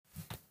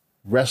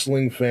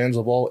wrestling fans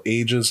of all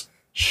ages,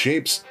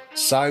 shapes,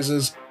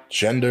 sizes,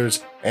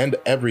 genders, and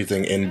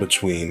everything in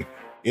between.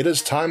 It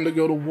is time to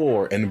go to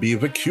war and be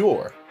the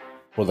cure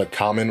for the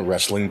Common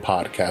Wrestling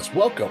Podcast.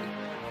 Welcome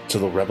to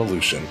the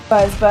revolution.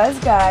 Buzz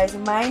guys,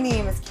 my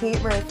name is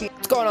Kate Murphy.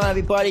 What's going on,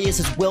 everybody? This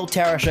is Will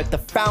Tarashuk, the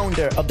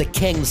founder of the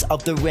Kings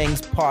of the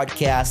Rings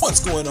podcast.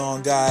 What's going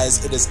on,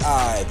 guys? It is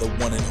I, the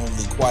one and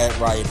only Quiet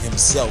Riot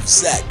himself,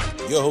 Zach,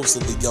 your host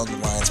of the Young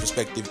Lions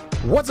Perspective.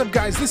 What's up,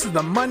 guys? This is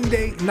the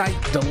Monday Night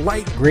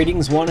Delight.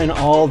 Greetings, one and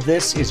all.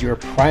 This is your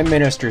Prime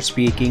Minister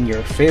speaking,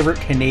 your favorite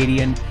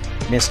Canadian,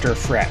 Mr.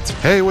 Fret.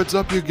 Hey, what's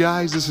up, you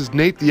guys? This is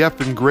Nate the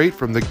Effin' Great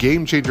from the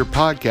Game Changer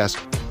podcast.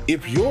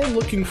 If you're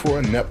looking for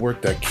a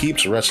network that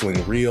keeps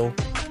wrestling real,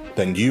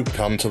 then you've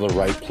come to the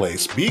right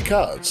place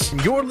because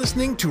you're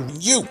listening to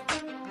You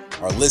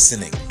are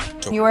listening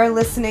to You are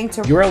listening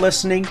to You are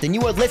listening. Then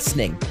you are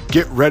listening.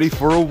 Get ready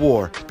for a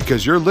war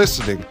because you're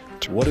listening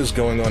to What is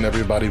going on,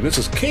 everybody? This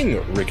is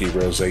King Ricky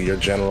Rose, your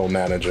general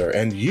manager,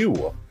 and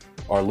you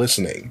are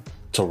listening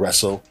to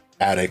Wrestle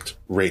Addict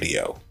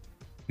Radio.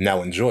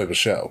 Now enjoy the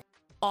show.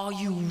 Are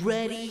you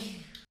ready?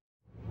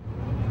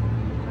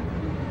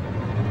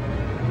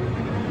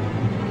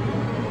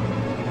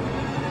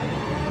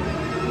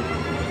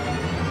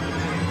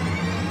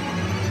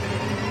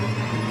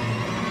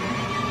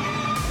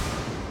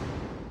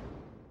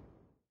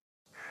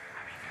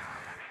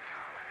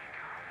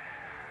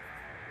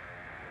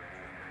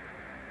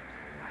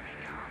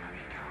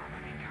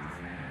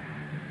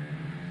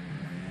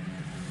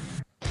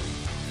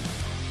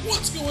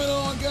 What's going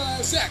on,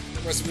 guys? Zach, the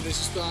Wrestling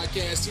Relations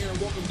Podcast here, and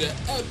welcome to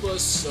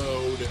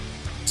episode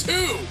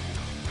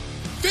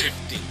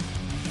 250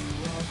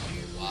 of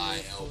the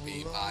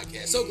YLP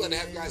Podcast. So glad to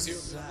have you guys here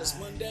on this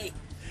Monday.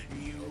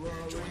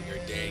 Enjoying your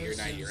day, your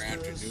night, your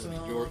afternoon,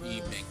 and your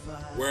evening,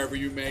 wherever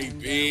you may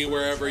be,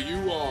 wherever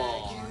you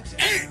are.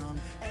 And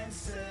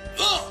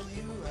the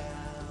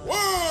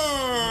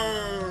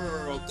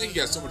world! Thank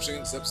you guys so much for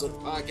checking this episode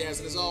of the podcast,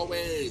 and as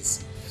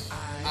always,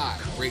 I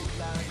greatly,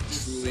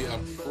 truly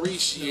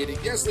appreciate it.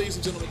 Yes, ladies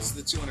and gentlemen, this is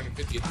the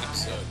 250th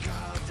episode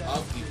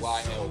of the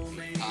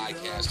YLP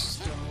Podcast.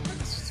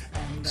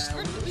 It's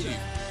hard to believe.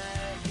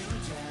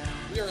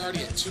 We are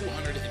already at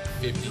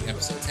 250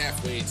 episodes,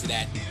 halfway into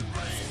that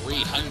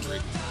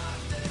 300.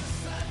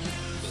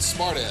 The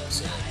Sparta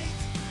episode.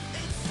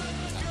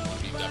 I'm going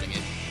to be dubbing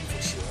it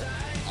for sure.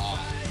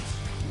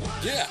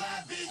 Yeah,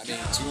 I mean,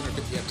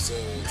 250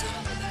 episodes, and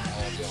I'm going to thank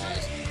all of y'all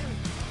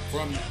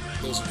from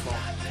those who follow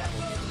me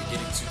in the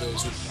beginning to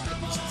those who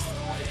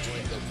have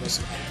joined the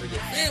Wrestling Addict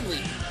Radio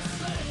family.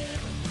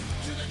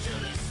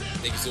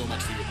 Thank you so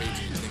much for your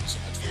patrons. Thank you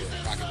so much for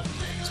rocking with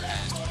me in these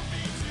past 8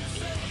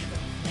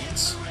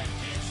 months.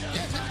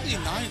 Yeah, technically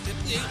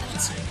 8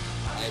 months.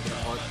 I have been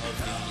a part of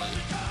the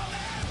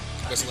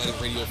Wrestling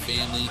Addict Radio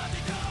family,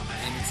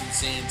 and it's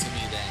insane to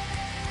me that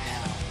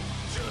now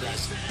you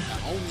guys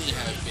not only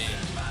have been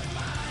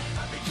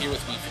here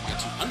with me for my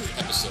 200th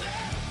episode,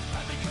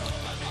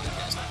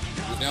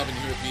 you've now been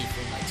here with me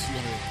for my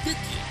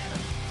 250th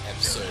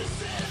episode of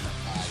the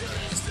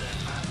podcast.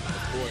 And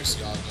of course,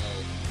 y'all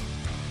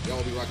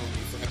will be rocking with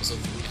me for episode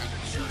 300.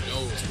 Who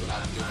knows what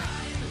I'll be doing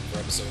for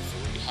episode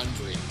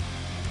 300?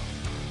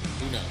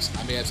 Who knows?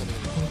 I may have something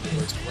in the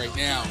works, but right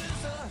now,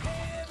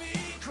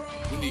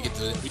 we need to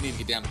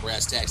get down to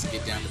brass tacks and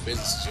get down to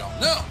business, as y'all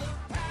know.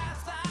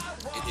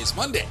 It is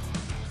Monday,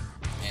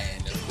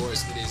 and of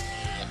course, it is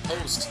a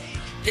post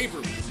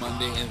pay-per-view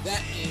Monday, and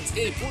that means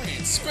a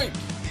brand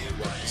spanking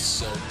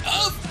episode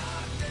of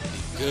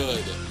the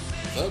good,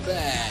 the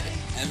bad,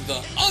 and the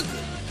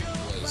ugly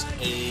was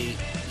AEW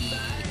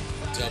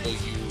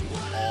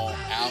All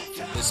Out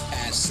from this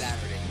past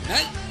Saturday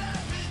night.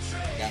 I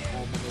got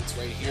more minutes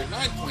right here,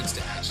 9 points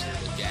to actually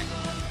look at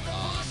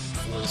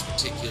for this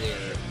particular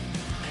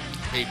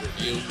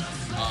pay-per-view.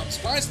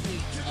 Surprisingly,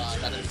 I'm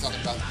not going to be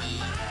talking about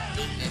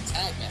the 8-man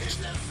tag match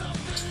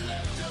between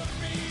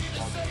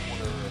Dark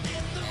Order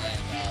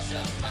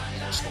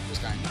and Scorpio's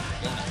guy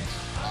Donut.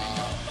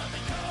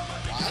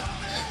 Why?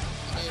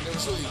 I mean, there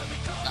was really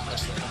not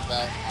much to talk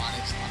about on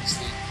it,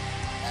 honestly.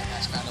 That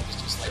match kind of was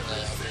just like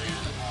a very,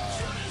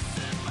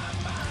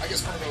 I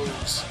guess one of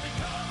those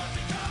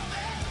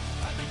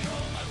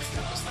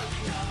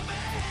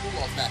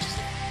pull-off matches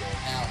that we do.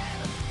 Now,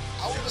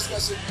 I will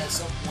discuss it at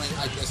some point.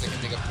 I guess I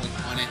can make a point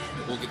on it.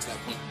 We'll get to that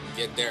point when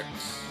we get there.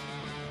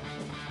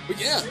 But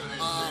yeah,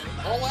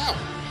 All Out.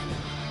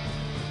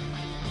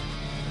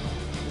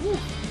 Woo.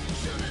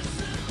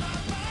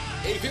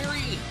 A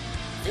very,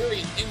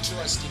 very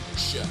interesting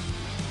show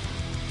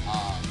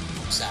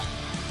from Saturday.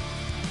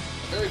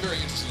 A very, very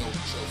interesting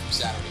show from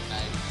Saturday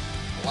night.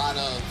 A lot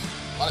of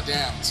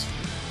downs,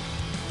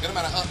 a good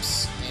amount of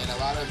ups, and a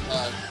lot of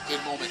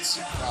good moments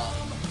from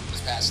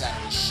this past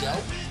Saturday's show.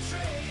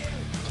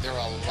 But there were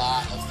a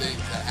lot of things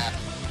that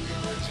happened. We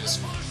were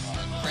just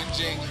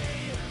cringing,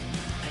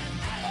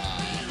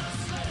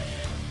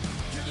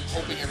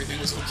 hoping everything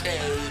was okay,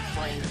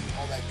 praying,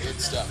 all that good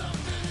stuff.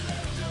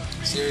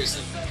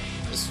 Seriously,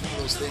 this is one of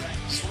those things.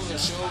 It's one of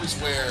those shows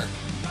where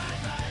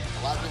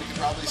a lot of people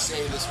can probably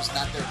say this was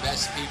not their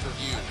best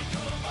pay-per-view.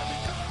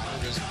 I know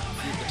there's a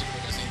few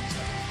particular things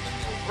that have been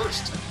their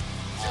worst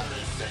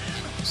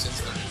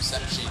since their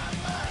inception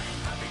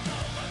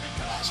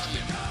last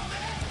year.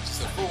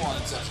 Since their full-on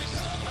inception,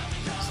 since they've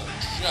been on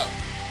the show.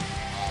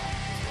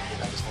 Go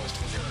back as far as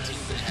 2017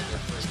 when they had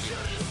their first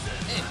pay-per-view.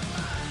 And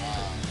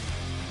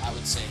I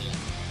would say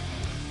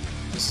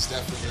this is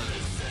definitely up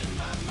there.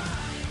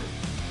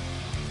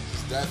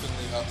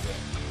 Definitely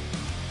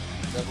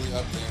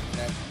up there. And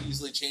that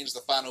easily changed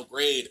the final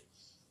grade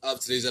of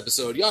today's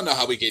episode. Y'all know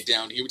how we get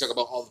down here. We talk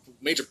about all the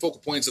major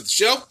focal points of the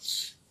show.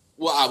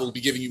 Well, I will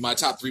be giving you my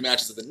top 3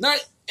 matches of the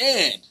night.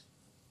 And,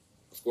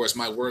 of course,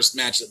 my worst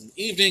match of the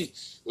evening,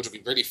 which will be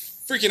pretty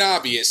freaking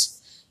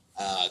obvious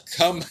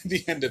come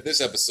the end of this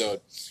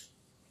episode.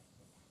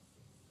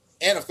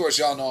 And, of course,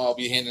 y'all know I'll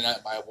be handing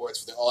out my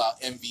awards for the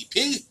All-Out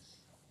MVP.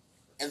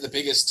 And the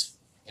biggest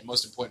and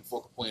most important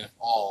focal point of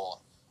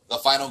all, the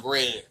final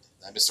grade.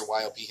 Mr.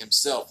 YLP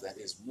himself, that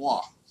is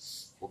moi,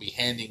 will be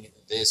handing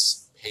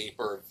this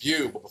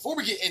pay-per-view. But before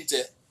we get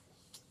into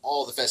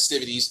all the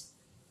festivities,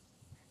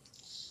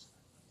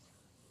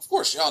 of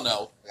course, y'all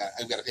know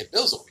I've got to pay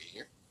bills over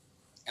here.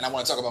 And I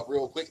want to talk about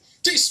real quick,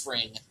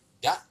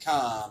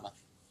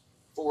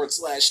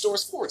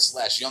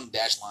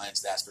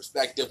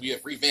 teespring.com/stores/young-lions-perspective. We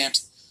have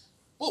revamped,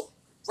 well,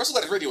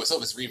 WrestleLatic Radio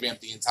itself has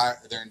revamped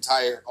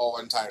all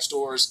entire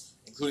stores,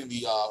 including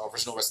the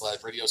original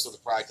WrestleLatic Radio, so the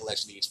Pride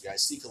Collection, the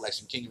HBIC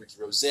Collection, King Ricky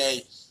Rose,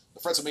 the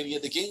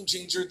Fretzelmania, the Game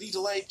Changer, the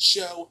Delight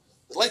Show,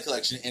 the Delight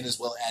Collection, and as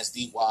well as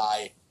the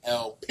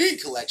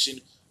YLP Collection.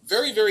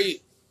 Very,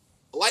 very,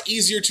 a lot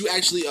easier to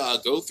actually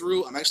go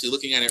through. I'm actually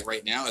looking at it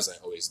right now, as I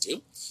always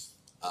do,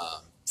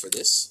 for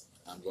this.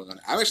 I'm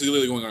actually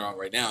literally going on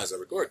right now as I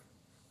record.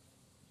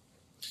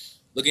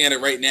 Looking at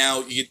it right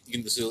now, you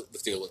can just look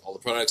at all the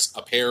products,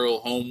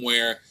 apparel,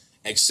 homeware,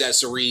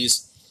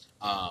 accessories,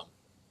 all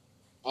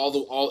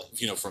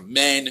from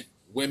men,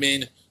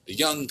 women, the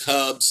young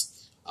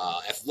cubs,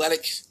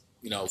 athletic,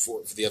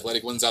 for the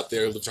athletic ones out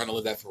there trying to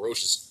live that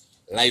ferocious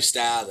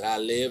lifestyle that I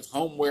live.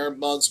 Homeware,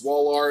 mugs,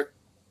 wall art,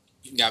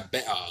 you got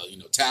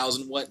towels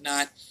and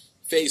whatnot,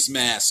 face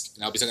mask,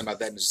 and I'll be talking about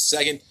that in just a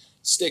second.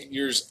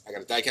 Stickers, I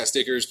got die-cast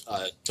stickers,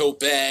 tote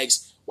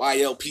bags,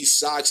 YLP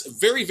socks.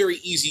 Very, very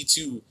easy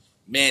to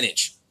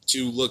manage,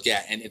 to look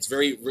at, and it's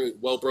very, very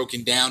well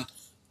broken down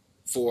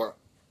for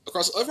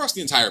across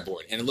the entire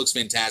board, and it looks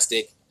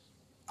fantastic.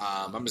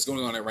 I'm just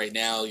going on it right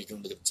now. You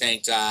can look at the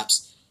tank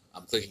tops.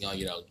 I'm clicking on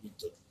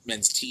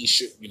men's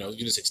t-shirt,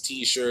 unisex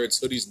t-shirts,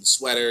 hoodies, and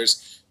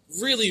sweaters.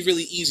 Really,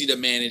 really easy to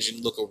manage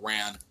and look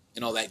around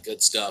and all that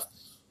good stuff.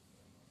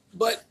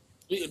 But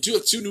we do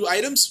have 2 new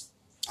items.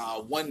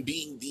 One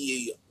being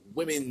the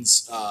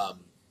women's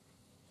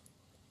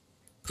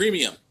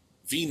premium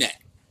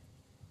V-neck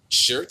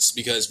shirts,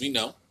 because we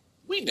know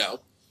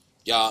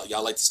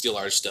y'all like to steal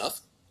our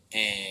stuff,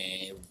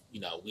 and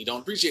we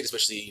don't appreciate it,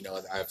 especially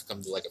I've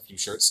come to like a few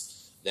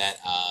shirts that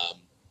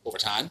over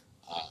time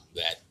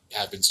that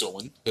have been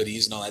stolen,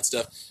 hoodies and all that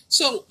stuff.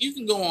 So you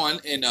can go on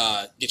and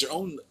get your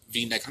own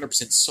V-neck,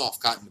 100%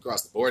 soft cotton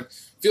across the board.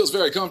 Feels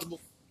very comfortable.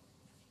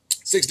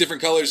 6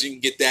 different colors. You can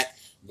get that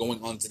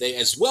going on today,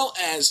 as well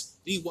as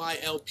the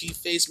YLP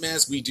face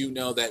mask. We do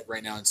know that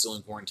right now it's still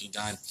in quarantine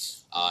time.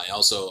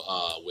 Also,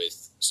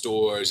 with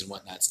stores and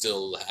whatnot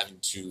still having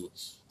to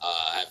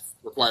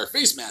require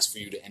face masks for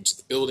you to enter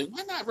the building,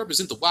 why not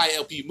represent the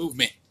YLP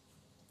movement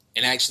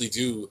and actually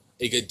do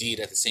a good deed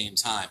at the same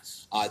time?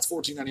 It's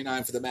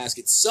 $14.99 for the mask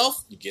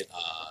itself. You get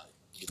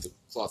the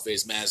cloth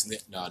face mask,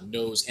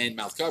 nose and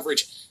mouth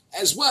coverage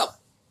as well.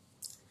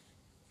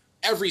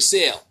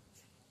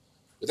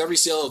 With every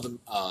sale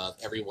of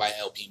every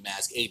YLP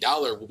mask,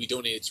 $1 will be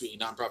donated to a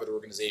nonprofit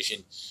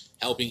organization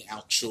helping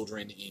out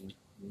children in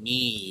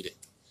need,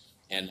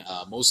 and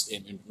most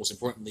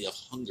importantly, of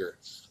hunger.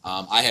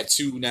 I have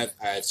two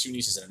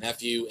nieces and a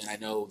nephew, and I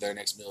know their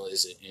next meal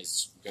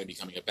is going to be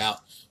coming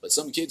about. But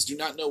some kids do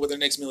not know where their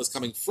next meal is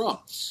coming from.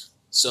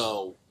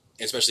 So,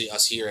 especially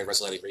us here at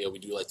WrestleLatic Radio, we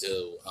do like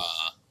to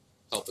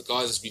help the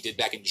cause, as we did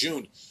back in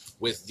June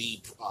with the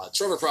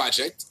Trevor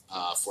Project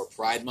for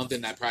Pride Month,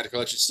 and that Pride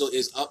collection still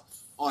is up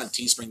on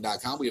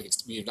teespring.com. We have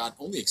not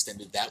only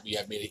extended that, we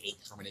have made it a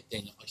permanent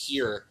thing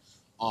here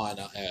on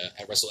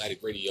at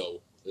WrestleLatic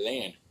Radio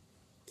land.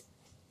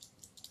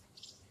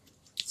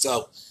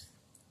 So,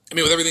 I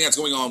mean, with everything that's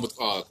going on with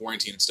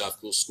quarantine and stuff,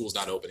 school's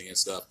not opening and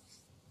stuff,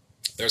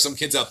 there are some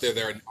kids out there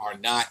that are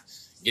not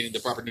getting the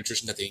proper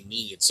nutrition that they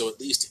need. So at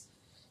least,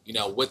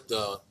 with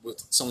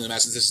some of the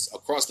masks, this is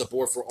across the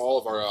board for all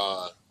of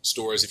our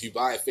stores. If you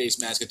buy a face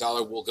mask,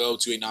 $1 will go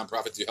to a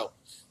nonprofit to help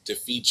to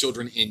feed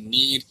children in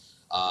need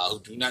who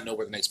do not know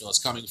where the next meal is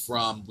coming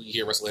from. We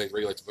here at WrestleLatic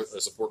Radio like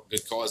to support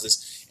good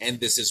causes, and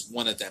this is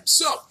one of them.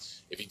 So,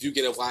 if you do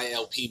get a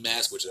YLP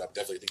mask, which I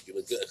definitely think you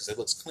look good because it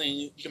looks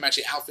clean, you can match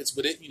your outfits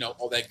with it,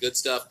 all that good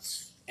stuff,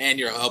 and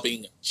you're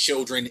helping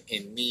children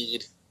in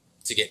need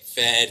to get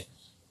fed.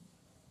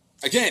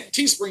 Again,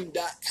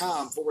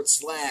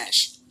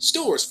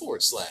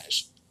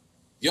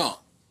 teespring.com/stores/young/.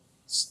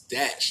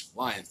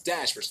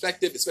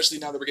 Lions-perspective, especially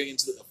now that we're getting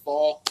into the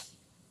fall.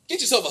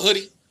 Get yourself a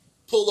hoodie,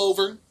 pull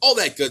over, all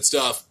that good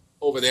stuff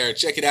over there.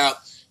 Check it out.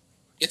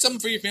 Get something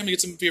for your family,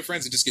 get something for your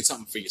friends, and just get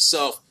something for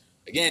yourself.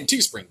 Again,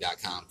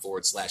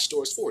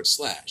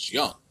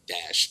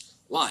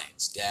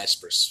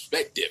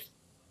 teespring.com/stores/young-lions-perspective.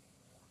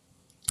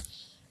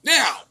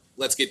 Now,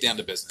 let's get down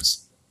to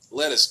business.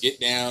 Let us get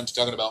down to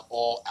talking about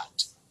All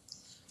Out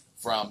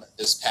from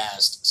this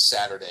past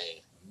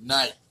Saturday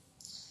night.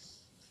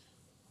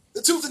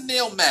 The tooth and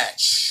nail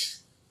match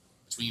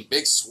between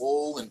Big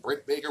Swole and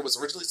Britt Baker was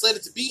originally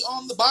slated to be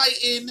on the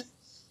buy-in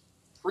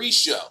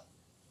pre-show.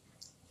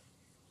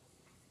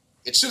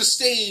 It should have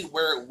stayed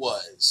where it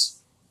was.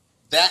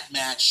 That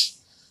match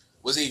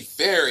was a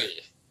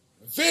very,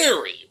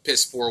 very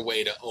piss-poor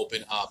way to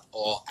open up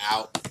All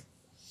Out.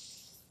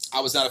 I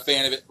was not a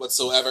fan of it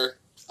whatsoever.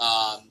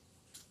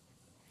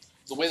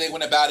 The way they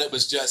went about it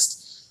was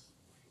just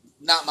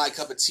not my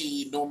cup of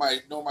tea, nor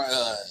my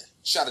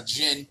shot of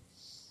gin.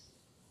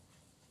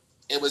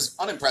 It was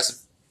unimpressive.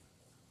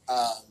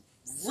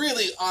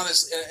 Really,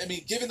 honestly, I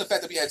mean, given the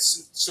fact that we had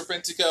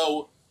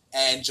Serpentico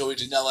and Joey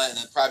Janela and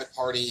then Private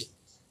Party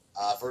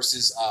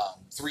versus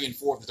 3 and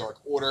 4 of the Dark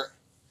Order,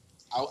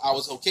 I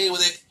was okay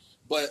with it.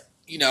 But,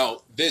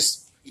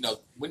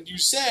 when you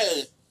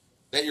say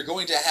that you're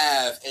going to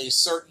have a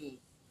certain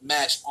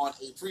match on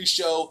a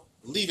pre-show,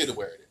 leave it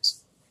where it is.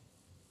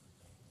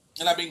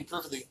 And I'm being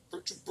brutally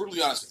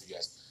honest with you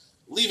guys.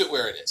 Leave it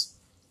where it is.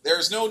 There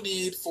is no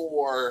need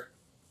for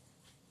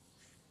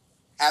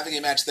having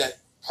a match that,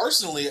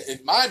 personally,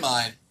 in my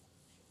mind,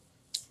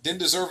 didn't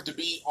deserve to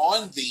be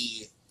on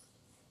the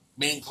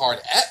main card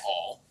at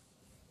all.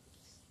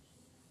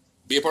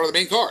 Be a part of the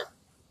main card.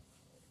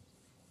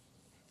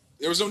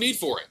 There was no need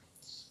for it.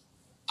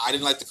 I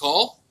didn't like the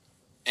call,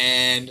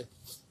 and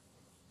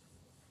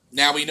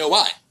now we know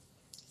why.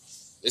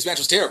 This match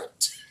was terrible.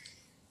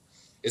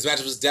 This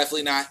match was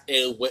definitely not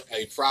a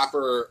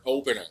proper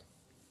opener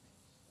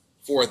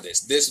for this.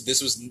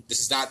 This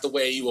is not the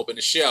way you open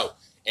a show,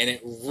 and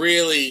it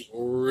really,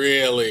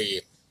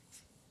 really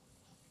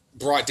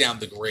brought down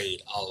the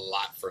grade a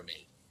lot for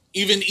me.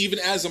 Even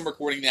as I'm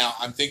recording now,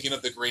 I'm thinking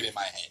of the grade in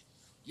my head.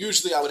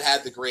 Usually, I would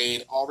have the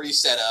grade already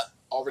set up,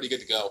 already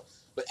good to go.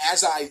 But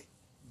as I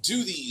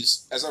do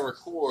these, as I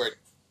record,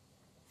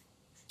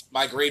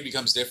 my grade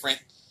becomes different.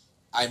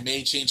 I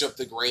may change up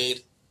the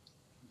grade.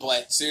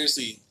 But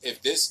seriously,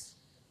 if this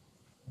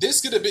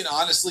could have been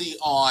honestly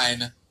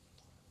on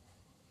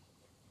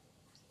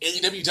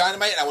AEW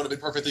Dynamite, and I would have been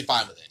perfectly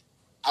fine with it.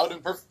 I would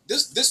have been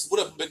this would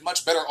have been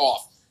much better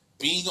off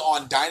being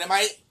on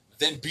Dynamite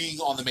than being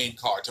on the main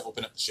card to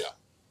open up the show.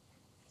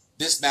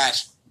 This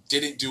match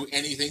didn't do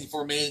anything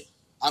for me.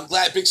 I'm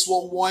glad Big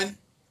Swole won.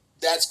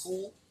 That's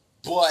cool.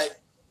 But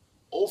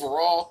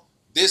overall,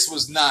 this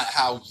was not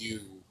how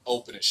you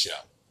open a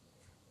show.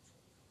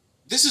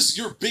 This is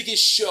your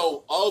biggest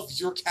show of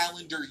your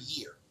calendar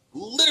year.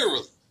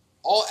 Literally.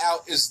 All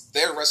Out is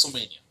their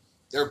WrestleMania.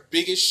 Their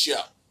biggest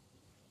show.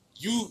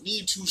 You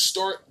need to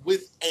start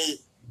with a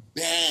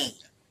bang.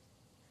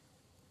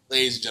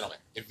 Ladies and gentlemen,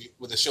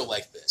 with a show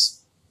like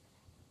this.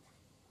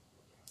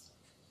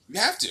 You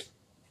have to.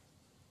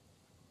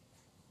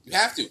 You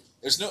have to.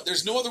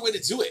 There's no other way to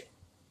do it.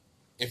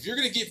 If you're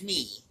going to give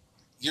me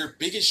your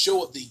biggest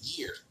show of the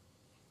year,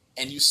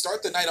 and you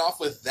start the night off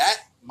with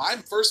that, my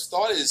first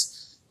thought is,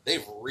 I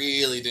guess they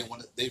really didn't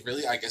want to,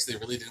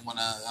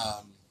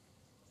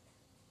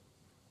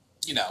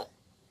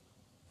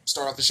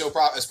 start off the show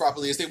as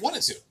properly as they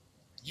wanted to.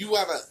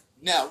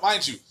 Now,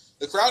 mind you,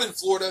 the crowd in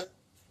Florida,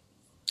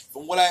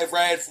 from what I had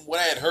read, from what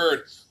I had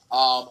heard, a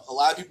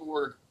lot of people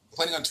were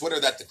complaining on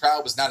Twitter that the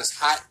crowd was not as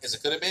hot as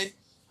it could have been.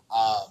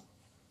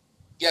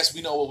 Yes,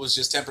 we know it was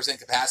just 10%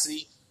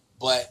 capacity,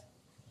 but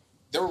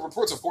there were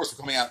reports, of course, were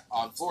coming out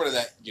on Florida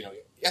that,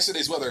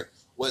 yesterday's weather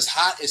was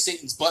hot as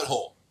Satan's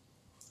butthole.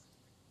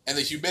 And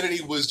the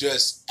humidity was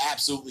just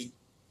absolutely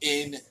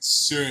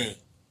insane.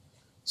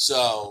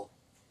 So,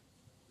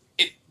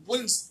 it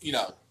wouldn't,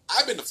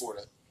 I've been to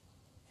Florida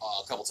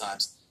a couple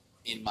times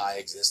in my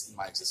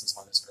existence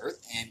on this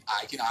earth, and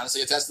I can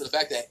honestly attest to the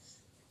fact that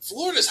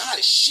Florida's hot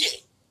as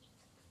shit.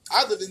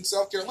 I lived in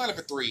South Carolina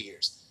for 3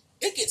 years.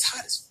 It gets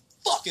hot as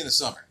fuck in the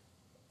summer.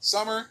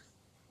 Summer,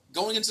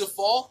 going into the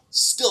fall,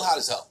 still hot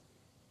as hell.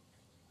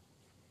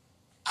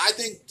 I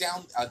think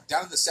down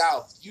in the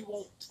South, you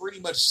won't pretty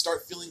much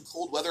start feeling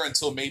cold weather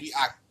until maybe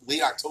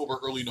late October,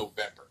 early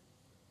November.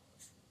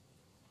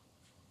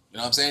 You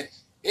know what I'm saying?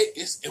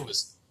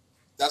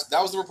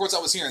 That was the reports I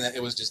was hearing, that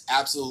it was just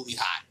absolutely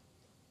hot.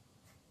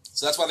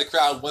 So that's why the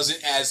crowd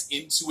wasn't as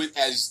into it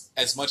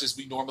as much as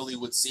we normally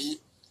would see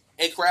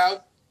a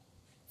crowd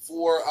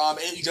for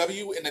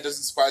AEW, and that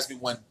doesn't surprise me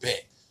one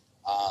bit.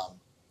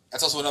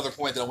 That's also another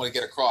point that I want to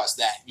get across,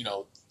 that,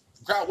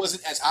 the crowd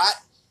wasn't as hot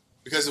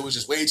because it was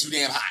just way too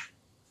damn hot.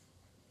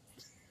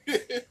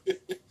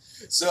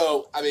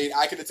 So, I mean,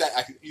 I could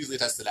easily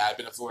attest to that. I've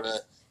been to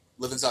Florida,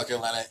 live in South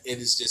Carolina. It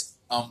is just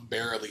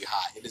unbearably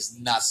hot. It is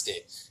not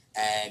stick.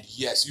 And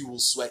yes, you will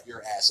sweat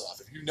your ass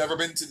off. If you've never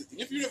been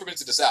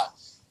to the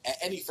South,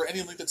 for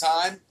any length of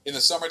time in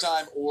the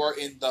summertime or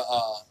in the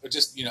or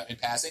just in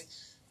passing,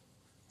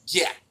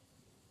 yeah,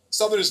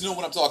 Southerners know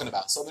what I'm talking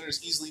about.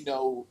 Southerners easily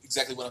know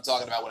exactly what I'm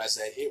talking about when I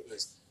say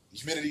the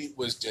humidity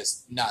was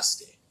just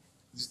nasty.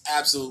 It was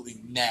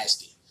absolutely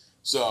nasty.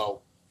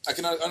 So I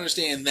can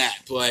understand that,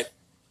 but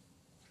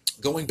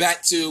going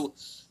back to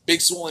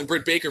Big Swole and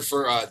Britt Baker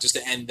for just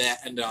to end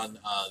on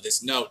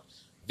this note,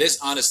 this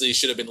honestly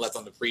should have been left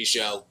on the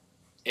pre-show.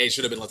 It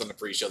should have been left on the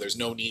pre-show. There's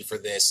no need for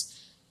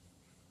this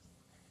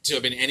to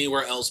have been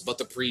anywhere else but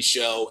the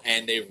pre-show,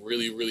 and they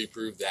really, really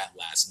proved that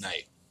last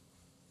night.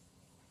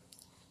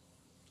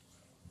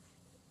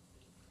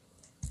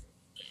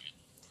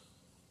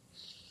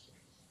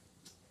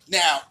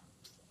 Now,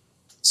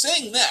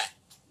 saying that,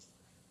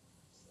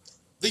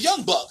 the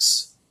Young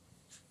Bucks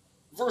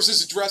versus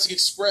the Jurassic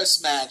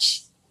Express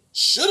match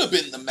should have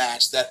been the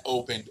match that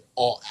opened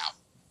All Out.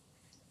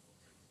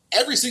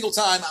 Every single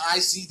time I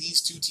see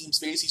these two teams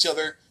face each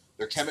other,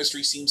 their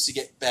chemistry seems to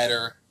get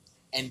better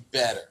and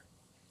better.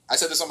 I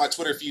said this on my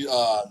Twitter feed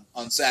on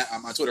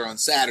my Twitter on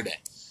Saturday.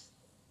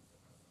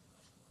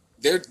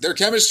 Their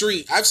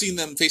chemistry, I've seen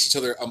them face each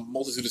other a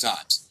multitude of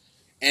times,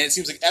 and it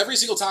seems like every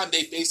single time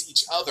they face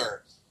each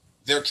other,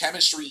 their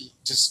chemistry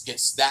just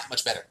gets that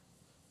much better.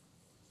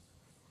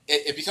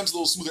 It becomes a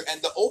little smoother,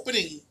 and the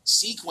opening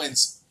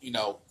sequence,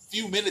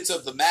 few minutes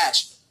of the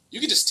match, you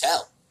can just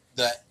tell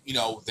that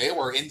they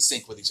were in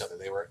sync with each other.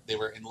 They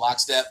were in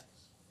lockstep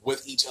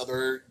with each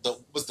other.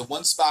 Was the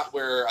one spot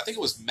where I think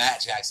it was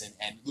Matt Jackson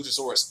and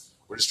Luchasaurus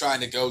were just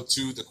trying to go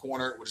to the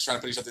corner. We're just trying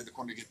to put each other in the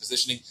corner to get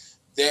positioning.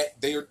 The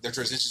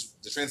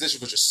transition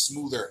was just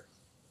smoother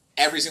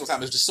every single time.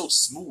 It was just so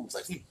smooth,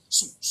 like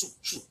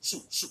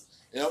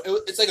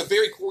it's like a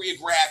very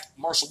choreographed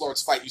martial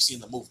arts fight you see in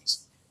the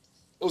movies.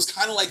 It was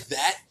kind of like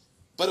that,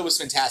 but it was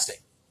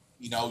fantastic.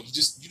 You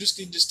just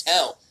can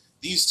tell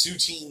these two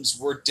teams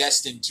were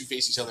destined to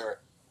face each other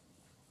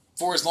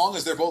for as long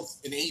as they're both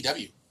in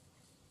AEW.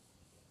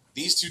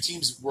 These two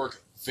teams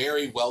work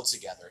very well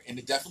together, and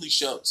it definitely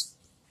shows.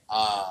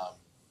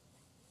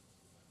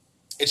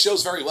 It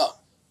shows very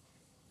well.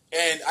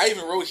 And I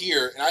even wrote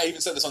here, and I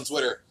even said this on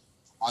Twitter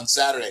on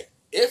Saturday,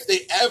 if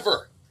they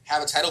ever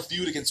have a title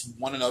feud against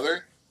one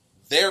another,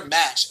 their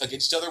match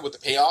against each other with the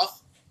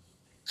payoff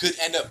could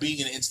end up being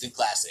an instant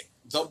classic.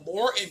 The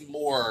more and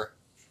more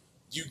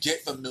you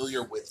get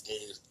familiar with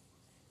a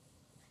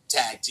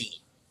tag team,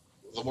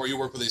 the more you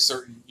work with a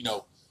certain,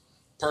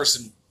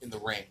 person in the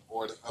ring,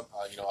 or the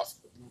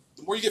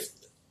more you get,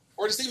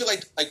 or just think of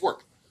it like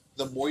work.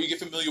 The more you get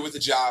familiar with the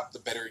job, the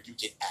better you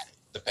get at it.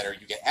 The better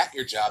you get at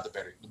your job,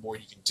 the more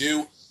you can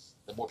do,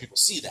 the more people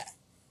see that.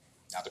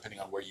 Now, depending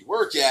on where you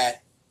work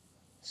at,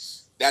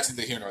 that's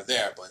neither here nor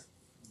there. But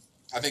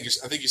I think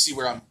you see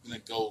where I'm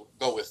going to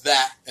go with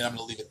that, and I'm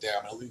going to leave it there.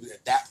 I'm going to leave it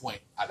at that point.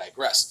 I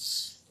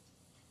digress.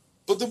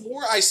 But the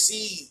more I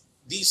see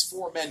these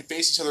four men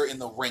face each other in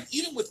the ring,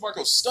 even with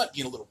Marco Stunt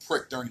being a little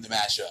prick during the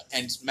matchup,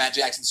 and Matt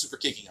Jackson super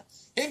kicking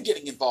him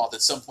getting involved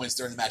at some points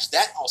during the match,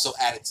 that also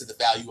added to the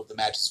value of the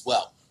match as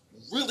well.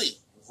 Really,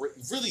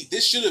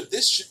 this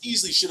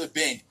easily have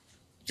been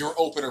your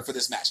opener for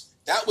this match.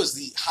 That was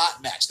the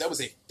hot match. That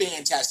was a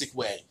fantastic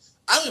way.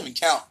 I don't even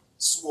count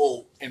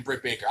Swole and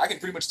Britt Baker. I can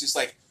pretty much just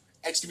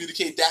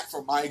excommunicate that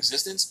from my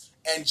existence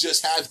and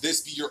just have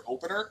this be your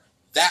opener.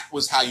 That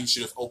was how you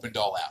should have opened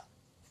All Out.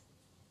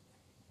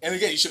 And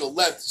again, you should have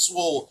left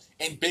Swole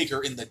and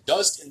Baker in the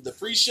dust in the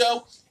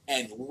pre-show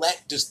and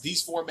let just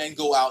these four men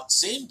go out.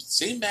 Same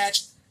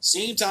match,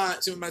 same time,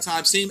 same amount of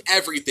time, same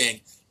everything.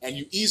 And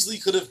you easily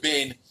could have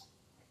been,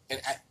 and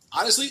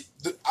honestly,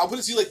 I'll put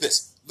it to you like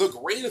this. The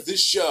grade of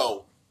this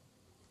show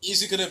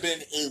easily could have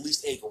been at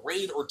least a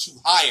grade or two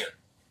higher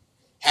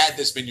had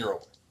this been your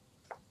opener.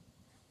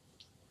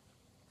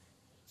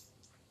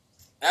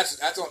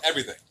 That's on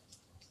everything.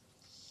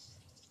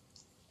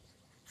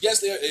 Yes,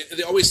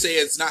 they always say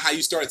it's not how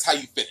you start, it's how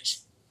you finish.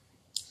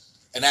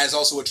 And that is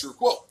also a true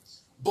quote.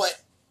 But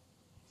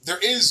there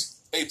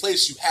is a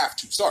place you have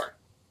to start.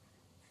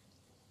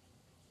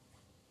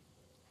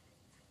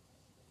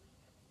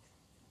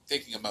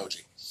 Thinking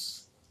emoji.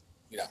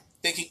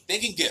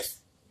 Thinking GIF.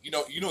 You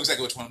know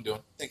exactly which one I'm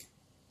doing.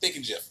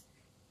 Thinking GIF.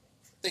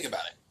 Think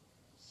about it.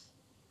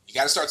 You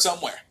got to start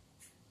somewhere.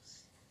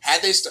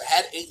 Had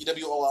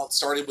AEW All Out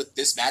started with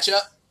this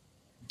matchup,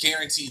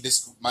 guarantee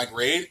my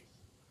grade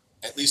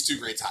at least 2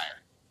 grades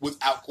higher,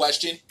 without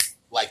question,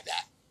 like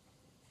that.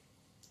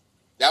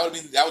 That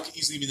would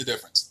easily be the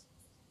difference.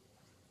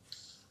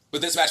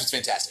 But this match was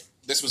fantastic.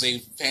 This was a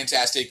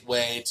fantastic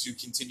way to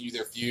continue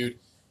their feud.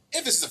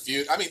 If this is a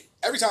feud,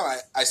 every time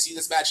I see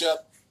this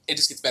matchup, it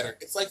just gets better.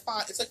 It's like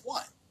fine. It's like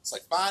wine. It's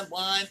like fine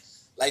wine,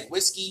 like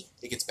whiskey.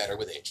 It gets better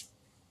with age.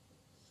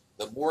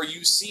 The more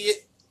you see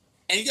it,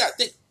 and you got to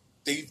think,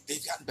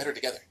 they've gotten better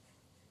together.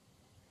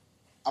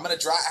 I had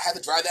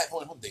to drive that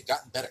point home. They've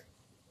gotten better.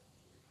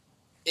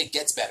 It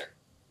gets better.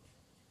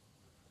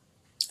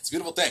 It's a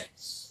beautiful thing.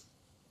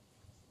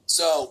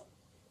 So,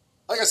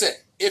 like I said,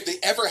 if they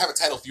ever have a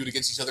title feud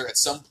against each other at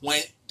some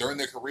point during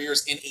their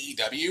careers in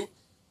AEW,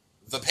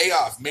 the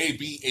payoff may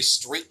be a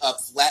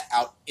straight-up,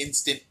 flat-out,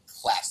 instant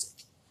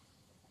classic,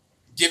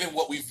 given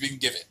what we've been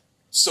given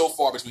so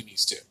far between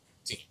these two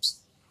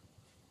teams.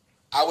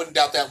 I wouldn't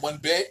doubt that one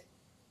bit.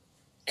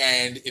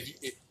 And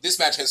if this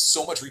match has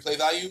so much replay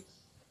value,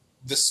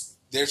 there's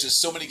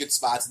just so many good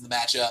spots in the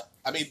matchup.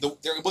 I mean,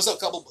 there was a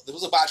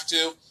botch or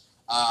two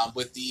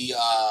with the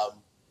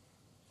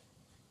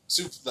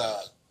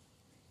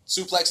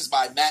suplexes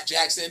by Matt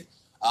Jackson.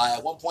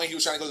 At one point, he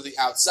was trying to go to the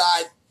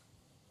outside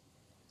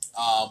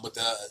with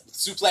the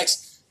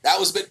suplex. That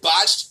was a bit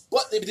botched,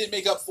 but they did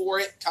make up for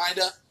it, kind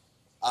of.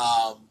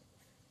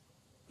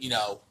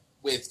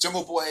 With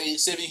Jungle Boy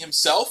saving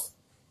himself,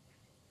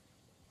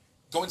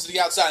 going to the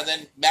outside, and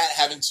then Matt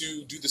having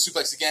to do the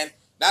suplex again.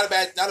 Not a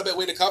bad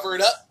way to cover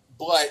it up,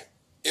 but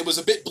it was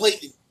a bit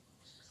blatant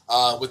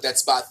with that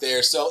spot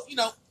there. So,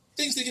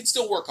 things they can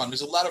still work on.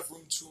 There's a lot of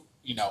room to,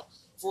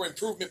 for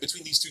improvement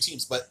between these two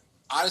teams. But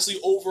honestly,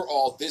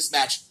 overall, this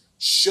match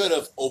should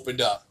have opened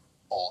up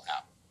all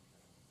out.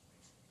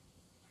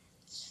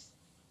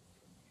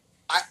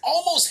 I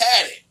almost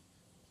had it.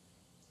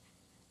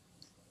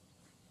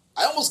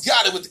 I almost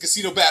got it with the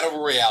Casino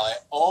Battle Royale. I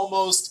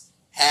almost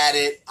had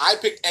it. I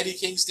picked Eddie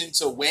Kingston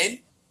to win.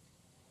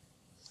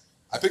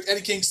 I picked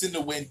Eddie Kingston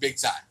to win big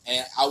time,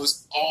 and I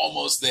was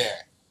almost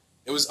there.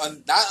 It was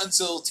not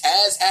until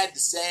Taz had to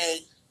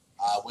say,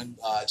 when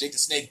Jake the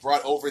Snake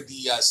brought over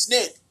the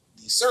snake,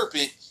 the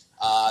serpent,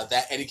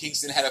 that Eddie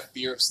Kingston had a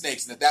fear of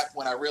snakes. And at that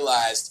point, I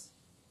realized,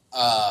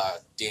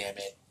 damn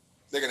it,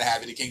 they're going to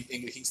have Eddie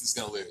Kingston's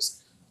going to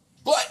lose.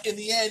 But in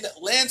the end,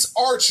 Lance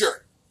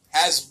Archer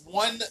has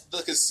won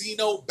the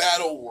Casino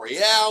Battle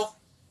Royale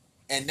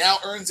and now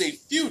earns a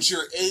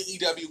future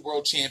AEW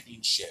World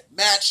Championship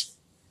match.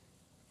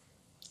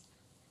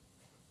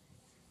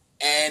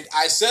 And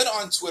I said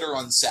on Twitter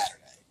on Saturday,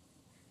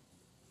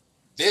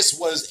 this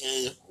was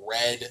a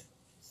red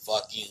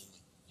fucking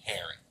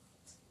herring.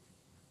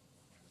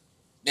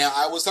 Now,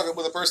 I was talking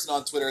with a person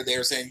on Twitter. They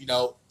were saying,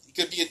 it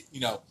could be,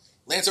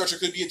 Lance Archer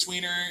could be a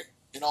tweener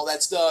and all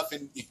that stuff,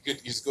 and it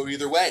could just go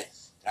either way.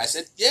 And I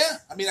said, yeah,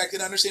 I mean, I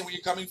can understand where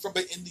you're coming from,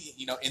 but in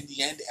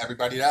the end,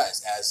 everybody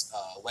does, as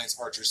Lance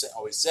Archer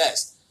always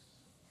says.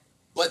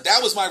 But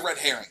that was my red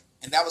herring,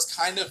 and that was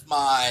kind of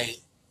my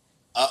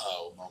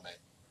uh-oh moment,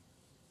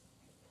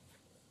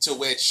 to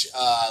which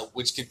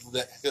could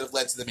have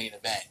led to the main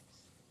event.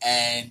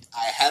 And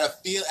I had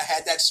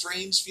that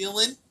strange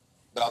feeling,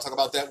 but I'll talk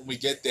about that when we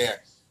get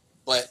there.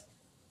 But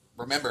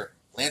remember,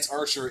 Lance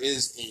Archer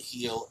is a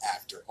heel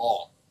after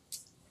all.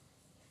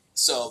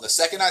 So the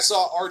second I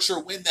saw Archer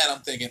win that,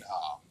 I'm thinking,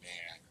 oh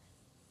man,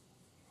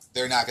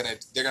 they're not gonna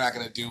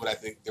do what I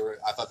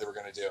thought they were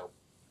gonna do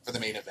for the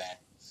main event.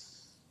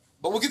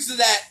 But we'll get to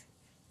that.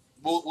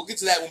 We'll get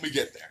to that when we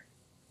get there.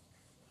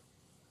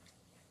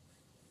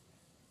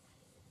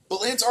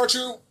 But Lance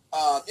Archer,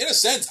 in a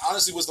sense,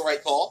 honestly, was the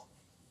right call.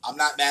 I'm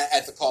not mad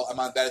at the call. I'm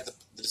not mad at the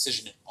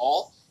decision at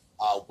all.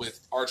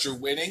 With Archer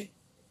winning,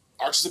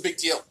 Archer's a big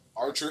deal.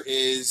 Archer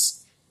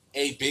is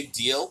a big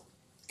deal,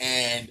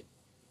 and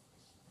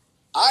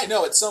I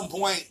know at some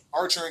point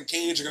Archer and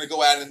Cage are going to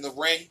go out in the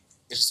ring.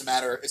 It's not a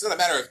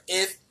matter of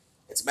if,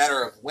 it's a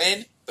matter of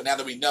when. But now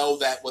that we know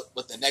that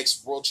what the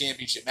next World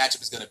Championship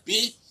matchup is going to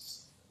be,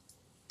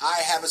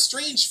 I have a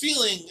strange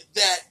feeling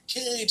that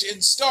Cage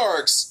and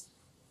Starks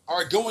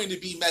are going to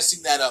be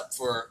messing that up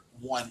for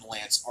one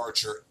Lance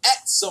Archer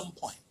at some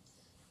point.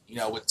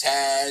 With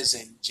Taz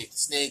and Jake the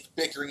Snake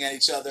bickering at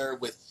each other,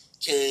 with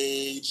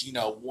Cage,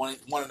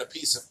 wanting a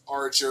piece of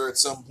Archer at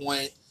some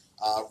point.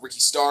 Ricky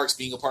Starks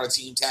being a part of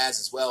Team Taz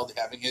as well,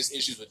 having his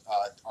issues with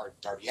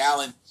Darby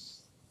Allin.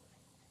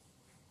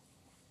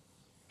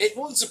 It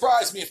wouldn't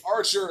surprise me if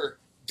Archer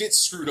gets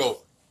screwed over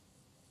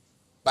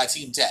by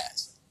Team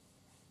Taz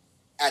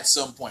at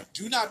some point.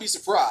 Do not be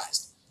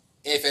surprised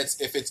if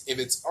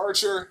it's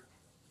Archer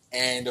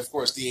and of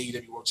course the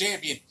AEW World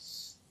Champion,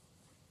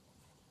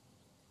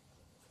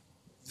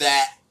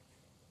 that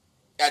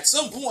at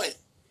some point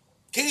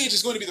Cage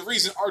is going to be the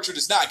reason Archer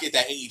does not get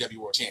that AEW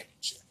World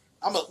Championship.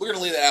 We're going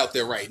to lay that out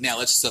there right now.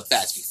 Let's just have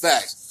facts be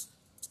facts.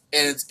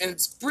 And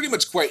it's pretty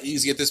much quite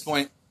easy at this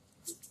point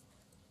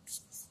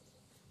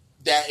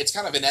that it's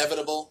kind of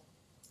inevitable.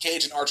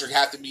 Cage and Archer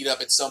have to meet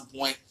up at some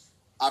point.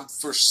 I'm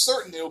for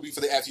certain it will be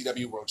for the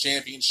FTW World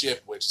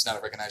Championship, which is not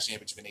a recognized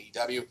championship in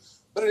AEW,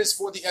 but it is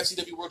for the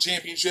FTW World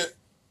Championship.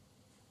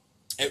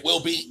 It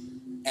will be.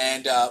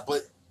 And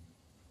but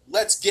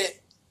let's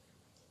get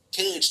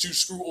Cage to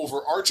screw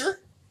over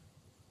Archer,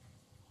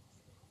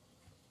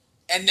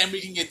 and then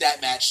we can get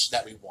that match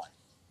that we want.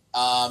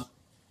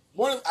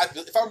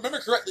 If I remember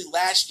correctly,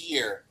 last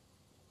year,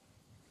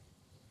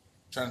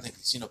 I'm trying to think,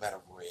 Casino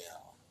Battle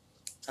Royale.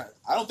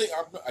 I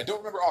don't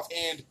remember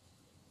offhand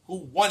who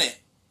won it,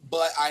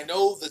 but I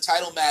know the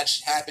title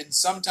match happened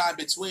sometime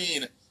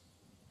between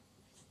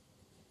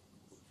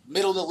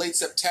middle to late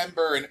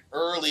September and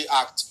early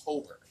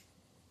October.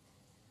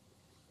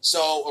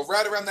 So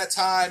right around that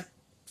time,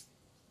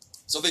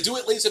 so if they do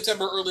it late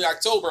September, early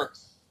October,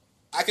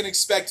 I can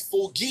expect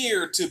Full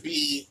Gear to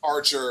be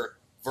Archer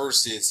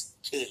versus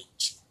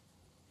Cage.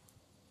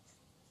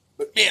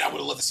 But man, I would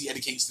have loved to see Eddie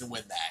Kingston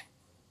win that.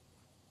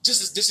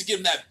 Just to give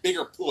him that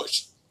bigger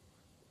push.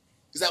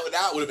 Because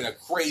that would have been a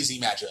crazy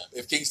matchup.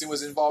 If Kingston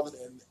was involved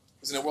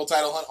was in a world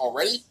title hunt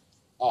already,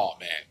 oh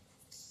man.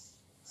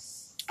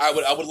 I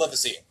would love to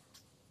see it.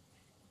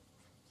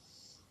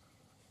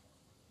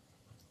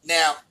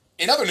 Now,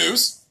 in other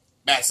news,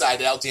 Matt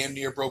Sydal damn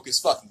near broke his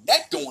fucking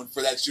neck going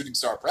for that shooting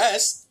star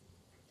press.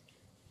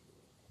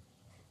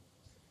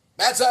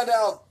 Matt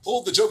Sydal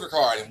pulled the Joker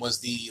card and was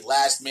the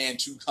last man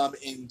to come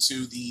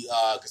into the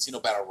Casino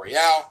Battle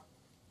Royale.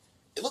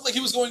 It looked like he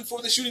was going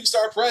for the shooting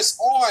star press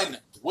on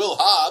Will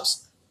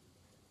Hobbs.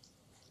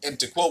 And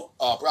to quote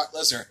Brock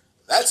Lesnar,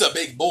 that's a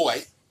big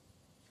boy.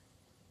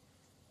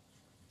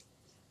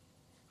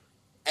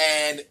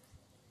 And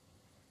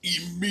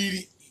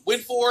immediately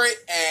went for it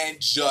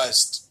and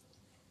just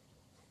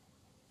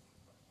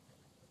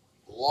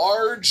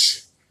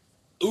large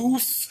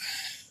oof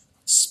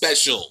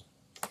special.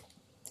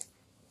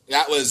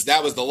 That was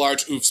the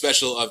large oof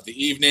special of the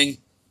evening.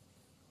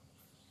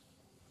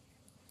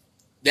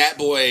 That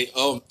boy,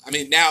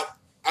 now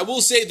I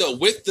will say though,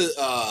 with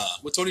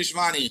Tony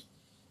Schiavone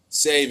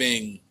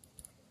saving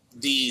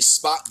the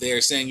spot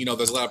there, saying,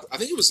 there's a lot of, I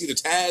think it was either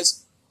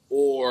Taz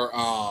or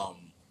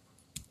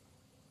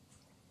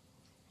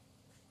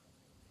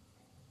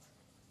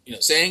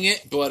saying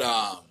it, but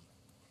I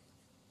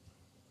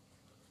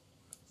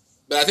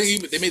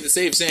think they made the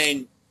save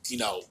saying,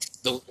 a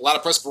lot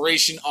of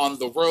perspiration on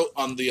the road,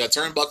 on the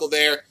turnbuckle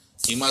there.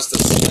 He must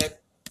have slipped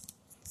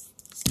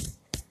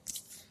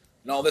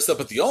and all this stuff.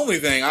 But the only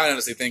thing I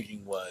honestly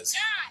thinking was,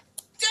 God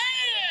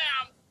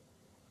damn!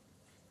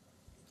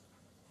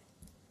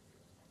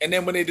 And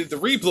then when they did the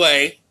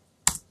replay,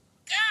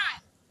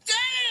 God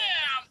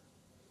damn!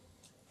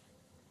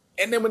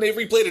 And then when they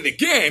replayed it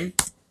again,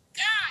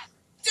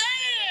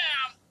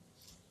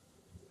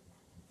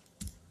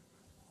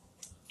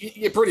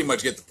 you pretty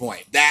much get the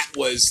point. That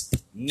was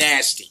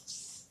nasty.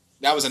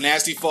 That was a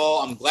nasty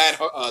fall. I'm glad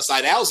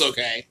Sydal's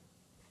okay.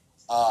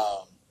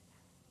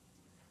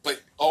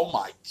 But, oh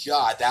my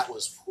God, that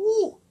was...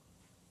 Whew.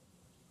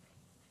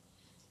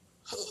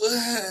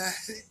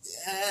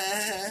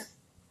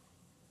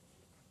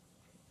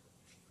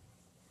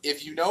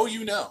 If you know,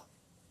 you know.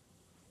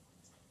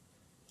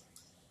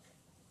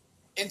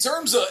 In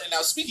terms of...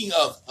 Now, speaking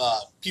of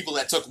people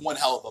that took one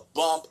hell of a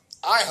bump,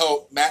 I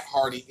hope Matt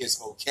Hardy is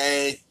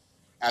okay.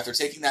 After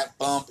taking that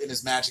bump in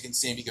his match against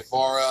Sammy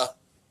Guevara,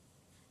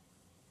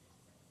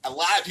 a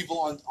lot of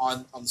people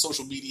on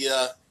social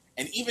media,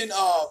 and even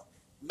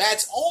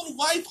Matt's own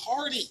wife,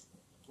 Hardy,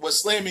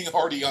 was slamming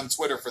Hardy on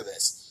Twitter for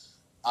this.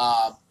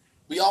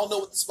 We all know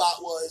what the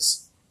spot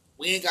was.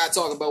 We ain't got to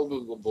talk about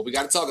it, but we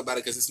got to talk about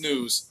it because it's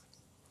news.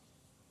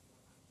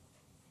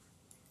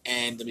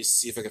 And let me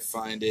see if I can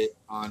find it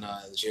on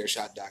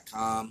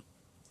thechairshot.com,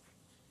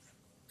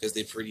 because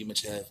they pretty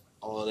much have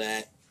all of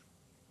that.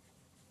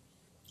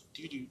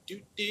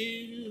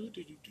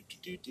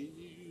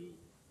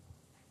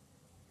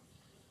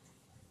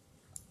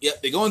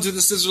 Yep, they go into the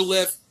scissor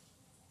lift.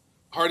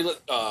 Hardy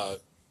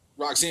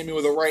rocks Sammy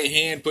with a right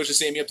hand, pushes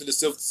Sammy up to the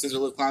scissor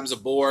lift, climbs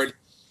aboard,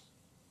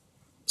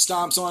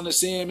 stomps onto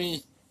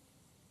Sammy.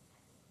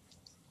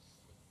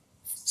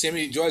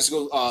 Sammy tries to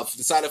go for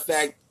the side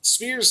effect,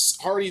 spears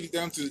Hardy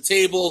down through the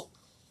table,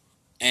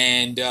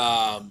 and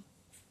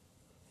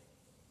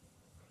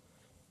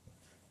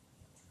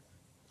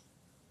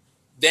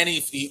then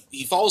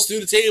he falls through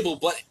the table,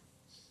 but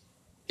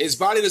his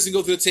body doesn't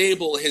go through the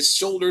table. His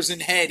shoulders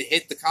and head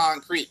hit the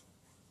concrete.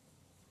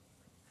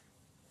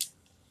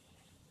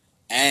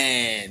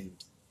 And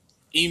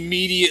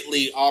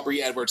immediately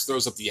Aubrey Edwards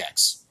throws up the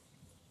X.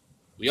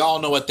 We all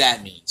know what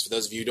that means. For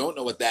those of you who don't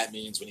know what that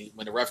means,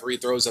 when a referee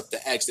throws up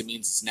the X, it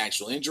means it's an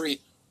actual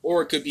injury,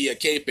 or it could be a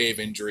kayfabe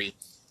injury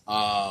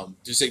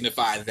to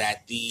signify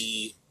that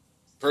the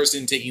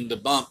person taking the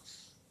bump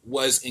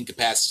was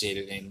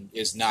incapacitated and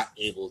is not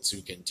able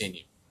to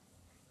continue.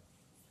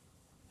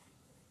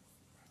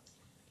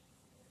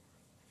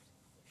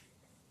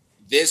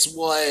 This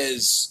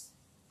was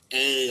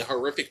a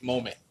horrific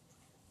moment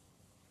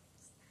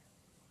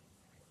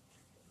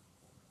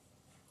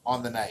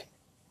on the night.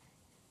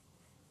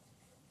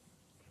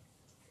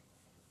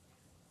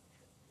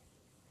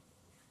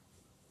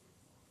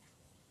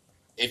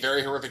 A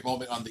very horrific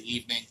moment on the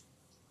evening.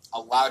 A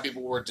lot of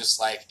people were just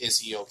like, is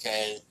he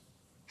okay?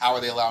 How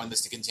are they allowing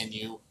this to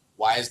continue?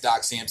 Why is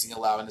Doc Samson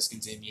allowing this to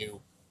continue?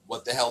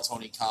 What the hell,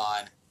 Tony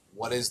Khan?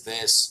 What is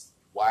this?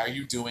 Why are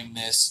you doing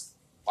this?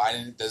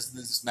 Doesn't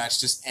this match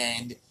just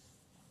end?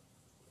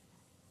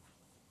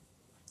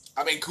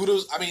 I mean,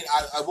 kudos.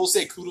 I will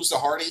say kudos to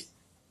Hardy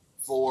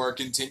for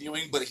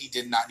continuing, but he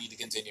did not need to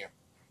continue.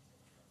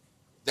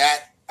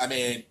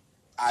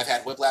 I've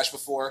had whiplash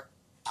before.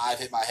 I've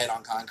hit my head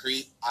on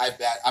concrete. I've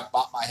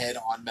bopped my head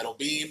on metal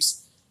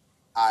beams.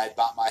 I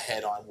bopped my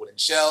head on wooden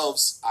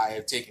shelves. I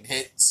have taken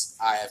hits.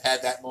 I have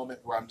had that moment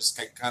where I'm just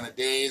kind of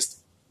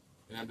dazed,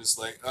 and I'm just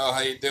like, "Oh,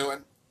 how you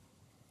doing?"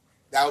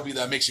 That would be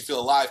the makes you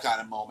feel alive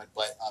kind of moment.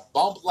 But a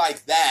bump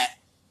like that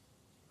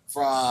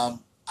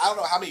from I don't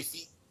know how many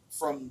feet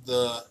from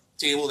the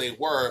table they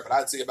were, but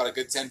I'd say about a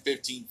good 10,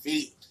 15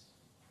 feet.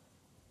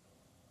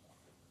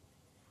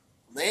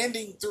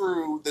 Landing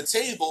through the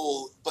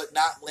table, but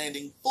not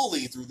landing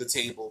fully through the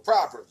table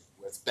properly,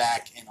 with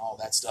back and all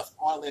that stuff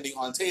on landing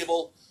on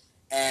table,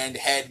 and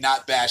head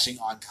not bashing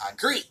on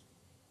concrete.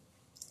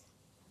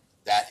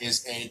 That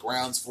is a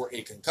grounds for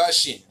a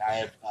concussion. I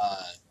have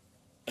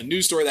a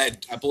news story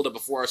that I pulled up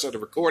before I started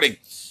recording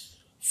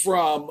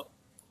from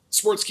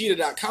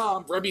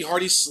Sportskeeda.com. Rebby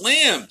Hardy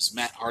slams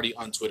Matt Hardy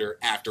on Twitter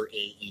after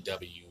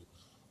AEW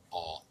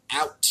All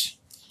Out.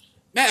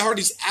 Matt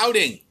Hardy's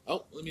outing.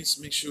 Oh, let me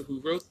just make sure who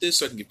wrote this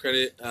so I can give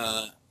credit.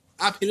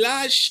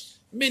 Apilaj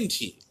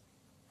Minty.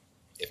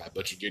 If I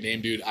butchered your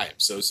name, dude, I am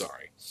so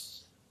sorry.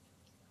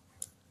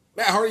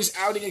 Matt Hardy's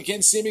outing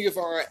against Sammy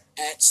Guevara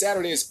at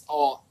Saturday's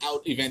All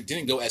Out event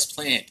didn't go as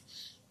planned.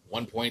 At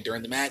one point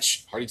during the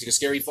match, Hardy took a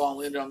scary fall and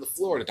landed on the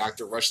floor. The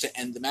doctor rushed to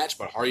end the match,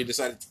 but Hardy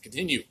decided to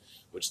continue,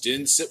 which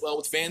didn't sit well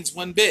with fans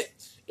one bit.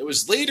 It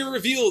was later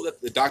revealed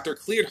that the doctor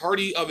cleared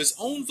Hardy of his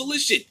own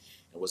volition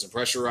and wasn't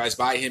pressurized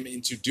by him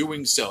into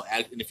doing so.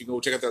 And if you go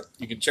check out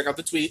you can check out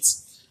the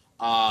tweets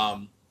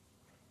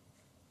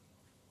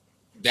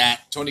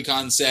that Tony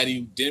Khan said he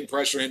didn't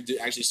pressure him to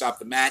actually stop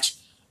the match,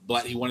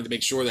 but he wanted to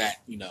make sure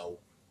that,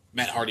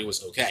 Matt Hardy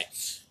was okay.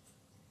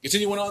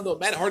 Continuing on, though,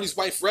 Matt Hardy's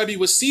wife, Rebby,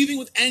 was seething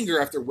with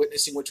anger after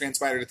witnessing what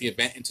transpired at the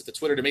event and took to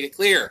Twitter to make it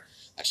clear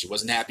that she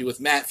wasn't happy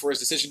with Matt for his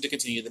decision to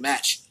continue the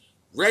match.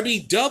 Rebby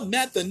dubbed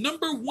Matt the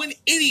number one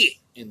idiot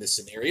in this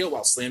scenario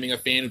while slamming a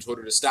fan who told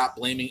her to stop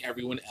blaming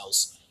everyone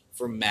else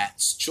for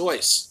Matt's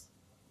choice.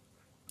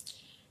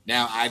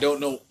 Now, I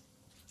don't know. I'm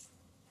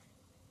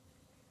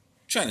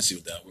trying to see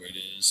what that word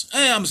is.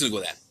 I'm just going to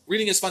go with that.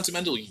 Reading is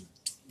fundamental,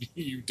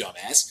 you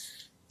dumbass.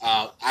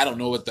 I don't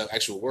know what the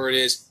actual word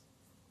is.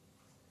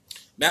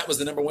 Matt was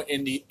the number one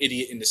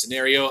idiot in the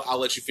scenario. I'll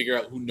let you figure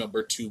out who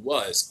number two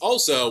was.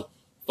 Also,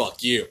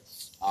 fuck you.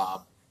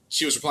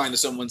 She was replying to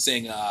someone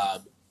saying,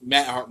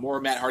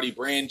 more Matt Hardy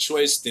brand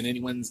choice than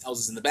anyone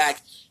else's in the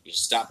back. You should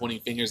stop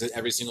pointing fingers at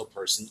every single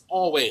person,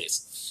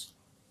 always.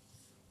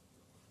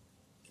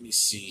 Let me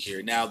see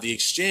here. Now, the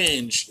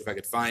exchange, if I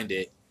could find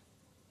it,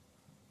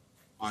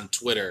 on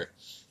Twitter.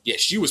 Yeah,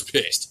 she was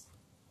pissed.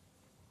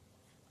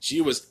 She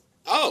was,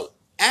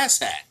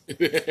 asshat.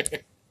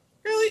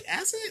 Really?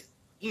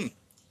 Asshat?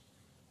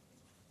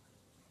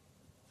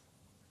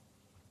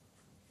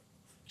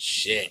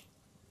 Shit.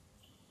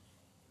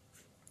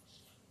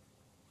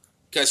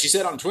 Because she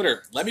said on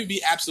Twitter, let me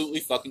be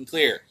absolutely fucking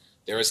clear.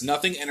 There is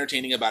nothing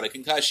entertaining about a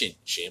concussion.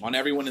 Shame on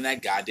everyone in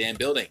that goddamn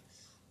building.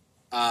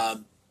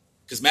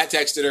 Because Matt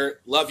texted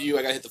her, love you,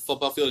 I gotta hit the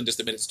football field in just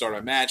a minute to start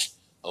our match.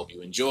 Hope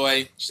you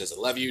enjoy. She says, I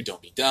love you,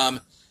 don't be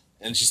dumb.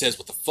 And she says,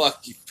 what the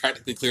fuck? You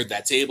practically cleared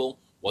that table.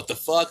 What the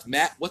fuck,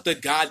 Matt? What the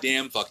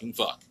goddamn fucking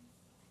fuck?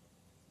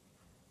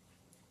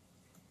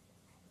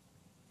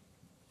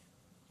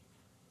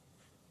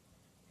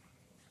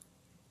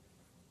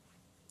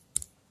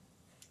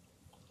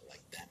 I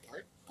like that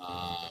part.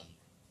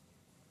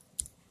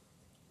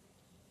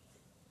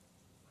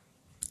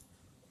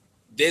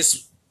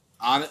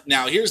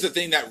 Now, here's the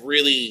thing that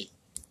really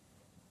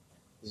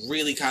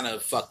kind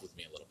of fucked with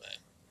me a little bit.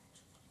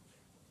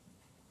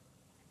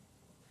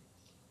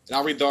 And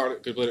I'll read the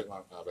article,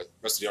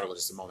 rest of the article in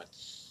just a moment.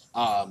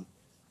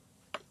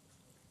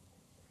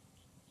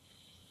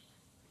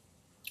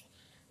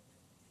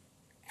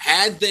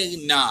 Had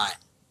they not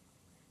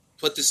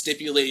put the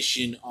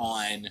stipulation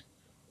on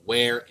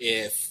where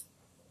if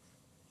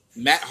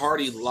Matt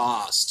Hardy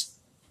lost,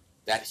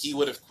 that he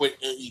would have quit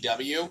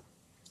AEW,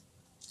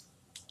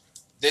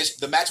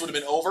 the match would have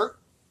been over.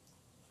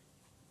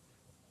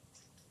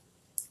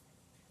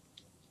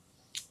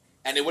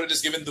 And they would have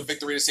just given the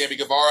victory to Sammy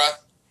Guevara.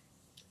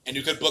 And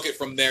you could book it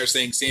from there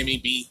saying Sammy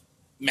beat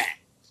Matt.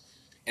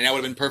 And that would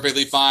have been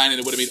perfectly fine. And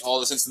it would have made all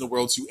the sense in the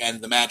world to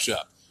end the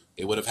matchup.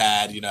 They would have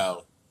had,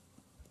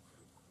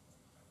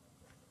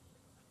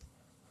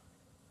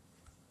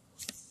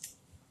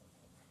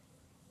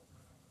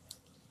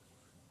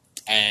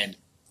 and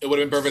it would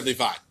have been perfectly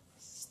fine.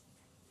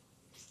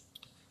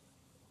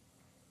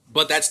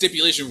 But that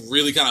stipulation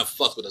really kind of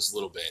fucked with us a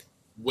little bit.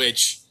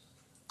 Which,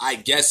 I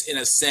guess, in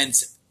a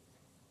sense,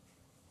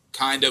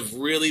 kind of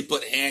really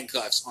put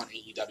handcuffs on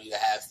AEW to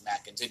have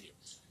Matt continue.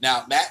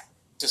 Now, Matt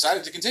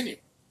decided to continue,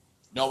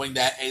 knowing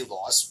that a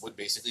loss would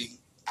basically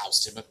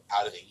oust him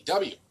out of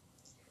AEW.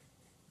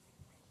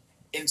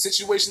 In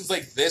situations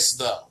like this,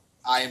 though,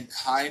 I am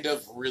kind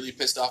of really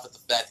pissed off at the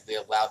fact that they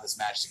allowed this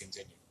match to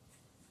continue.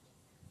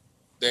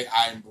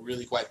 I'm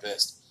really quite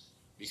pissed,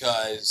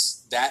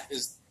 because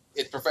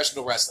it's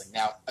professional wrestling.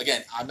 Now,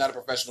 again, I'm not a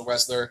professional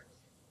wrestler,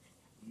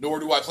 nor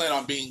do I plan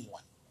on being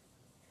one.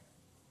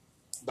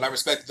 But I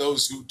respect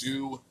those who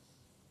do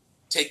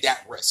take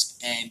that risk,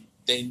 and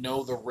they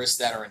know the risks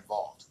that are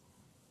involved.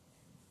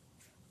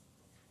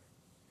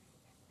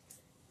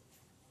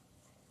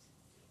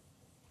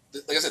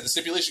 Like I said, the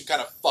stipulation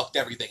kind of fucked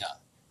everything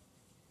up.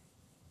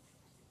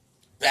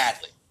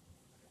 Badly.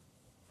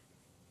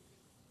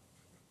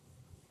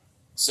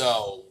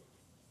 So,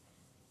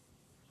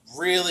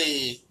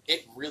 really,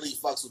 it really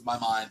fucks with my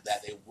mind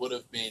that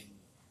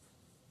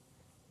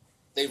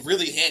they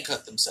really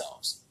handcuffed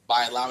themselves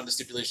by allowing the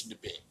stipulation to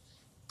be.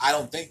 I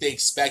don't think they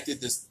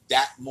expected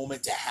that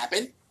moment to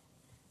happen.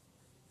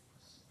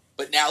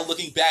 But now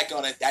looking back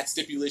on it, that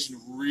stipulation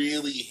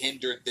really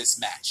hindered this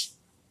match.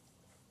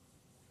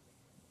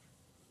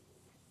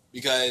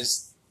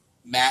 Because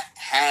Matt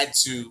had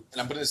to, and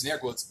I'm putting this in air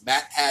quotes,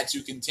 Matt had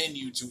to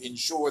continue to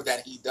ensure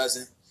that he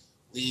doesn't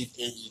leave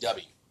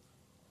AEW.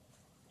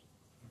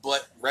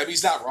 But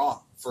Rebby's not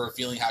wrong for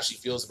feeling how she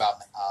feels about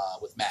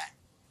with Matt.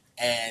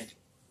 And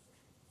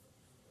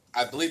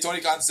I believe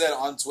Tony Khan said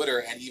on Twitter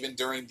and even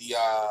during the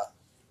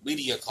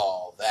media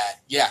call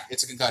that, yeah,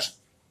 it's a concussion.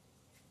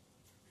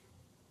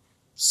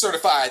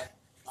 Certified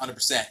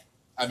 100%.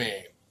 I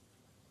mean,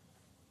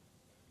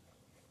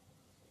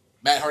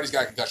 Matt Hardy's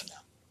got a concussion now.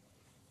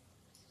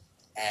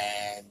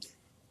 And,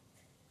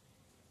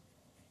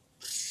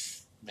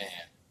 man,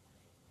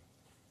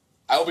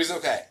 I hope he's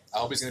okay. I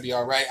hope he's going to be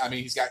all right. I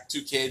mean, he's got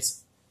 2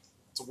 kids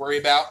to worry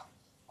about,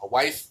 a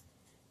wife.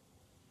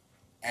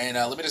 And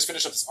let me just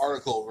finish up this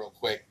article real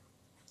quick.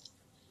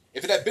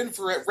 If it had been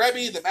for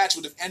Rebby, the match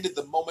would have ended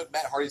the moment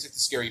Matt Hardy took the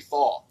scary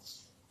fall.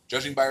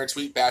 Judging by her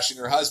tweet bashing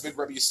her husband,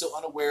 Rebby is still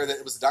unaware that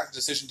it was the doctor's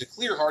decision to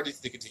clear Hardy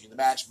to continue the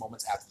match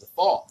moments after the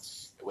fall.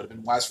 It would have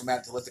been wise for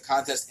Matt to let the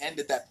contest end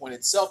at that point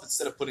itself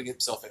instead of putting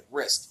himself at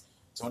risk.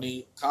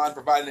 Tony Khan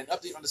provided an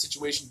update on the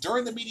situation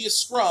during the media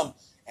scrum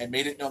and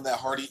made it known that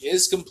Hardy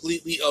is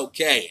completely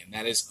okay, and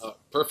that is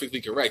perfectly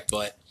correct.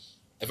 But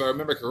if I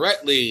remember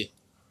correctly,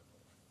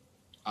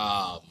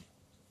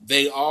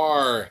 they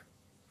are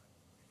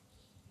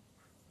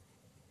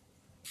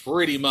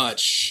pretty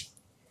much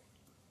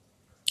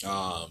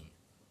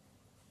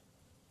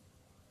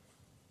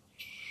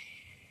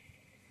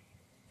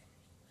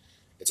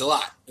it's a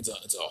lot. It's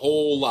a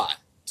whole lot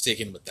to take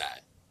in with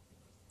that.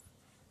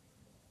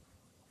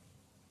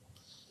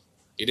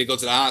 He did go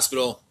to the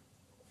hospital.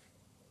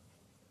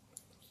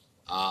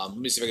 Let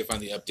me see if I can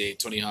find the update.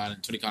 Tony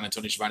Khan and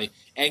Tony Schiavone.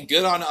 And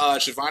good on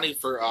Schiavone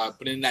for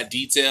putting in that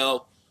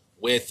detail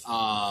with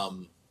let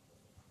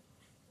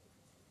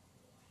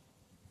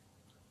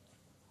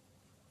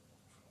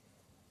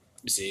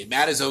me see.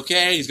 Matt is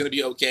okay. He's going to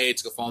be okay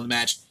to go follow the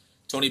match.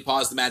 Tony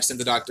paused the match, sent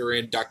the doctor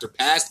in. Doctor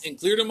passed and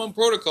cleared him on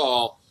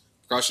protocol.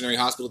 Precautionary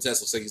hospital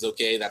test. Looks like he's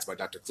okay. That's why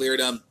doctor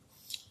cleared him.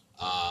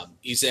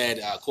 He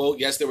said, quote,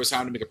 yes, there was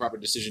time to make a proper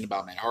decision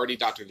about Matt Hardy.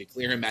 Doctor did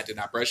clear him. Matt did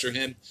not pressure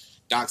him.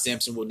 Doc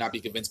Sampson would not be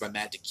convinced by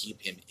Matt to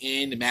keep him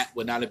in. Matt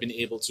would not have been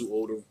able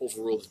to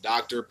overrule the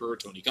doctor per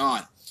Tony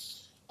Khan.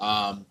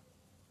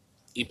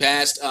 He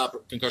passed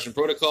concussion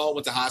protocol,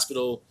 went to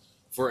hospital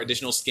for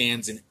additional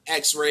scans and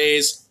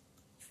x-rays.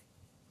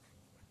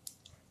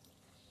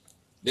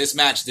 This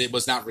match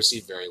was not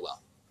received very well.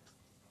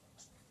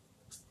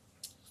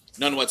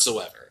 None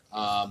whatsoever.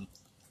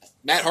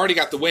 Matt Hardy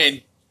got the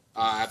win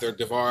after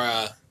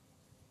Guevara,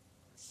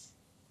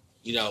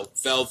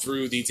 fell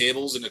through the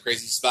tables in a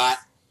crazy spot.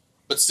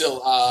 But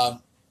still,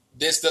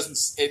 this don't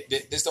sit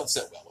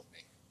well with me.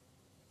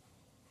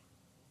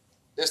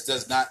 This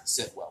does not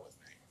sit well with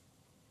me.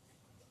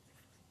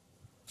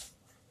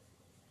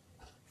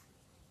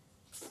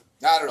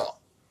 Not at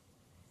all.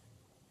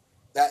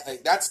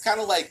 That's kind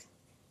of like,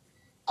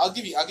 I'll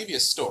give you a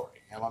story.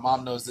 And my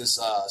mom knows this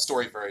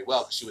story very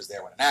well because she was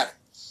there when it happened.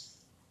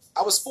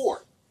 I was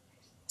 4.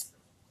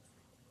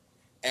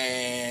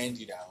 And,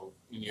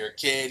 when you're a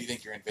kid, you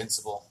think you're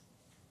invincible.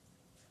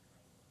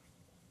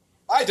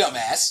 My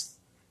dumbass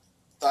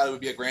thought it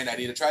would be a grand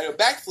idea to try to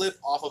backflip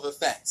off of a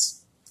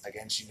fence.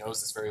 Again, she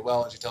knows this very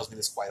well, and she tells me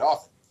this quite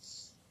often.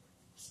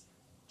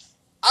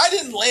 I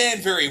didn't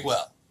land very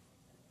well.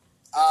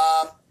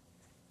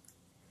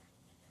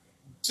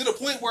 To the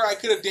point where I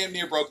could have damn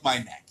near broke my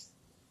neck.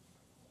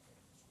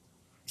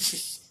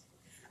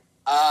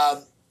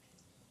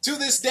 To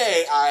this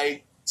day,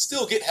 I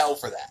still get hell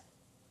for that.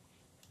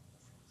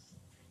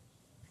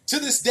 To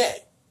this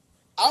day,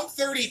 I'm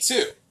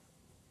 32.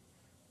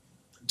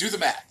 Do the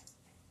math.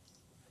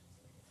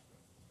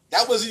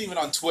 That wasn't even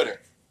on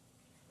Twitter.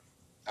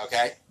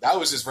 Okay? That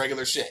was just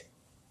regular shit.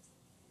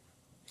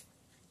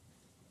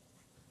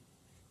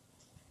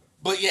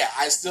 But yeah,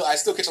 I still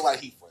catch a lot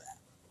of heat for that.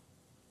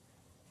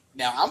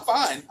 Now, I'm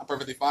fine. I'm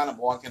perfectly fine. I'm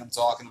walking, I'm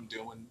talking, I'm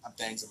doing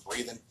things, I'm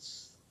breathing.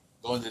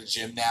 Going to the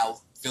gym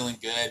now, feeling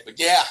good. But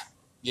yeah,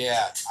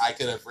 I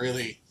could have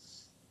really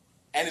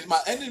ended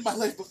my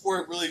life before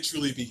it really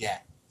truly began.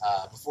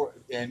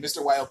 And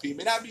Mr. YLP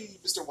may not be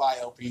Mr.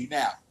 YLP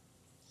now.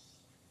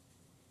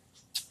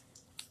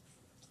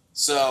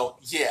 So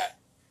yeah,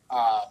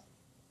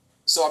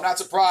 so I'm not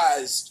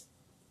surprised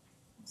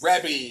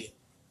Rebby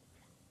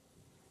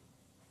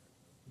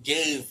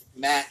gave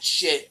Matt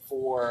shit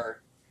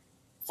for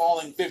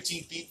falling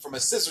 15 feet from a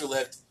scissor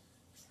lift,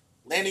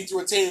 landing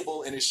through a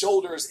table, and his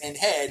shoulders and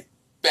head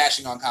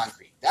bashing on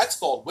concrete. That's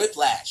called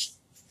whiplash.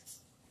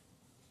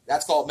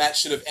 That's called Matt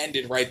should have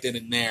ended right then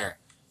and there.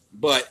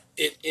 But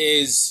it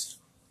is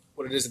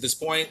what it is at this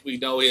point. We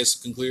know he has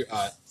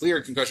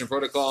clear concussion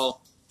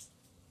protocol.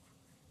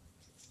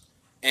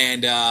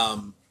 And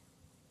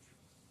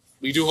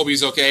we do hope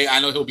he's okay. I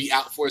know he'll be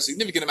out for a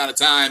significant amount of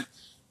time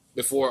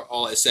before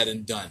all is said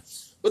and done.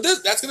 But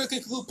that's going to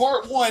conclude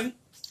part one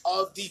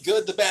of the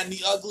good, the bad, and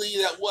the ugly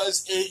that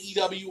was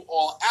AEW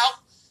All Out.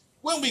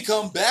 When we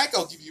come back,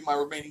 I'll give you my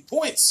remaining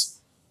points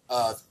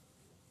of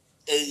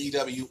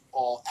AEW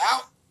All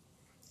Out,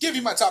 give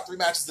you my top 3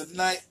 matches of the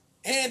night,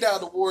 hand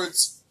out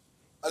awards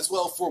as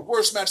well for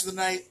worst match of the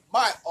night,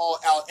 my All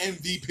Out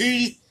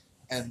MVP,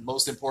 and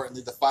most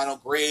importantly, the final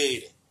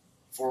grade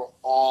for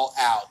All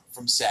Out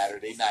from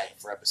Saturday night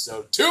for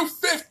episode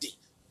 250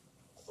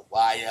 of the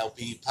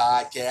YLP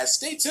podcast.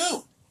 Stay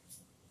tuned.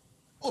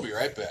 We'll be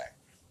right back.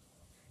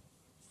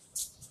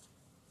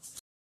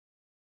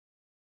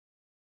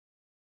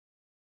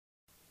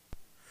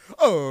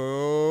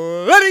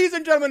 Oh, ladies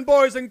and gentlemen,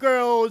 boys and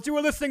girls, you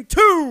are listening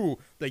to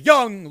the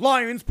Young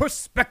Lion's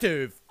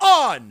Perspective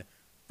on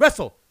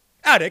Wrestle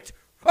Addict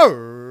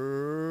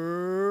Radio!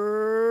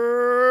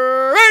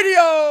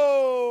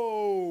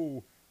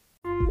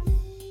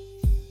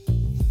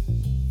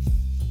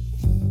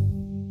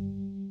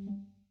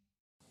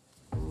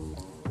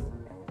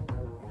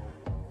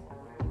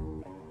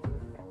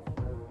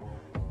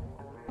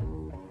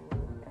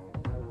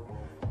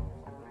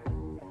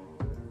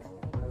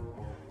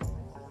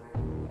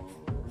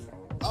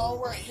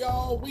 Alright,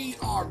 y'all, we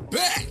are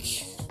back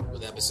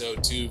with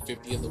episode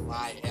 250 of the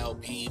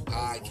YLP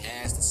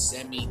podcast, the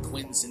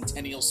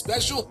Semiquincentennial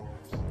special.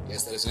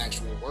 Yes, that is an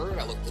actual word.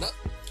 I looked it up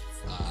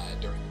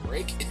during the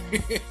break.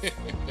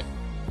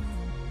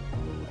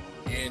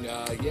 And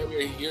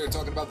we're here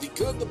talking about the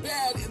good, the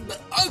bad, and the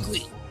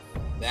ugly.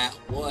 That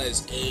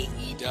was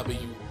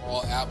AEW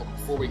All Out. But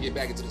before we get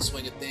back into the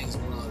swing of things, I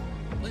want to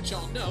let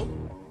y'all know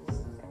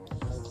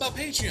about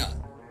Patreon.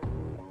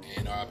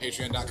 And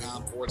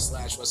patreon.com/Wrestle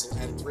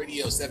Addict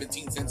Radio,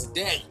 17 cents a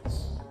day.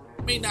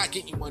 May not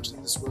get you much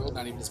in this world,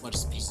 not even as much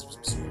as a piece of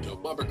Super Joe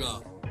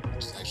bubbergum,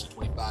 which is actually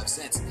 25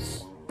 cents.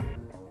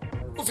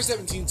 But for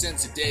 17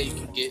 cents a day, you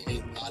can get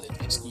a lot of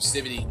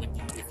exclusivity if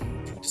you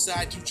do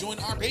decide to join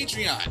our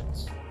Patreon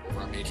over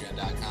on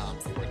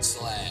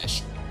patreon.com/Wrestle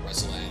Addict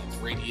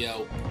Radio.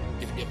 You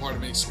get to be a part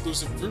of an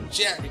exclusive group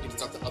chat where you get to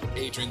talk to other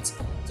patrons,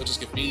 such as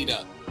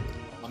Kavita,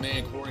 my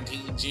man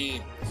Quarantine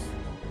Gene,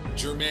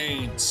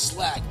 Jermaine,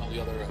 Slack, all the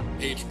other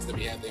patrons that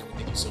we have there. We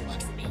thank you so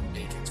much for being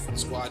patrons for the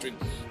squadron,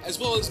 as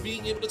well as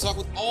being able to talk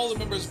with all the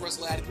members of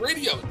Wrestle Addict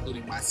Radio,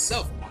 including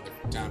myself. I'm on there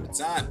from time to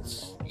time.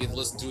 You get to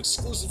listen to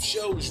exclusive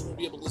shows you won't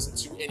be able to listen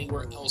to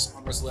anywhere else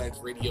on Wrestle Addict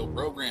Radio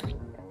programming.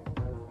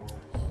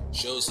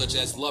 Shows such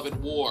as Love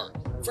and War,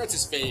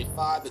 Francis Fave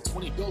 5, the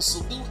 20 Bill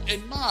Salute,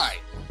 and my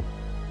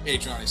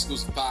Patreon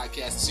exclusive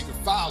podcast, the Secret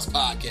Files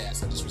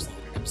podcast. I just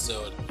recently did an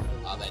episode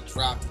that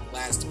dropped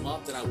last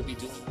month, and I will be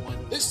doing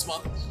one this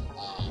month.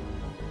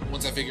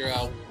 Once I figure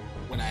out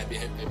when I'll be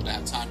able to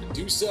have time to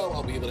do so,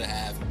 I'll be able to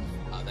have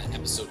that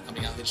episode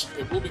coming out.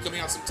 It will be coming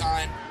out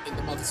sometime in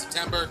the month of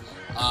September,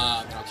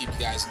 and I'll keep you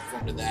guys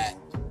informed of that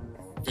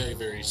very,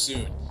 very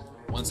soon,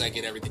 once I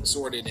get everything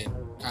sorted and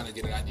kind of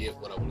get an idea of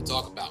what I want to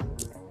talk about.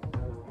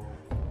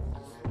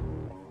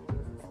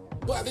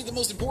 But I think the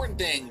most important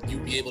thing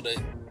you'll be able to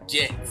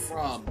get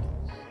from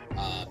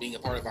being a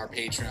part of our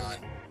Patreon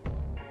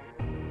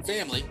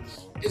family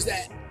is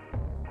that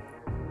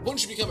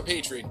once you become a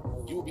patron,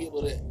 you will be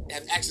able to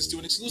have access to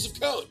an exclusive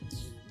code.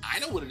 I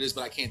know what it is,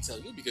 but I can't tell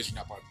you because you're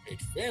not part of the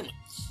patron family.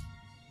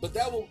 But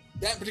that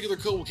particular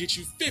code will get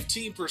you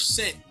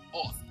 15%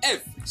 off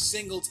every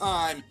single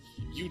time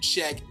you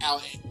check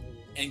out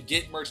and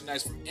get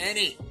merchandise from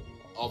any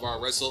of our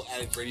Wrestle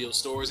Addict Radio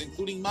stores,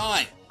 including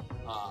mine.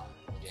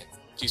 Again,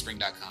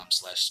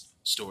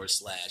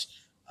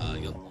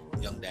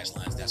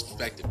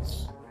 teespring.com/store/young-lions-perspective.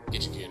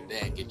 Get your gear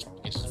today. Get your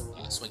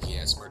swanky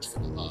ass merch for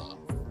the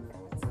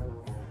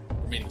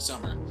remaining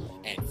summer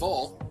and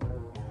fall.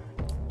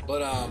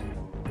 But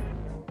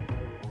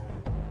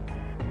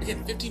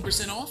again,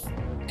 15% off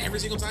every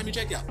single time you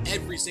check out.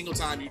 Every single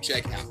time you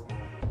check out.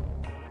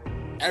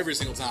 Every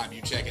single time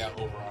you check out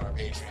over on our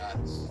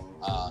Patreon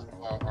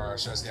or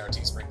should I say our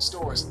Teespring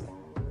stores.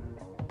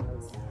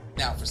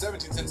 Now, for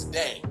 17 cents a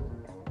day,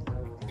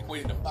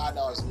 equating to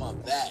 $5 a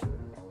month, that,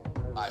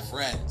 my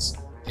friends,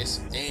 is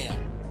some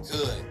damn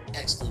good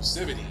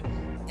exclusivity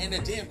and a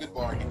damn good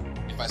bargain,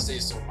 if I say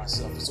so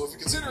myself. So if you're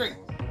considering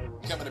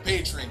becoming a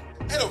patron,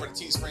 head over to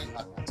Teespring,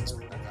 not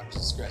Teespring.com,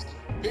 Jesus Christ,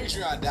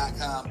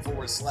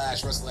 patreon.com/Wrestle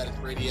Addict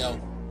Radio,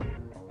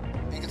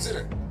 and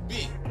consider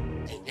being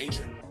a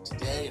patron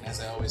today. And as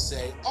I always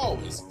say,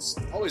 always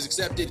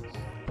accepted,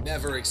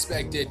 never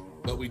expected,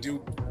 but we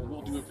will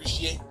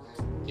appreciate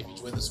if you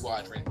join the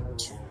squadron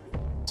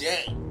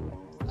today.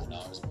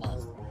 $9 a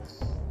month.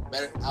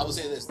 Better, I will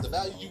say this: the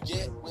value you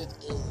get with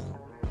a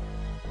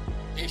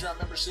Patreon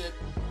membership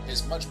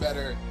is much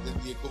better than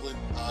the equivalent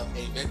of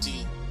a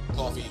venti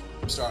coffee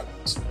from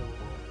Starbucks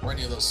or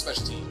any of those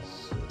specialty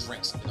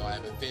drinks. You know, I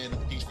have a fan of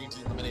the peach green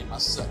tea lemonade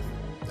myself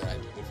that I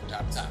do good from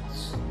time to time.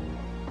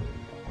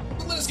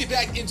 But let us get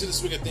back into the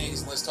swing of things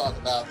and let's talk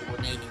about the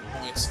remaining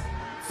points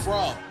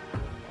from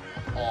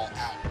All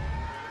Out.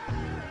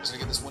 I'm just gonna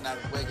get this one out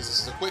of the way because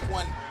this is a quick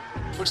one.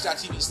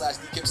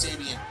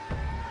 Twitch.tv/TheKipSabian.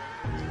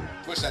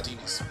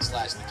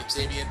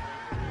 twitch.tv/TheKipSabian,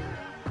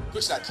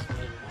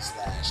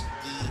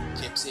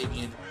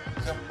 twitch.tv/TheKipSabian.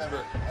 Become a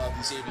member of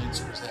the Sabian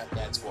Super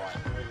Dad Squad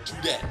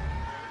today.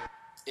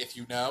 If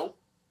you know,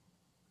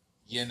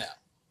 you know.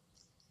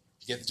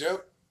 You get the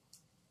joke?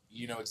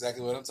 You know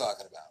exactly what I'm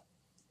talking about.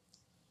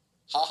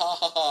 Ha ha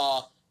ha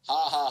ha.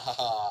 Ha ha ha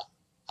ha.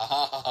 Ha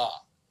ha ha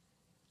ha.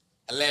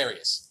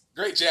 Hilarious.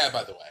 Great jab,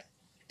 by the way.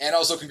 And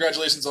also,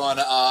 congratulations on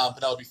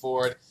Penelope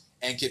Ford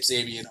and Kip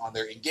Sabian on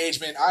their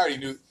engagement. I already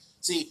knew.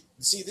 See,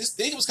 this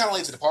thing was kind of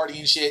late to the party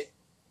and shit.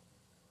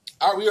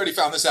 We already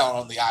found this out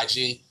on the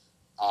IG,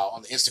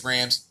 on the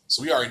Instagrams,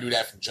 so we already knew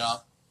that from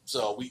jump.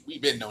 So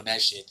we've been knowing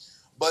that shit.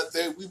 But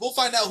we will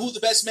find out who the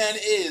best man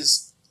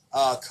is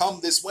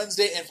come this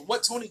Wednesday. And from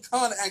what Tony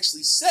Khan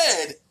actually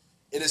said,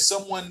 it is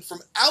someone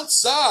from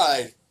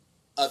outside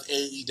of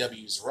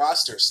AEW's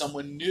roster,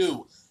 someone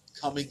new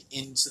coming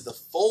into the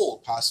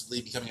fold,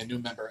 possibly becoming a new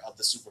member of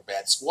the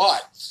Superbad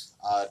Squad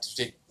to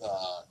take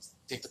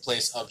the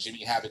place of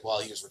Jimmy Havoc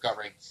while he was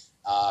recovering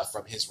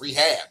from his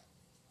rehab.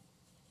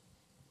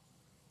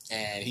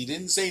 And he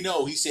didn't say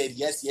no. He said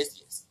yes, yes,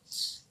 yes.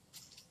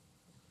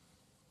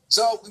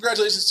 So,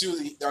 congratulations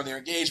on their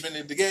engagement.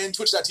 And again,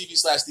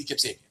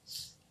 twitch.tv/TheKipSabian.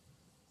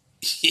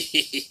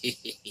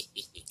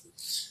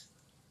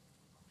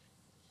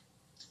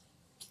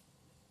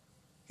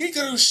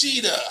 Hikaru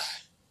Shida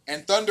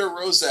and Thunder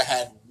Rosa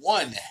had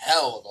one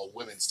hell of a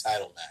women's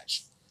title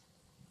match.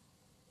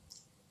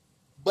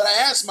 But I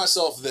asked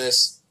myself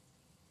this.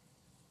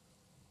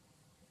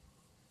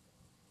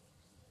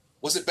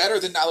 Was it better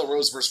than Nyla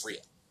Rose versus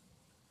Rhea?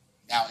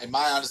 Now, in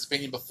my honest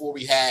opinion, before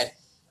we had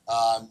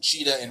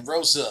Shida and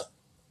Rosa,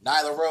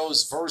 Nyla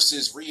Rose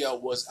versus Rhea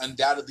was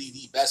undoubtedly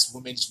the best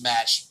women's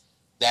match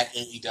that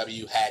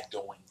AEW had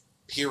going,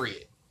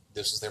 period.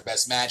 This was their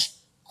best match.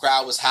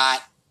 Crowd was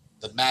hot.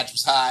 The match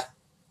was hot.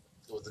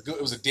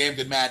 It was a damn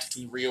good match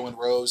between Rhea and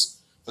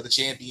Rose for the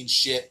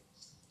championship.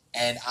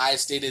 And I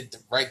stated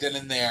right then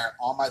and there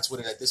on my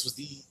Twitter that this was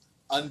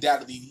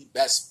undoubtedly the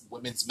best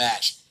women's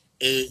match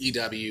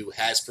AEW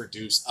has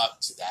produced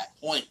up to that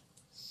point.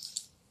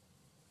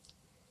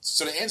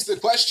 So to answer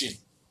the question,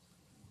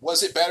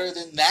 was it better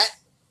than that?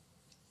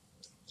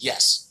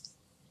 Yes.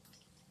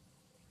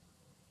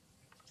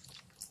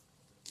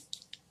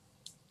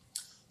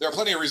 There are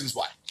plenty of reasons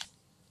why.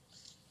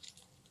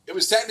 It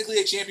was technically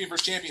a champion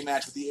versus champion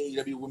match with the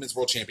AEW Women's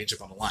World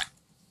Championship on the line.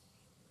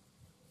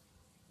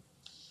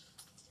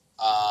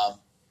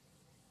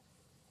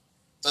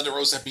 Thunder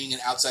Rosa being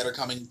an outsider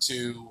coming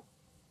to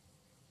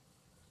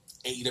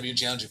AEW and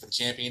challenging for the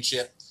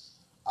championship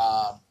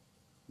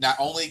not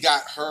only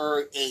got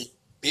her a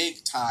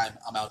big-time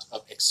amount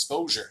of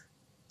exposure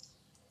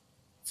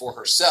for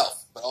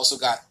herself, but also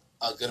got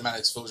a good amount of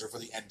exposure for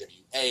the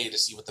NWA to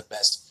see what the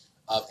best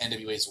of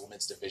NWA's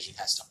women's division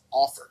has to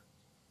offer.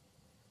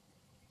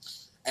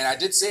 And I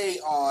did say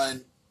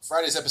on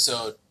Friday's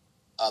episode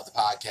of the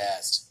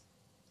podcast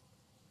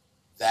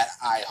that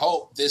I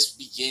hope this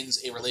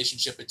begins a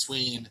relationship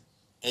between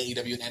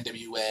AEW and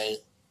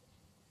NWA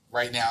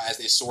right now as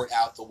they sort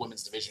out the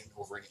women's division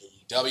over in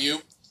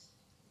AEW.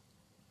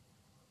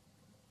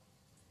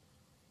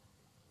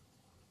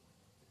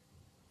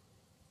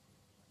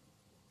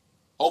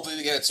 Hopefully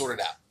they get it sorted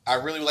out. I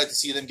really would like to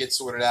see them get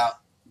sorted out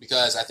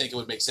because I think it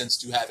would make sense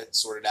to have it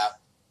sorted out.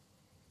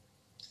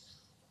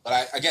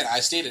 But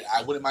I stated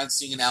I wouldn't mind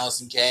seeing an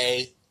Allison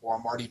Kay or a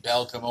Marty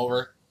Bell come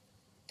over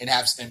and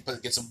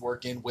get some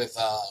work in with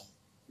a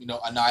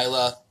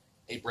Nyla,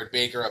 a Britt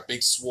Baker, a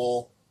Big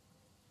Swole.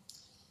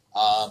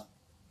 I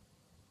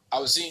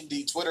was seeing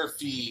the Twitter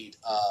feed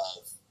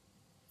of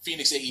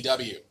Phoenix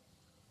AEW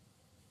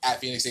at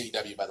Phoenix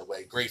AEW, by the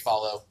way, great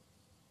follow.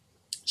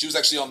 She was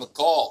actually on the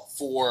call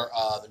for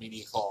the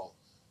media call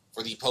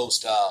for the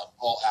post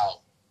All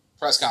Out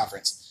press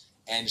conference.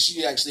 And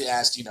she actually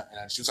asked, and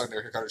she was talking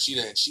to Hikaru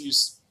Shida, and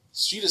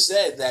Shida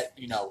said that,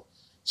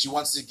 she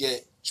wants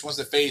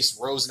to face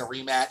Rose in a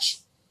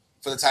rematch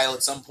for the title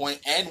at some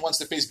point and wants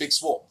to face Big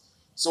Swole.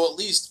 So at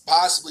least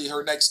possibly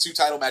her next two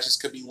title matches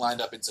could be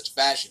lined up in such a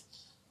fashion.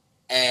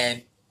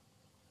 And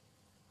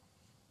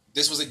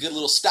this was a good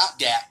little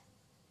stopgap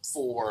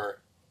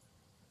for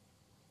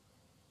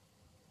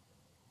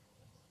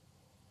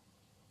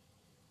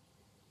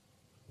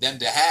them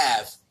to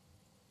have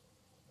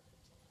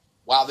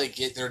while they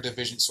get their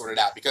division sorted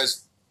out.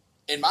 Because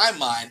in my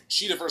mind,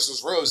 Shida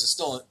versus Rose is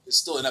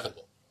still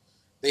inevitable.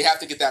 They have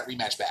to get that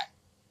rematch back.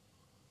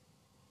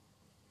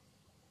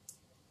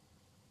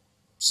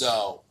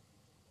 So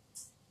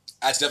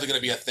that's definitely going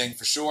to be a thing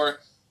for sure.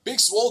 Big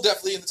Swole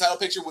definitely in the title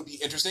picture would be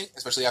interesting,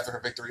 especially after her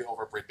victory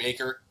over Britt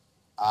Baker.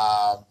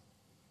 I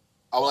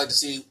would like to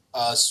see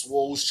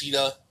Swole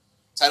Shida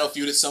title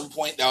feud at some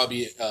point. That would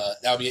be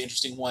an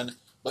interesting one.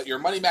 But your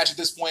money match at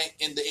this point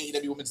in the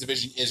AEW Women's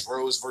Division is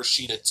Rose versus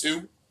Shida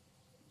 2.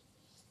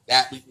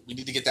 That we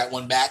need to get that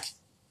one back.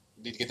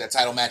 We need to get that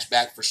title match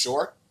back for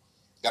sure.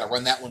 Got to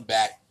run that one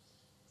back.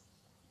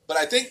 But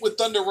I think with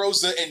Thunder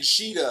Rosa and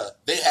Shida,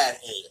 they had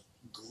a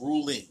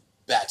grueling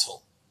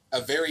battle.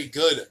 A very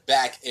good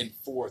back and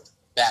forth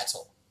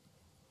battle.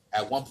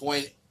 At one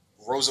point,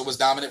 Rosa was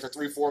dominant for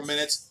 3-4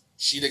 minutes.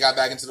 Sheeta got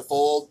back into the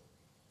fold.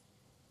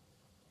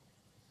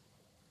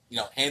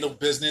 Handled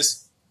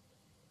business.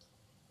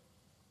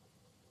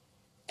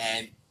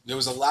 And there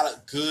was a lot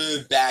of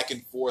good back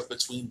and forth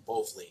between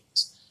both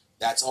ladies.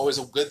 That's always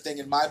a good thing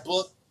in my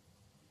book.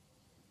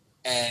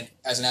 And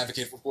as an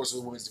advocate, of course, for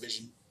the women's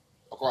division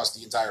across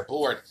the entire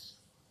board,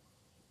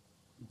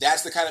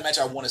 that's the kind of match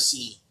I want to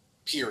see,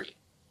 period.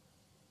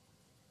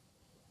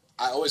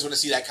 I always want to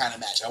see that kind of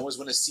match. I always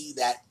want to see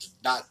that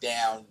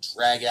knockdown,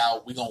 drag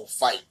out, we gonna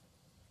fight.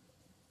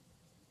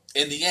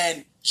 In the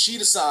end,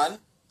 Sheeta-san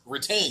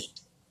retained.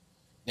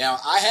 Now,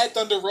 I had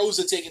Thunder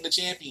Rosa taking the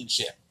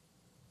championship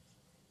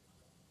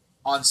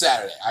on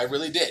Saturday. I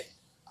really did.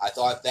 I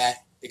thought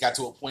that it got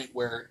to a point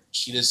where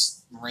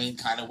Sheeta's reign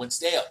kind of went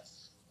stale.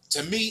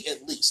 To me,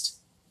 at least.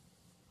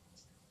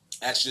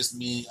 That's just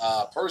me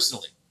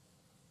personally.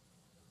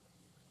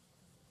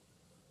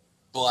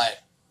 But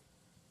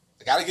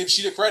I got to give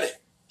Sheeta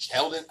credit. She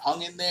held it,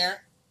 hung in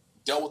there,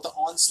 dealt with the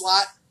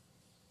onslaught.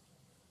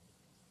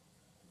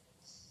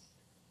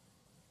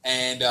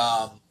 And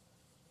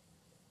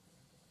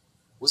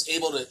was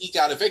able to eke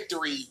out a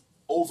victory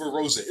over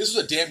Rosa. This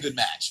was a damn good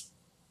match.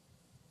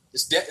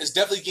 It's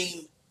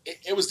definitely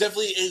it was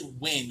definitely a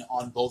win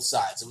on both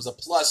sides. It was a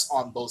plus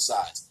on both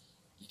sides.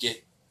 You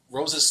get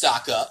Rosa's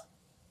stock up,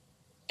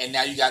 and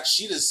now you got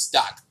Sheeta's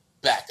stock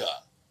back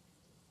up.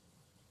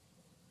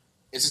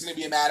 It's just going to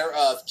be a matter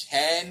of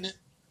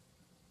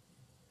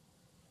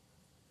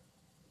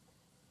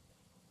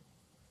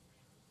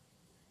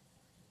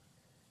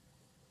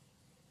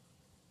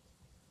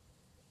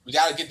we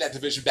got to get that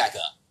division back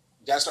up.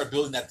 We got to start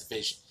building that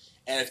division.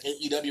 And if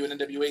AEW and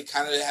NWA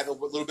kind of have a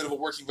little bit of a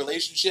working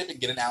relationship and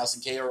get an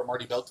Allison Kay or a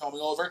Marty Bell coming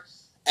over,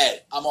 hey,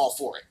 I'm all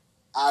for it.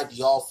 I'd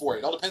be all for it.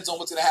 It all depends on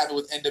what's going to happen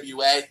with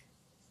NWA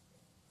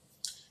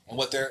and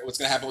what's going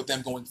to happen with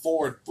them going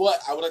forward.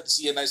 But I would like to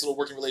see a nice little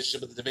working relationship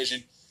with the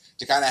division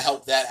to kind of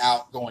help that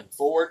out going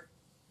forward.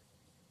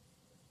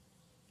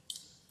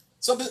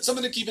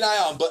 Something to keep an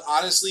eye on. But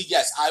honestly,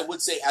 yes, I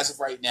would say as of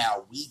right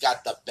now, we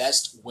got the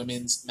best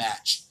women's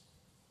match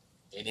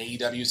in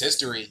AEW's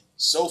history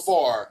so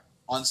far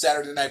on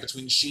Saturday night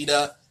between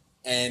Sheeta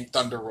and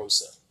Thunder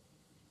Rosa.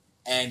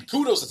 And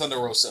kudos to Thunder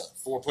Rosa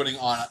for putting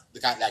on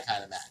that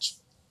kind of match.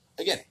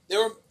 Again, there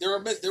were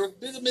bit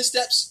of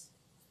missteps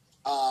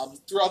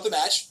throughout the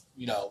match.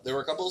 There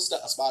were a couple of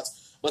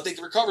spots, but they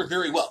recovered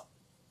very well.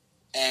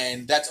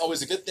 And that's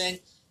always a good thing.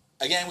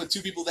 Again, with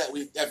two people that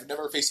we have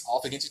never faced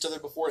off against each other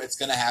before, it's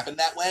going to happen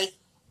that way.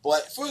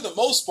 But for the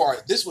most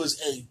part, this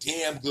was a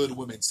damn good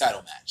women's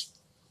title match.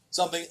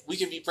 Something we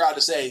can be proud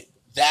to say,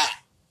 that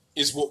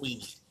is what we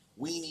need.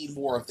 We need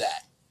more of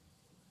that.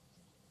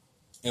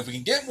 And if we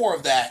can get more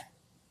of that,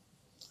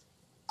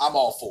 I'm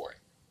all for it.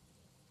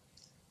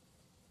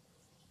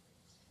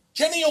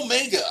 Kenny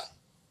Omega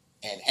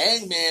and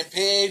Hangman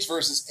Page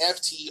versus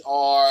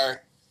FTR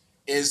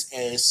is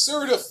a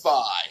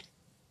certified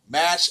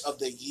match of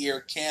the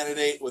year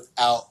candidate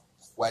without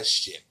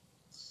question.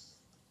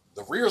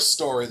 The real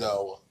story,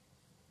 though,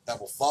 that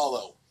will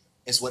follow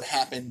is what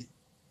happened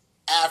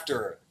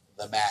after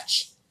the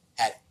match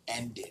had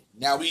ended.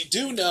 Now, we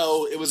do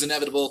know it was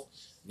inevitable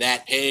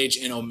that Page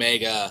and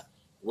Omega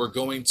were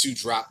going to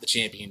drop the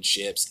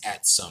championships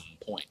at some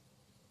point.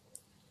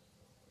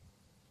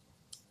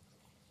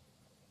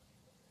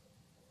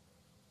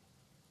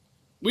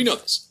 We know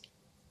this.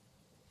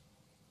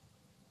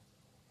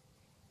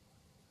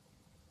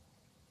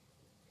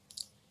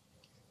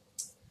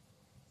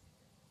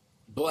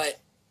 But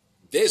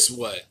this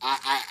was,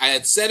 I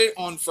had said it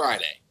on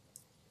Friday.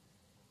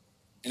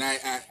 And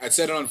I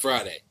said it on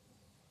Friday.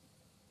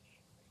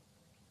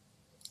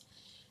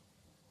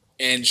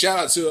 And shout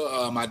out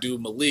to my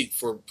dude Malik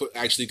for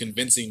actually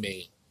convincing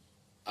me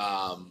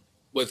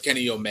with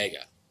Kenny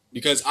Omega.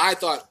 Because I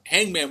thought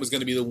Hangman was going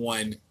to be the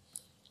one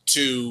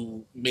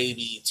to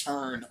maybe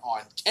turn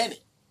on Kenny.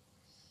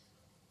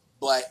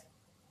 But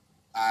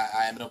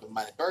I am an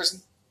open-minded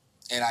person.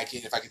 And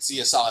if I could see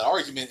a solid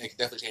argument, it could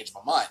definitely change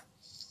my mind.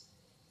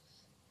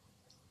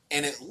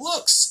 And it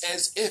looks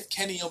as if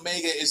Kenny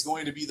Omega is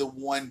going to be the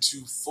one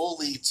to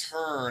fully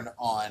turn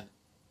on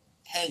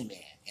Hangman.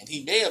 And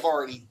he may have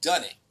already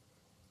done it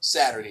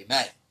Saturday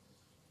night.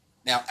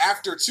 Now,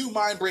 after 2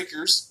 mind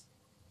breakers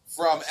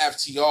from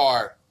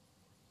FTR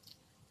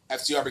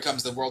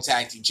becomes the World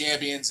Tag Team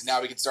Champions. And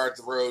now we can start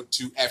the road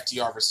to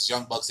FTR versus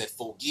Young Bucks at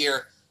Full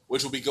Gear,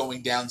 which will be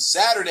going down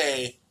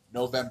Saturday,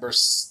 November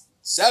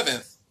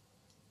 7th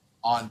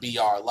on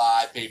BR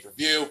Live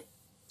pay-per-view.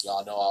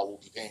 Y'all know I will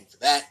be paying for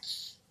that.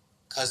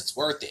 Because it's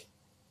worth it.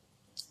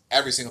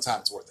 Every single time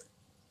it's worth it.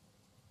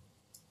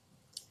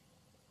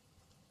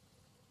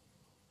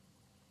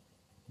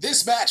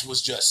 This match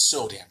was just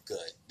so damn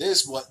good.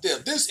 This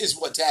is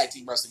what tag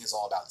team wrestling is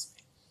all about to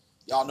me.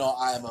 Y'all know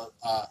I am a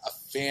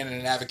fan and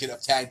an advocate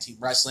of tag team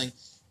wrestling.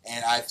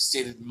 And I've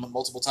stated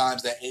multiple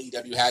times that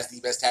AEW has the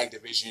best tag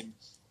division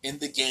in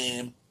the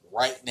game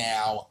right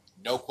now.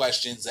 No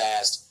questions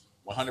asked.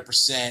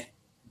 100%.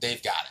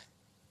 They've got it.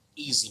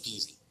 Easy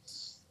peasy.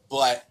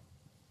 But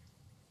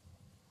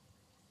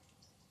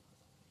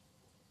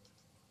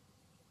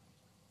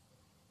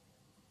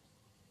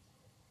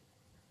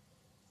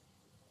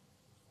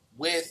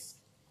with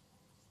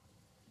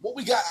what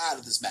we got out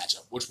of this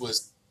matchup, which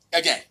was,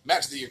 again,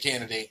 match of the year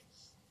candidate.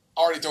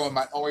 Already throwing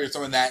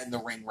that in the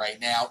ring right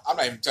now.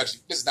 This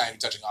is not even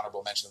touching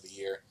honorable mention of the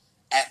year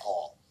at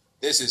all.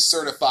 This is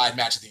certified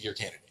match of the year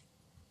candidate.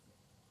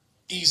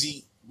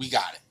 Easy, we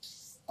got it.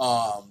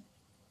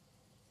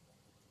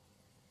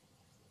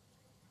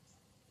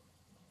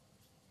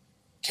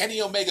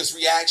 Kenny Omega's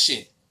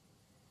reaction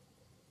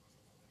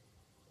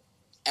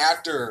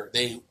after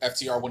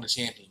FTR won the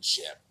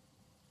championship.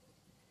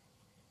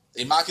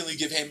 They mockingly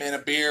give Hangman a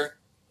beer,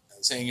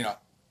 saying,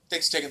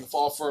 thanks for taking the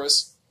fall for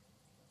us.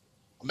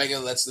 Omega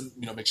lets them,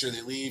 make sure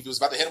they leave. He was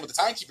about to hit him with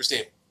the timekeeper's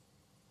table.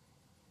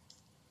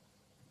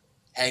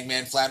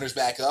 Hangman flounders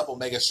back up.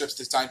 Omega strips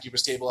the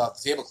timekeeper's table out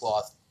the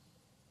tablecloth,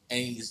 and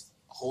he's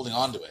holding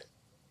on to it.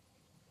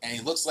 And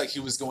he looks like he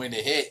was going to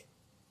hit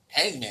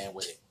Hangman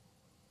with it.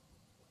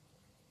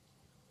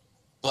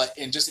 But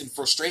in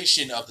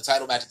frustration of the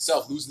title match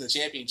itself, losing the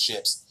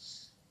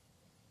championships,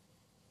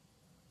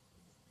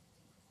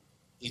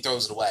 he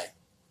throws it away.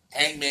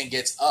 Hangman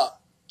gets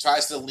up,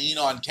 tries to lean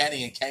on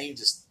Kenny, and Kenny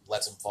just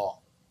lets him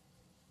fall.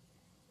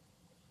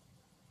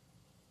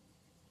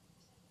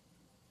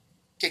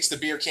 Kicks the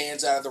beer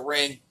cans out of the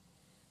ring,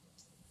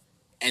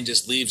 and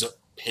just leaves a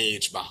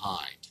Page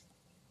behind.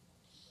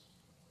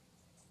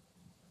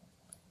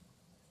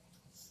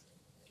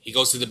 He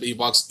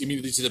walks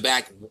immediately to the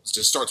back,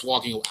 just starts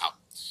walking out.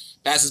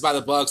 Passes by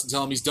the Bucks and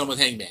tell him he's done with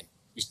Hangman.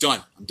 He's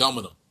done. I'm done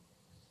with him.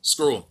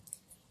 Screw him.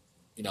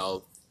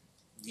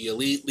 The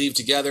Elite leave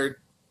together.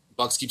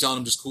 Bucks keep telling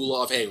him just cool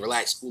off. Hey,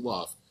 relax, cool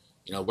off.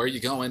 Where are you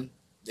going?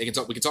 We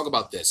can talk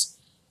about this.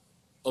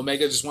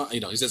 Omega just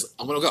he says,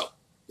 I'm gonna go.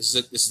 This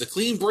is a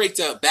clean break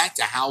back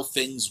to how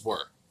things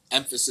were.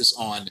 Emphasis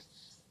on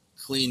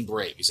clean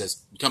break. He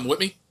says, you coming with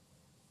me?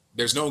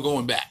 There's no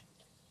going back.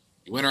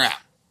 You in or out.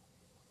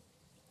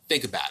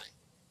 Think about it.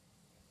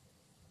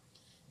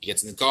 He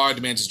gets in the car,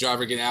 demands his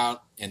driver get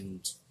out,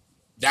 and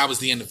that was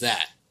the end of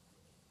that.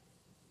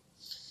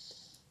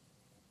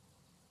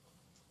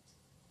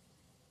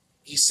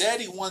 He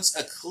said he wants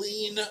a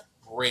clean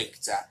break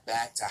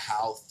back to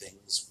how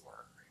things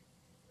were.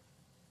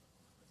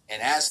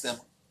 And asked them,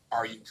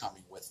 are you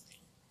coming with me?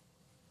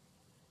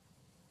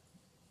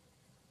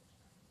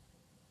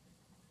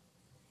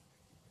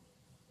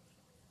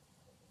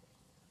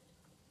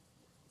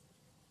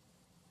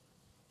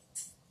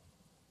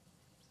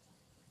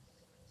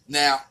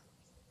 Now,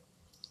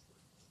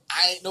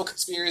 I ain't no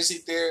conspiracy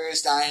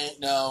theorist. I ain't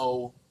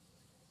no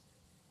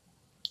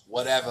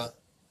whatever.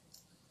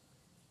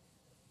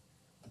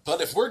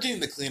 But if we're getting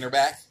the cleaner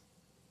back,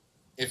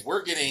 if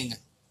we're getting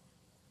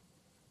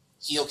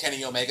heel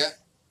Kenny Omega,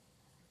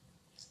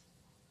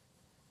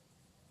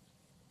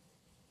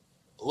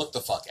 look the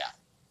fuck out.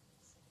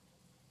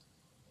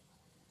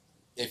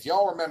 If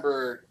y'all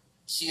remember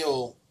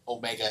heel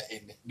Omega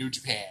in New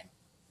Japan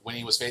when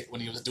he was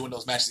doing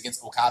those matches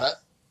against Okada,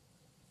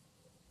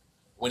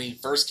 when he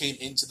first came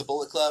into the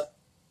Bullet Club,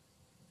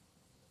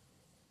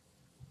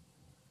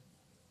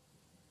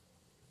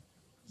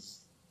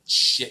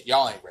 shit,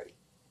 y'all ain't ready.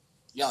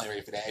 Y'all ain't ready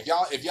for that.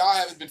 If y'all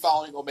haven't been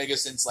following Omega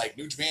since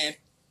New Japan,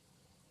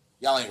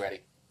 y'all ain't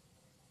ready.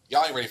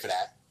 Y'all ain't ready for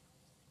that.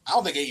 I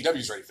don't think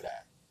AEW's ready for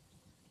that.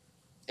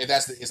 If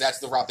that's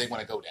the route they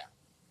want to go down.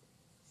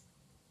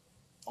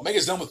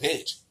 Omega's done with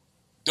Page.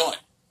 Done.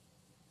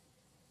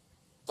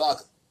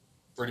 Fuck him.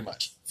 Pretty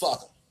much.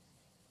 Fuck him.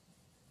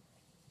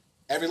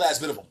 Every last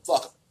bit of them.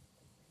 Fuck him.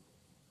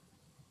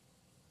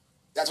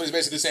 That's what he's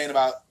basically saying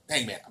about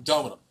Hangman. I'm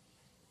done with him.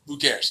 Who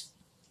cares?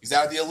 He's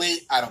out of the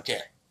Elite. I don't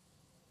care.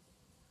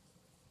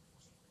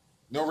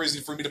 No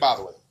reason for me to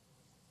bother with him.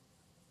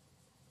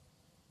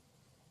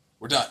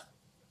 We're done.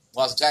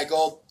 Lost the tag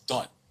gold.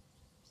 Done.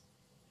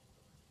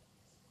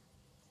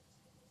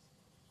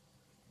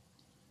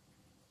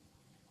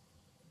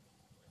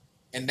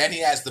 And then he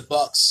has the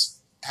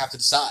Bucks have to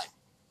decide.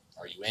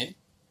 Are you in?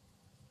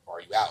 Or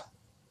are you out?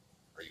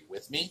 Are you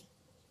with me?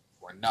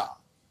 Or not?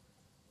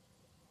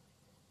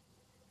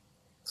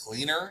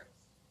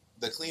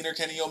 The cleaner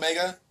Kenny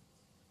Omega?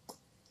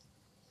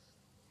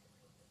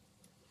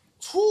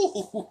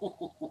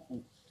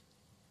 Whew.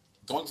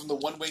 Going from the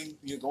one-winged,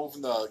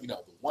 the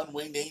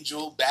one-winged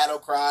angel, battle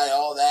cry,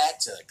 all that,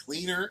 to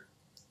cleaner.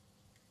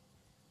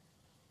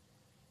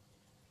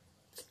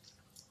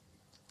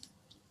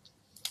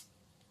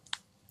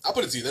 I'll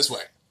put it to you this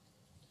way.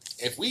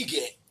 If we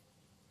get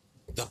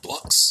the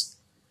Bucks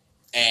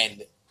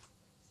and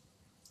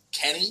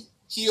Kenny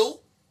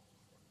heel,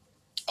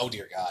 oh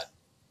dear God.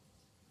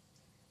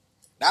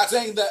 Not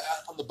saying that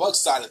on the Bucks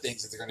side of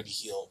things that they're going to be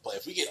heel, but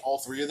if we get all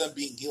three of them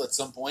being heel at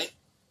some point,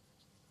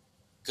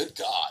 good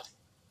God.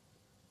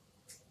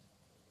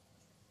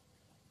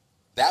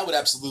 That would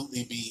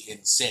absolutely be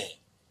insane.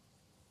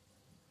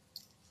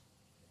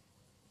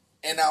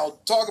 And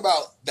I'll talk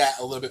about that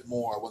a little bit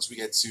more once we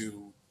get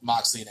to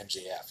Moxley and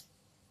MJF.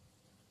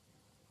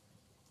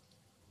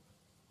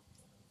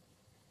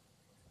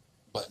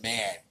 But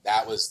man,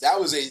 that was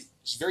a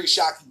very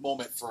shocking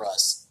moment for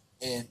us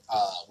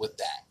with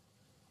that.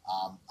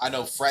 I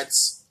know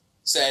Fretz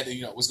said,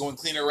 was going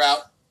cleaner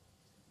route.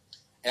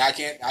 And I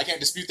can't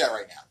dispute that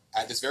right now.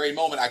 At this very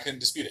moment, I couldn't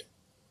dispute it.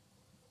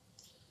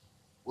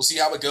 We'll see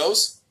how it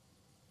goes.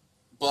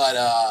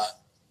 But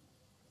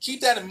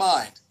keep that in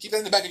mind. Keep that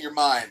in the back of your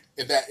mind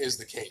if that is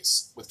the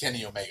case with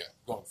Kenny Omega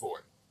going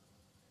forward.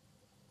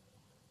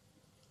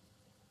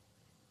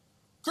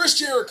 Chris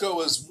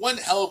Jericho is one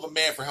hell of a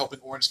man for helping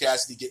Orange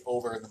Cassidy get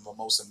over in the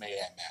Mimosa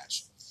Mayhem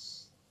match.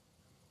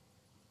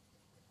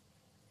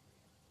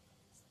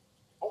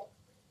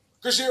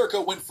 Chris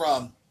Jericho went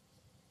from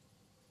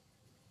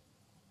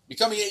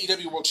becoming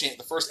AEW World Champion,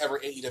 the first ever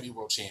AEW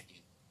World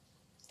Champion,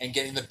 and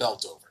getting the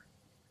belt over.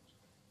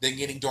 Then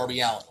getting Darby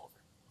Allin over.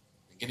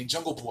 And getting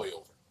Jungle Boy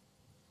over.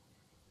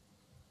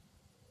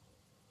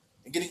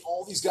 And getting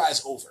all these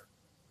guys over.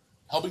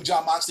 Helping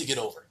Jon Moxley get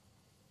over.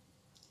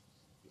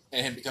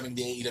 And him becoming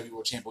the AEW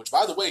World Champion, which,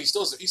 by the way, he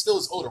still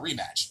is owed a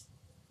rematch.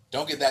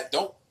 Don't forget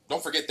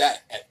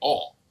that at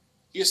all.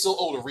 He is still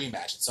owed a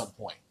rematch at some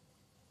point.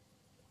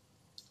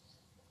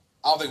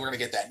 I don't think we're going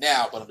to get that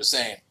now, but I'm just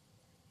saying,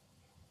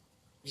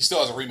 he still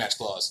has a rematch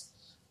clause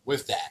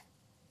with that.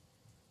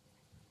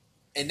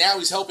 And now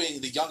he's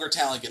helping the younger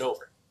talent get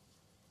over.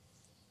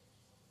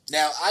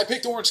 Now, I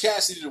picked Orange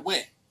Cassidy to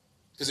win,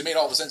 because it made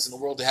all the sense in the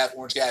world to have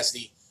Orange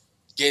Cassidy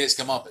get his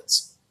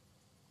comeuppance.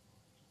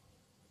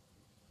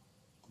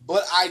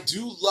 But I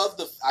do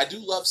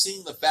love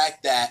seeing the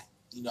fact that,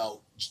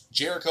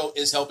 Jericho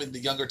is helping the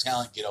younger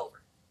talent get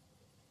over.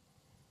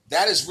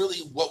 That is really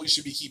what we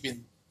should be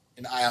keeping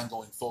an eye on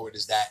going forward,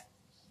 is that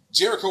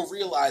Jericho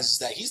realizes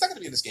that he's not going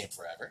to be in this game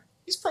forever.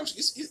 He's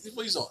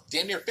on,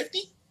 damn near 50?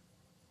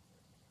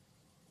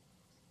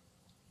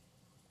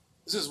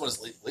 This is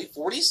his late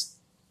 40s?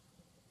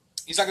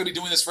 He's not going to be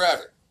doing this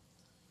forever.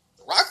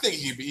 The Rock thing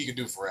he can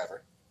do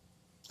forever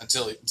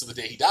until the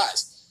day he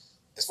dies.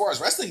 As far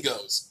as wrestling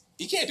goes,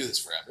 he can't do this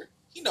forever.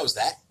 He knows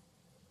that.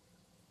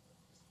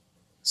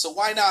 So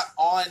why not,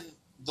 on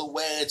the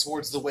way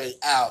towards the way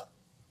out,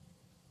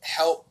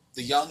 help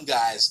the young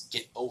guys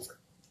get over?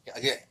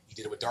 Again, he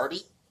did it with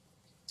Darby,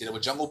 did it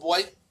with Jungle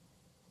Boy,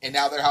 and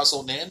now they're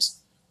household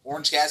names.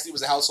 Orange Cassidy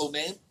was a household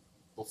name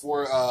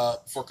before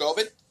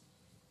COVID,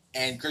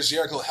 and Chris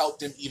Jericho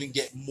helped him even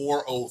get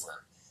more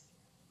over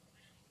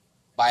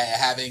by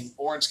having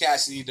Orange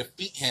Cassidy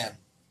defeat him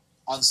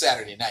on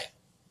Saturday night.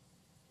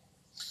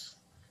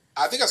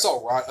 I think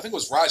it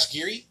was Raj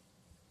Giri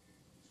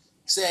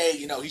say,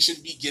 he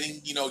shouldn't be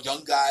getting,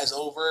 young guys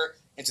over.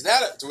 And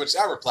to which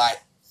I replied,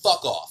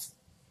 fuck off.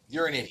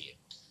 You're an idiot.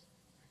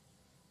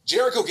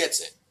 Jericho gets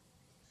it.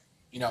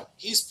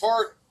 He's I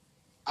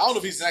don't know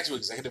if he's an actual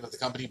executive of the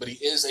company, but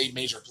he is a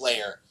major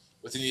player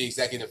within the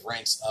executive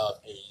ranks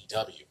of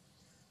AEW.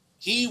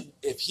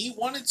 If he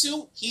wanted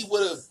to, he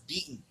would have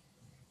beaten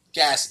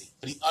Cassidy,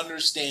 but he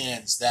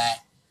understands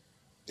that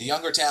the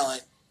younger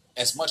talent,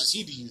 as much as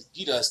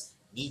he does,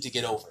 need to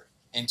get over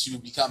and to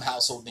become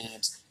household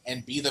names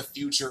and be the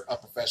future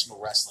of professional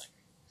wrestling.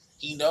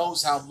 He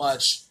knows how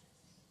much,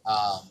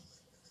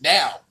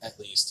 now at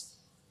least,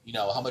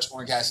 how much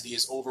Orange Cassidy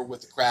is over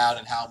with the crowd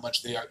and how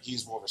much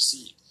he's well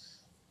received.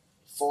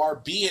 Far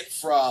be it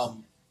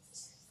from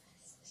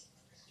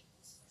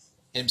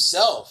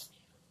himself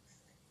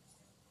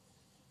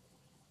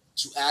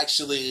to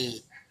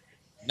actually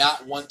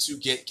not want to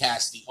get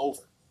Cassidy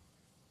over.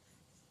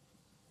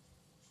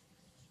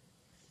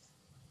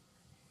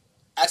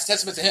 That's a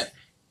testament to him.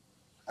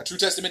 A true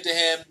testament to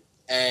him,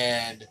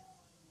 and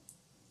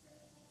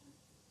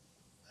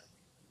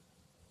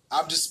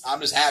I'm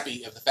just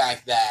happy of the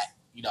fact that,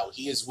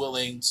 he is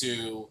willing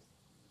to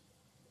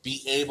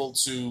be able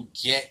to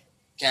get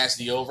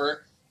Cassidy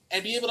over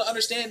and be able to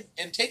understand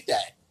and take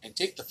that and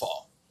take the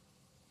fall.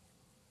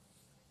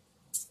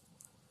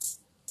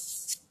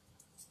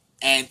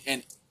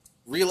 And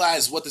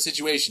realize what the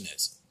situation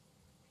is.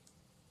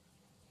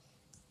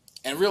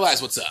 And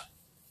realize what's up.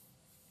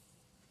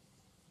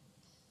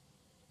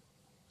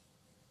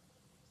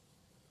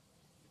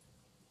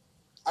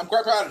 I'm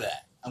quite proud of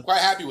that. I'm quite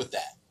happy with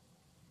that.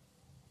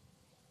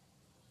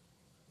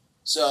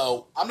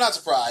 So I'm not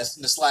surprised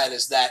in the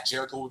slightest that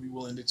Jericho would be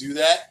willing to do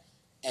that,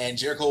 and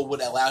Jericho would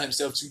allow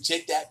himself to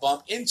take that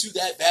bump into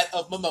that vat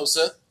of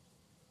mimosa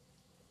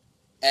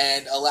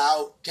and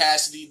allow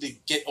Cassidy to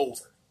get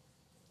over.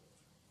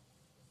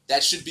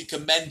 That should be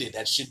commended.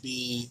 That should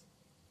be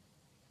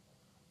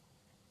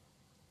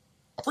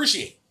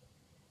appreciated.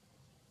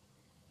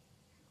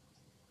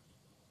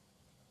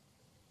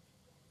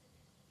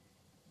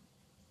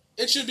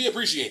 It should be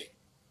appreciated.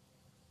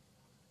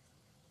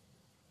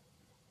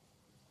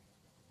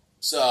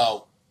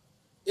 So,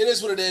 it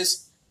is what it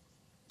is.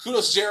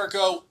 Kudos to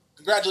Jericho.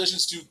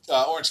 Congratulations to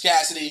Orange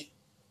Cassidy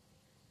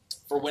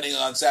for winning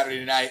on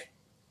Saturday night.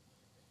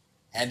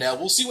 And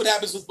we'll see what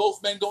happens with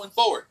both men going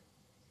forward.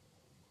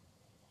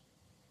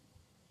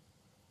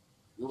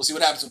 We will see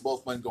what happens with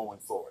both men going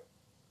forward.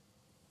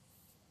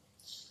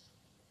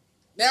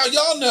 Now,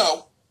 y'all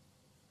know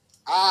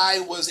I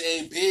was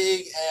a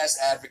big-ass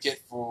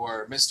advocate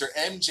for Mr.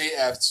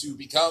 MJF to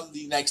become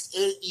the next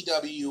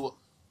AEW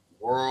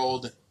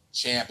World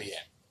Champion.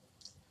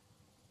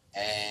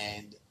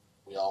 And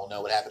We all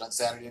know what happened on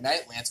Saturday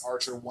night. Lance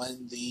Archer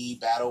won the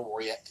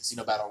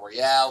Casino Battle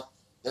Royale,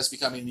 thus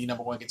becoming the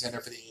number one contender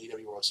for the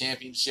AEW World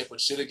Championship,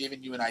 which should have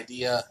given you an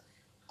idea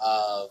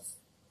of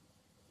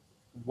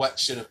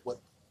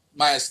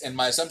my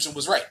assumption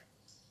was right.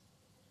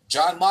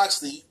 Jon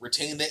Moxley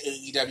retained the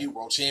AEW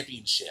World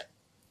Championship.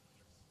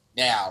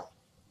 Now,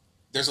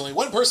 there's only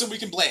one person we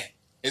can blame.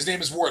 His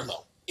name is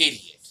Wardlow.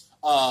 Idiot.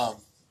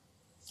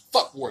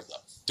 Fuck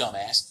Wardlow,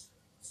 dumbass.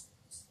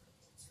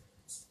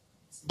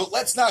 But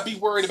let's not be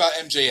worried about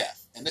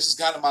MJF. And this is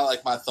kind of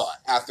my thought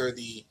after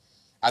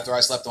I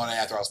slept on it,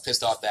 after I was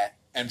pissed off that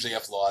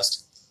MJF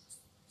lost.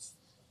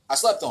 I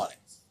slept on it.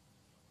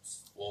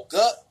 Woke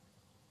up.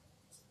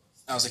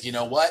 I was like, you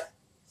know what?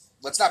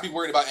 Let's not be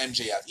worried about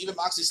MJF. Even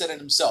Moxley said it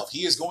himself.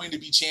 He is going to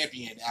be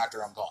champion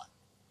after I'm gone.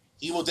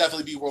 He will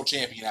definitely be world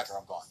champion after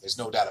I'm gone. There's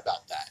no doubt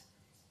about that.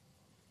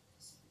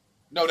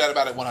 No doubt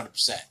about it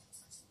 100%.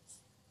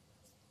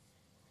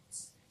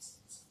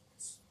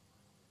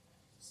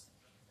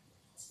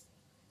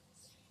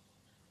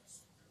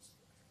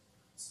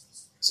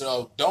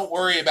 So don't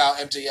worry about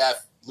MJF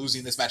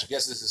losing this matchup.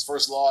 Yes, this is his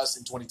first loss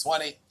in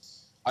 2020.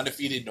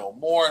 Undefeated no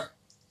more.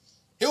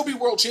 He'll be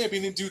world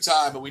champion in due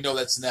time, but we know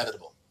that's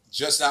inevitable.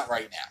 Just not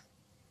right now.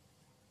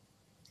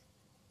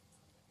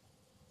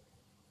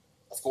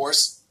 Of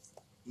course,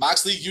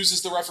 Moxley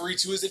uses the referee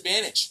to his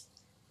advantage.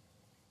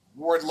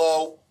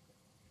 Wardlow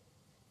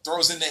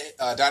throws in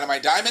the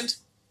Dynamite Diamond.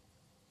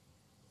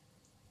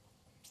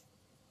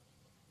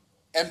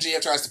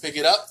 MJF tries to pick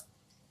it up.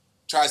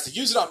 Tries to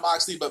use it on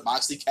Moxley, but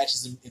Moxley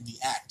catches him in the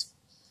act.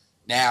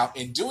 Now,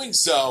 in doing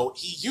so,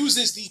 he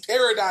uses the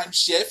Paradigm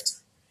Shift,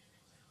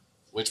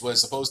 which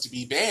was supposed to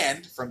be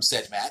banned from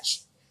said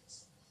match.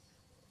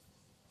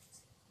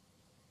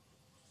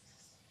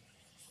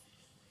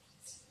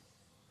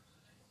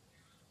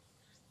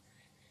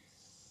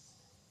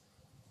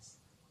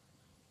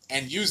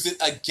 And used it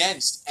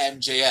against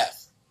MJF.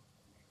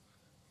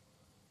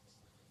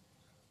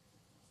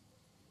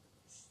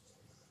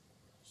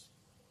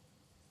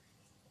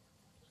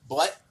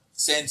 But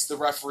since the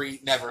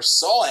referee never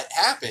saw it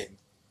happen,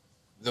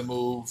 the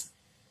move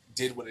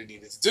did what it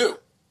needed to do.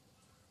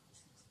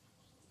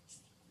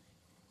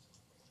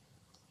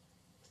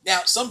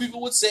 Now, some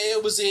people would say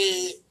it was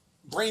a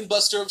brain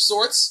buster of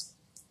sorts.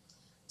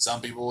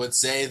 Some people would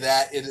say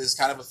that it is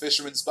kind of a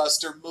fisherman's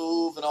buster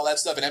move and all that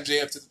stuff. And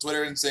MJF took to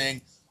Twitter and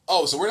saying,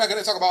 oh, so we're not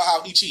going to talk about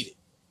how he cheated.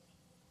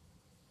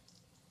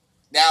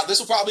 Now, this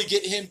will probably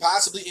get him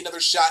possibly another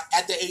shot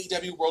at the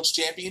AEW World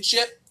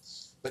Championship.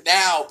 But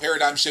now,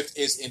 Paradigm Shift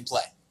is in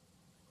play.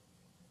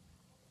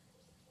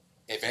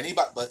 If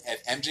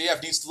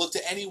MJF needs to look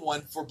to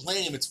anyone for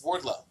blame, it's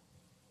Wardlow.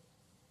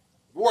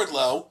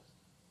 Wardlow,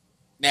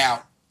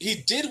 now, he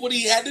did what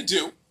he had to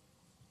do.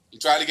 He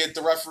tried to get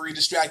the referee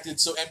distracted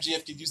so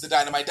MJF could use the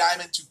Dynamite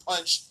Diamond to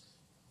punch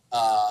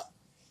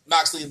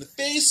Moxley in the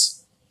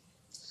face.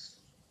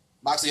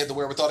 Moxley had the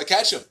wherewithal to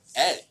catch him.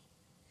 Hey,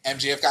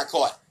 MJF got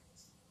caught.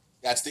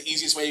 That's the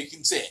easiest way you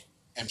can say it.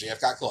 MJF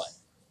got caught.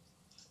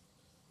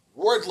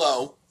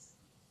 Wardlow,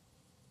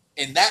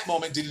 in that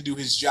moment, didn't do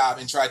his job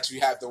and tried to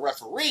have the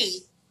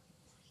referee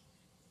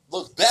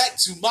look back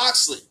to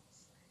Moxley.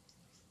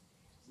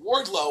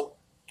 Wardlow,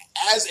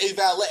 as a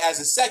valet, as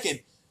a second,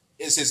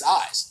 is his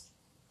eyes.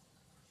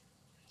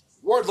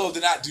 Wardlow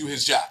did not do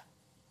his job.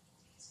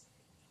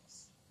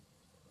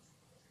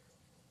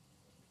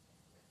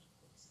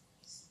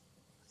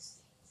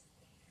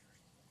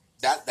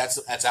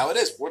 That's how it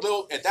is.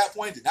 Wardlow, at that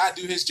point, did not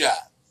do his job.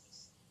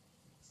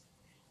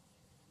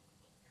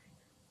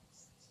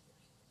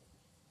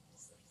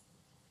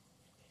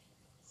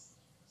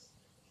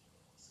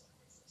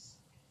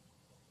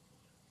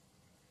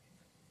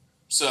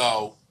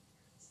 So,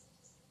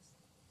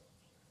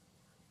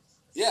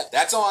 yeah,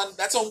 that's on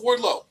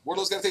Wardlow.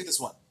 Wardlow's got to take this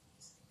one.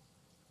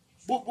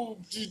 Now,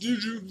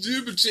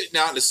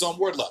 it's on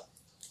Wardlow.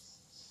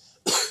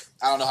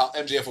 I don't know how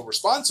MJF will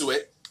respond to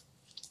it,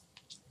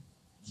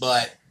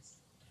 but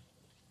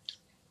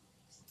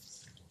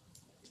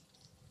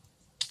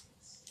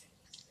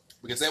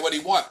we can say what he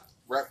wants.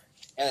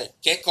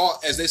 Can't call,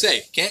 as they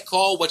say, can't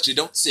call what you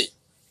don't see.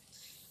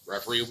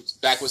 Referee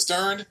back was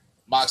turned.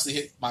 Moxley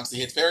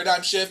hits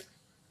Paradigm Shift.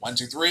 1,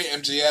 2, 3.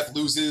 MJF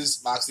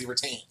loses. Moxley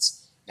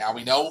retains. Now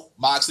we know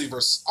Moxley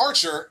versus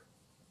Archer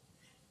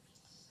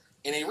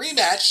in a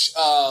rematch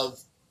of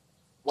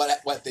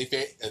what they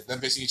them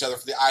facing each other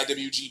for the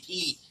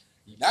IWGP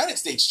United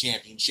States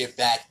Championship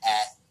back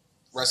at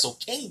Wrestle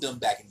Kingdom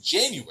back in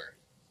January.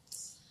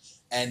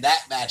 And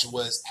that match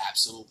was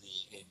absolutely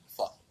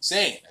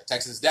insane. A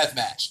Texas Death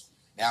Match.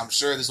 Now I'm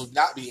sure this will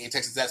not be a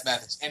Texas Death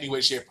Match in any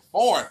way, shape, or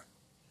form.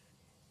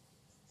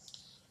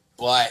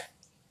 But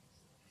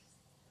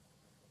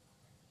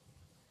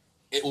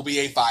it will be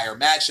a fire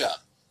matchup.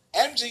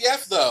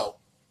 MJF, though,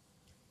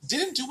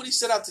 didn't do what he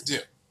set out to do.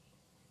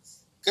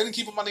 Couldn't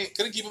keep him on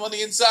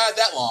the inside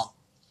that long.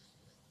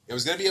 There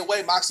was going to be a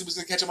way Moxley was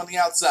going to catch him on the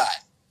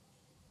outside.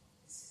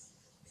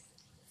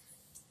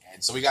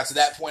 And so we got to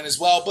that point as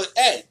well. But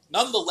hey,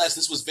 nonetheless,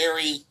 this was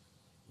very,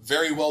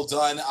 Very well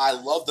done. I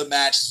love the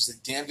match. It was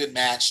a damn good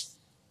match.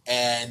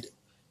 And,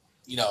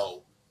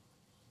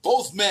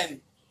 both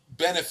men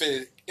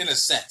benefited in a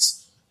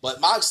sense.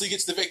 But Moxley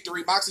gets the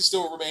victory. Moxley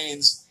still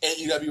remains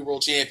AEW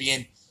World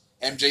Champion.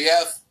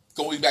 MJF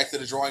going back to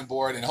the drawing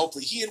board, and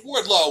hopefully he and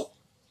Wardlow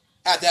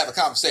have to have a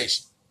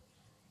conversation.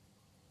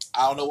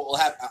 I don't know what will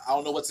happen. I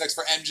don't know what's next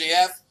for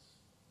MJF.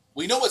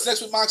 We know what's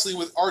next with Moxley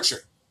with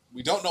Archer.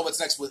 We don't know what's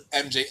next with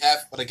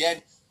MJF, but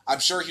again, I'm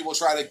sure he will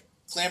try to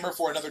clamor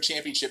for another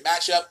championship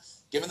matchup,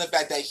 given the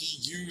fact that he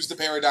used the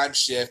paradigm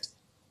shift.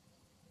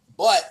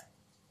 But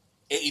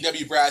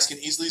AEW brass can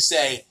easily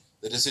say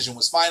the decision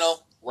was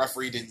final.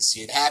 Referee didn't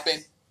see it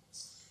happen.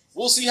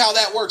 We'll see how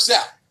that works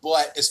out.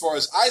 But as far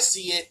as I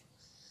see it,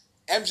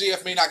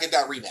 MJF may not get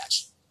that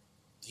rematch.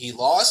 He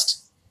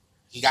lost.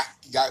 He got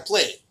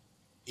played.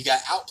 He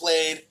got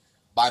outplayed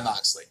by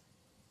Moxley.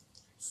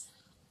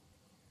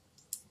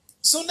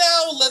 So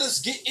now let us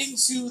get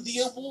into the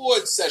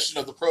awards session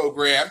of the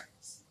program.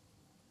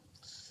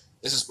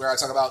 This is where I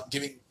talk about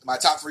giving my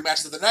top 3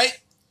 matches of the night,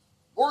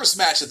 worst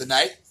match of the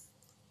night,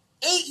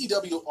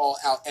 AEW All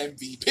Out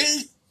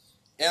MVP,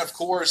 and of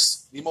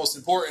course, the most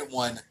important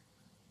one,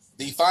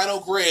 the final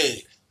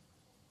grade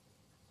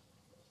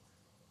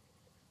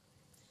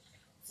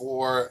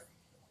for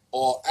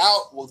All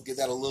Out. We'll get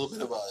that a little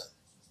bit of a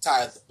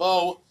tie at the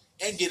bow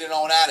and get it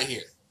on out of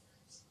here.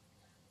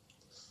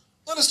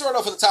 Let us start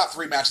off with the top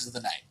 3 matches of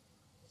the night.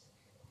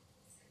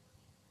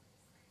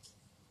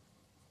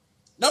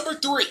 Number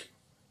 3.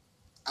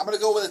 I'm going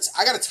to go with it.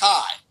 I got a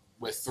tie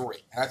with 3.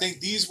 And I think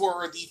these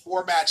were the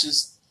 4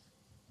 matches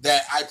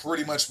that I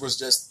pretty much was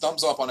just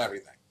thumbs up on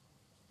everything.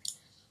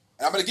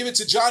 And I'm going to give it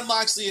to Jon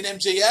Moxley and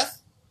MJF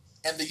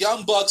and the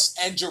Young Bucks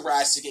and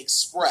Jurassic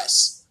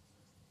Express.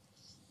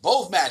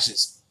 Both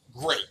matches,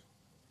 great.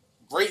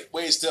 Great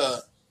ways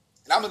to,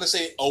 and I'm going to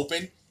say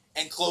open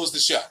and close the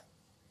show.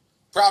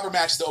 Proper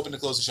matches to open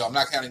and close the show. I'm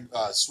not counting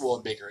Swole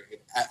and Baker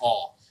at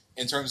all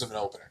in terms of an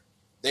opener.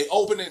 They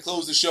opened and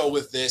closed the show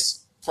with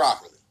this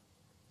properly.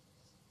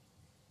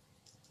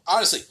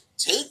 Honestly,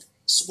 take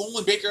Swole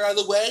and Baker out of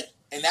the way,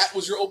 and that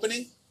was your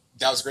opening.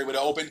 That was a great way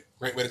to open,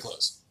 great way to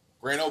close.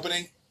 Grand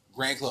opening,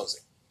 grand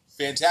closing.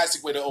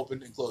 Fantastic way to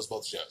open and close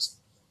both shows.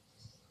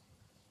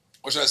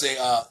 Or should I say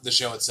the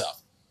show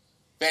itself.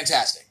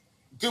 Fantastic.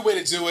 Good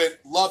way to do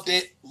it. Loved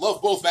it.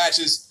 Loved both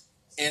matches.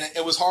 And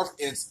it was hard.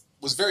 It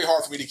was very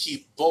hard for me to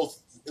keep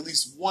at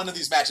least one of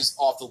these matches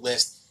off the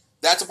list.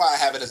 That's why I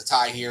have it as a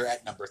tie here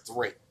at number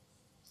 3.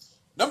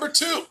 Number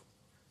 2.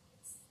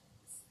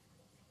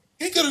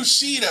 Hikaru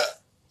Shida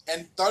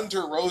and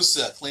Thunder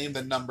Rosa claim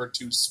the number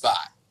 2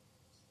 spot.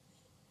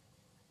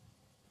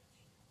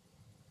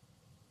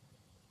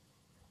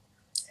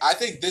 I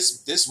think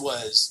this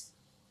was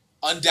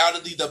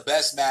undoubtedly the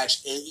best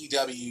match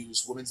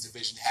AEW's women's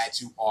division had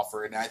to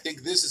offer, and I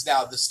think this is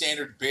now the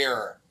standard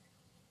bearer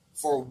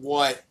for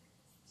what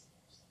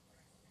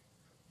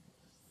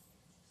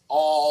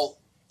all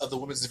of the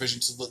women's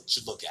division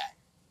should look at.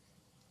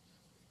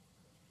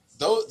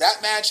 Though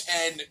that match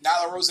and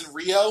Nyla Rose and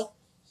Rio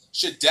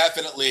should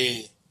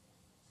definitely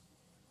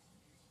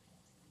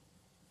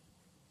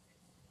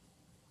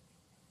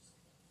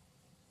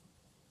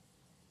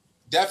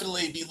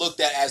be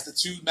looked at as the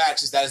 2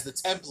 matches. That is the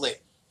template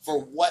for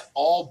what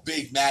all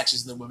big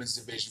matches in the women's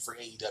division for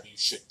AEW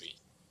should be.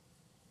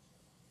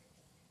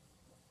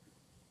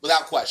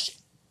 Without question.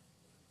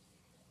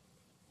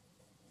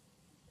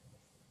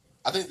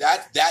 I think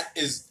that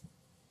is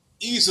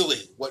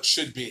easily what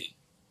should be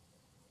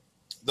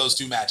those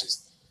 2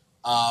 matches.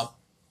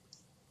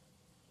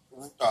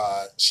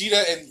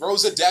 Shida and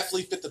Rosa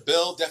definitely fit the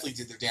bill, definitely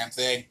did their damn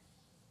thing.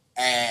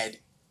 And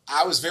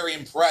I was very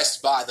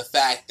impressed by the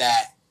fact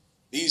that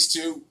these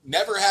 2,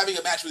 never having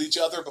a match with each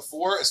other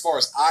before, as far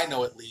as I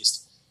know at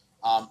least,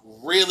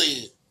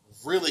 really,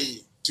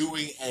 really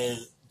doing a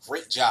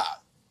great job.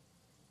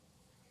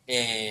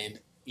 And,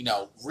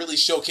 really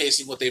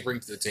showcasing what they bring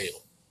to the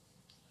table.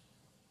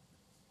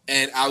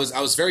 And I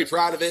was very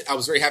proud of it. I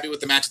was very happy with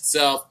the match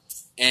itself.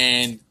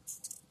 And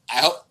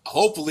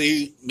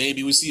hopefully,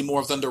 maybe we see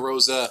more of Thunder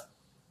Rosa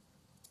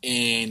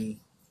in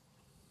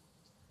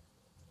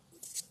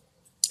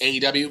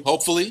AEW.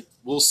 Hopefully,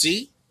 we'll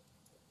see.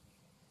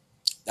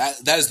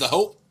 That is the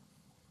hope.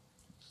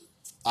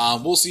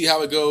 We'll see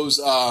how it goes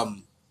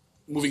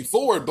moving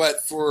forward.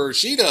 But for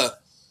Shida,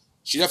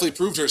 she definitely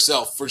proved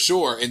herself for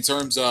sure in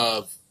terms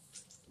of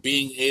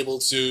being able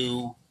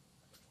to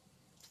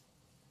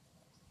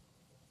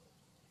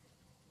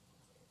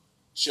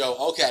show,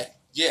 okay,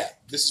 yeah,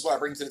 this is what I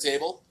bring to the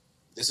table.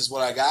 This is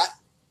what I got.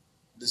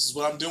 This is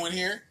what I'm doing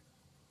here.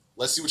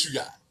 Let's see what you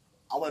got.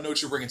 I want to know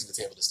what you're bringing to the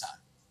table this time.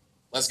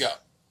 Let's go.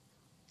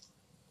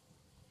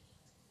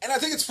 And I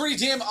think it's pretty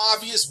damn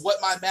obvious what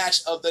my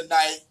match of the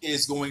night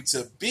is going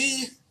to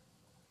be.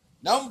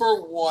 Number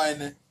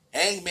 1,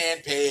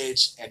 Hangman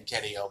Page and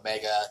Kenny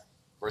Omega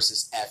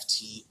versus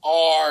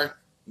FTR.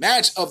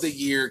 Match of the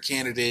year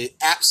candidate,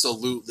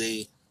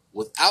 absolutely,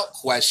 without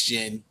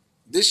question.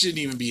 This should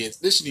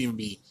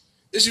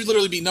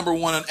literally be number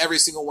 1 on every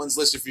single one's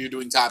list if you're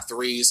doing top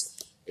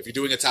 3s. if you're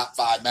doing a top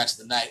 5 match of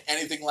the night,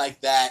 anything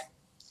like that,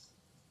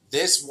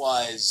 this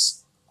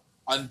was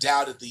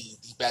undoubtedly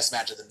the best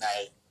match of the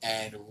night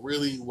and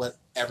really what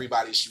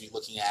everybody should be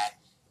looking at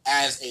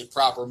as a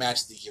proper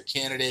match of the year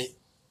candidate.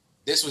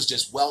 This was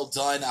just well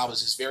done. I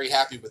was just very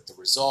happy with the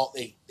result.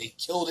 They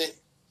killed it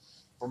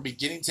from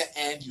beginning to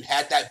end. You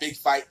had that big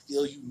fight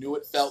feel. You knew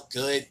it felt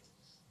good.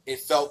 It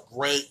felt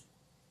great.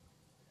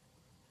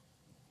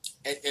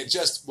 It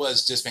just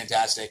was just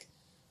fantastic.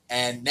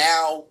 And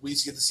now we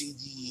get to see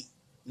the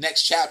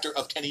next chapter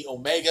of Kenny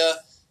Omega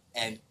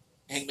and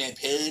Hangman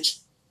Page.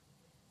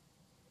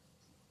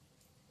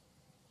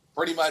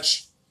 Pretty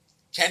much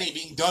Kenny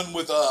being done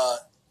with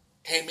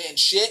Hangman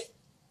shit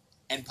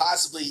and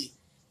possibly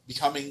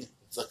becoming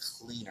the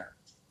cleaner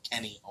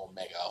Kenny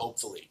Omega.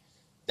 Hopefully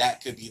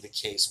that could be the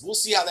case. We'll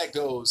see how that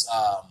goes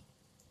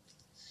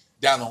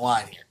down the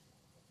line here.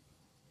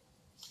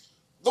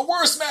 The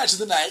worst match of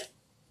the night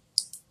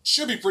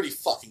should be pretty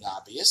fucking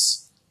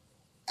obvious,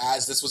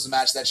 as this was a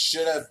match that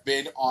should have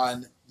been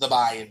on the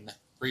buy-in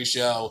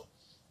pre-show.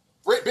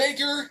 Britt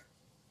Baker,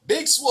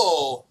 Big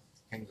Swole,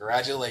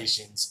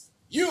 congratulations.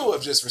 You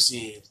have just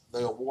received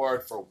the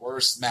award for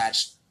worst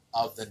match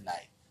of the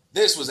night.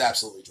 This was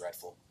absolutely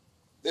dreadful.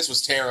 This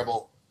was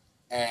terrible.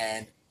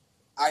 And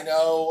I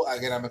know,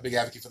 again, I'm a big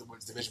advocate for the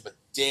women's division, but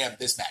damn,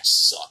 this match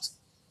sucked.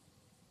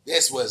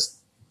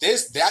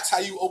 That's how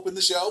you open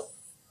the show?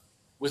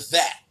 With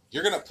that.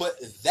 You're going to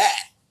put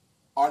that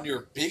on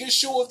your biggest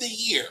show of the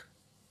year,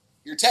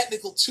 your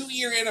technical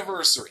 2-year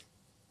anniversary.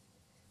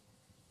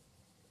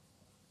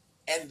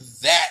 And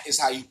that is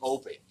how you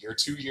open your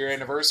 2-year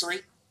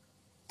anniversary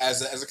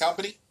as a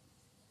company.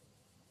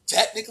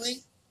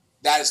 Technically,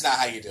 that is not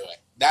how you do it.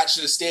 That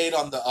should have stayed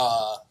on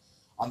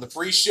the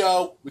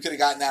pre-show. We could have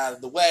gotten that out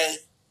of the way.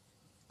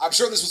 I'm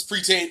sure this was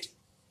pre-taped,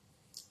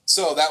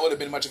 so that would have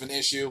been much of an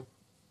issue.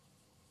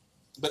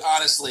 But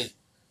honestly,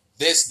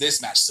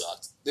 this match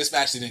sucked. This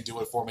match didn't do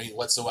it for me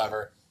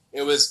whatsoever.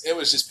 It was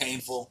just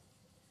painful.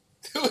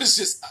 It was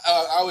just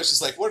I was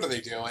just like, what are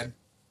they doing?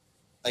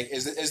 Like,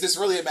 is this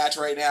really a match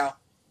right now?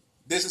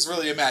 This is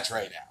really a match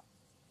right now.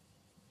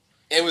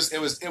 It was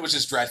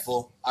just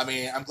dreadful. I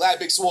mean, I'm glad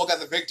Big Swole got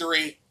the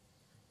victory,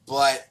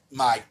 but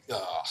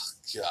God,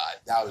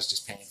 that was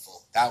just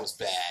painful. That was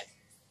bad.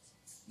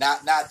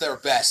 Not their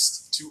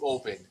best to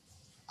open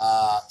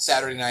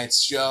Saturday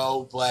night's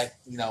show, but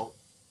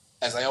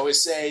as I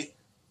always say,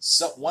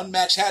 one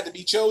match had to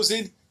be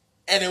chosen,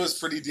 and it was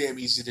pretty damn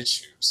easy to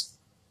choose.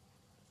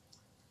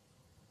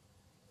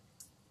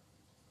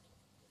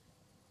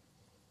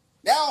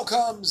 Now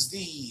comes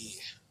the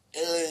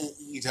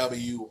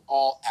AEW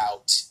All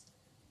Out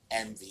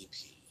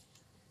MVP.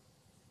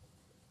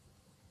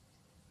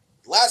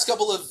 The last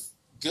couple of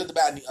Good, the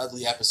Bad, and the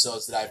Ugly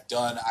episodes that I've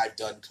done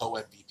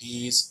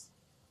co-MVPs.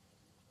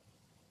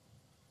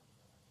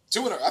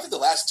 I think the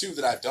last 2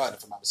 that I've done,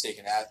 if I'm not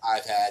mistaken,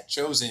 I've had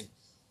chosen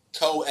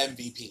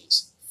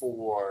co-MVPs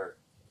for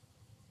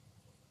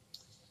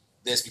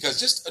this, because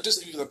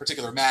just either a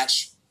particular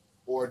match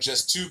or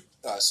just 2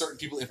 certain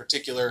people in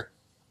particular.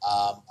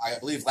 I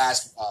believe the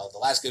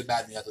last Good,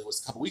 Bad, and the Ugly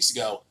was a couple weeks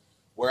ago,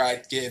 where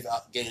I gave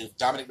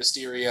Dominic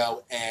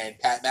Mysterio and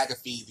Pat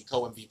McAfee the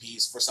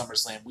co-MVPs for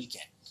SummerSlam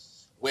weekend,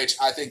 which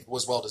I think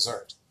was well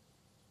deserved.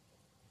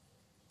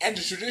 And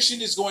the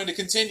tradition is going to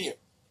continue.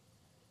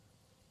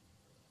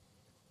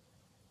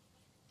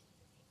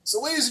 So,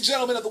 ladies and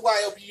gentlemen of the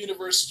YLP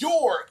universe,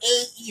 your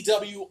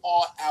AEW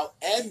All Out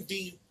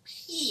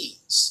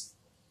MVPs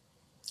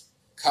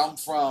come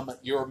from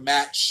your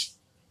match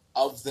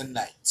of the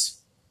night.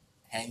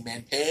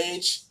 Hangman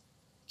Page,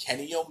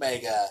 Kenny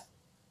Omega,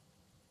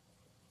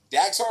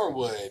 Dax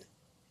Harwood,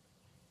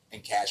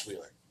 and Cash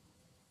Wheeler.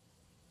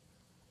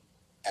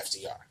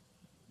 FTR.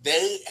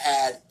 They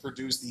had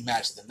produced the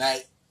match of the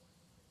night.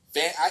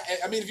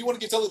 I mean, if you want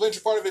to give Tully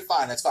Blanchard part of it,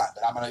 fine, that's fine.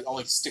 But I'm going to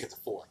only stick it to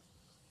 4.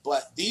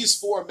 But these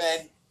 4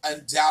 men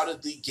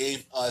undoubtedly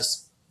gave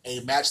us a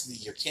match of the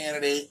year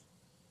candidate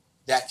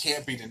that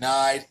can't be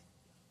denied.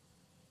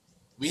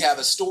 We have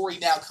a story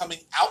now coming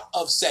out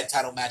of said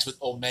title match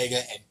with Omega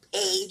and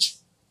Page,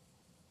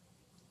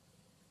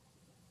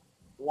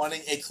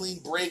 wanting a clean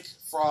break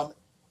from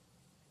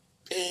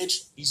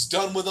Page. He's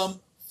done with them.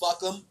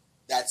 Fuck him.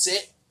 That's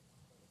it.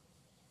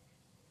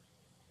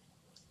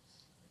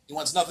 He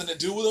wants nothing to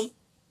do with him.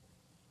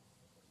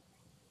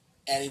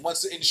 And he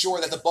wants to ensure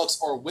that the Bucks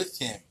are with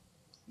him,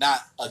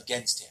 not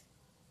against him.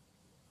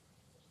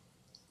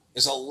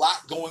 There's a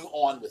lot going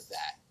on with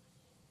that.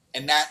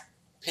 And that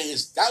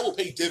will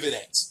pay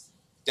dividends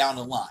down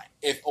the line.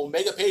 If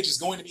Omega Page is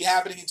going to be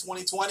happening in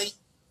 2020,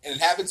 and it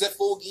happens at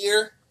Full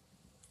Gear,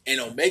 and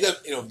Omega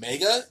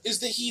is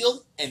the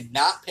heel and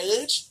not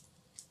Page,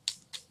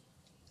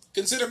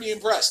 consider me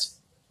impressed.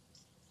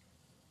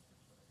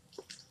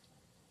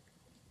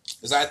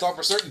 Because I thought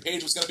for certain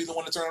Page was going to be the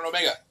one to turn on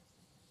Omega.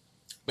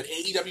 But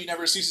AEW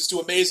never ceases to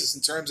amaze us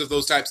in terms of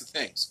those types of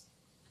things.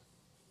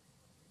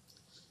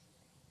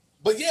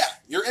 But yeah,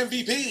 your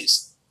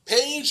MVPs.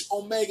 Page,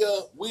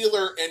 Omega,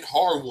 Wheeler, and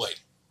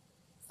Harwood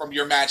from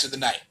your match of the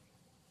night.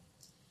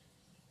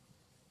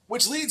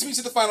 Which leads me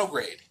to the final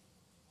grade.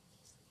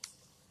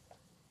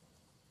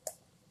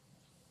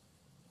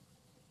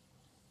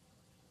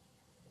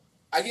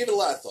 I gave it a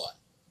lot of thought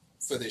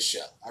for this show.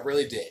 I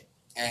really did.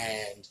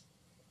 And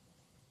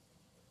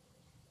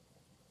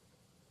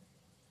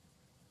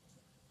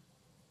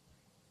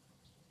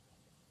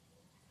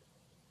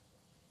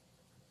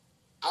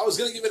I was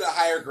going to give it a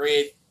higher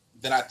grade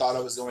than I thought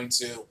I was going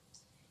to.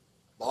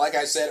 But like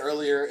I said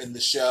earlier in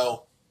the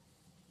show,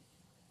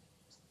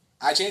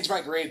 I changed my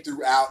grade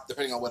throughout,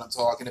 depending on what I'm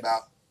talking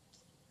about.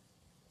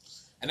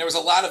 And there was a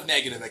lot of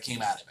negative that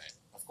came out of it.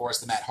 Of course,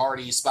 the Matt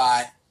Hardy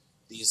spot,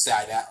 the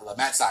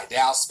Matt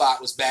Sydal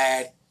spot was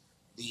bad.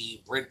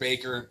 The Britt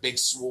Baker Big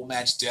Swole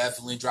match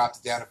definitely dropped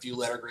it down a few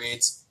letter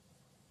grades.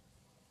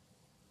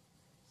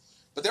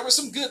 But there was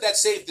some good that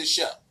saved this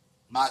show.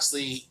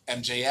 Moxley,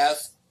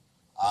 MJF,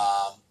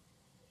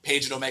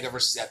 Page and Omega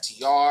versus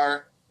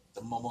FTR,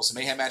 the Momosa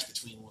Mayhem match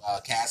between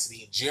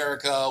Cassidy and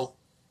Jericho,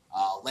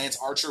 Lance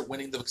Archer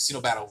winning the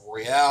Casino Battle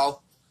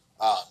Royale,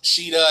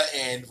 Sheeta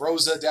and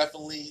Rosa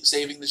definitely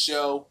saving the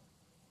show.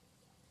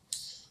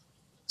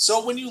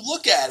 So when you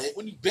look at it,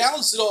 when you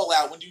balance it all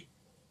out, when you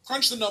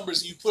crunch the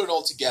numbers and you put it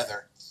all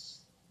together,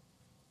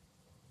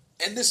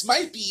 and this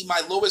might be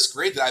my lowest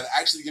grade that I've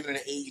actually given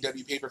an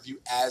AEW pay-per-view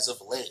as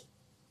of late,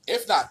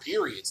 if not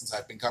period, since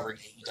I've been covering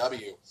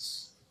AEW,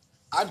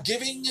 I'm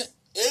giving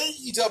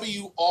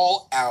AEW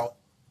All Out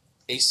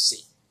a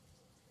C.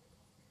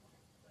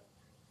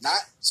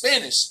 Not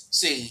Spanish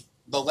C,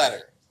 the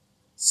letter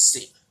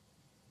C.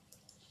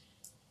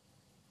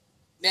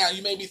 Now,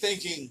 you may be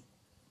thinking,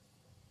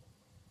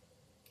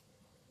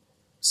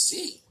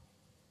 C?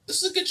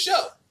 This is a good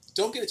show.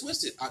 Don't get it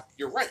twisted.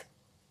 You're right.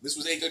 This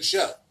was a good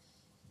show.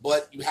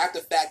 But you have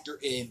to factor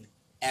in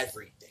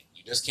everything.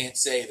 You just can't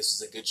say this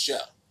is a good show.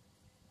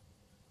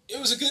 It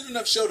was a good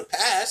enough show to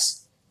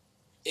pass.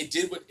 It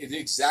did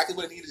exactly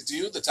what it needed to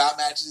do. The top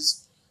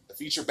matches, the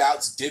feature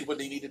bouts did what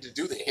they needed to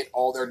do. They hit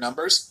all their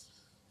numbers.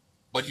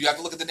 But you have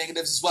to look at the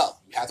negatives as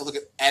well. You have to look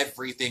at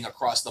everything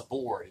across the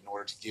board in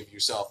order to give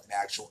yourself an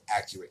actual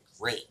accurate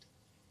grade.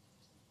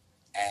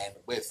 And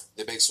with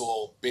the Big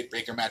Swole Britt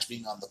Baker match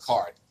being on the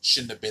card,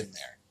 shouldn't have been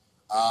there.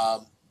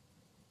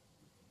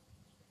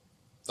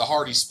 The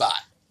Hardy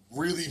spot,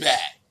 really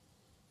bad.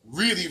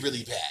 Really,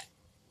 really bad.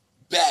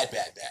 Bad.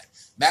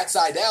 Matt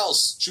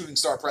Sydal's shooting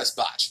star press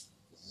botch,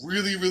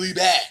 really, really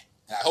bad.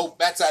 And I hope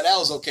Matt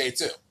Sydal's okay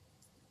too.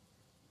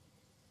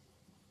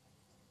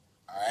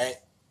 All right.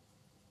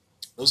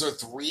 Those are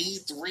three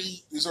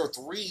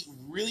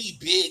really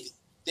big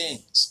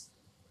things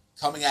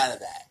coming out of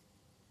that.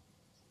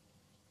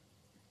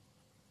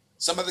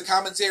 Some of the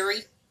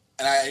commentary,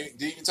 and I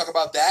didn't even talk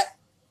about that,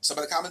 some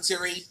of the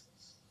commentary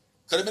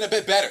could have been a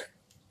bit better.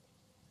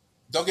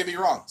 Don't get me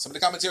wrong. Some of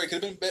the commentary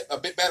could have been a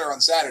bit better on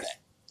Saturday.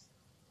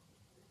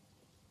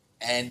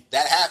 And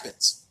that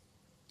happens,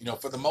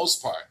 for the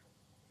most part.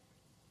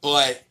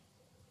 But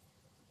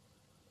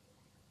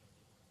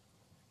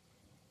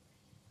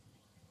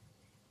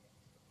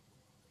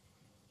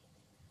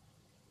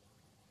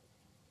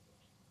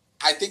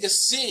I think a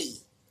C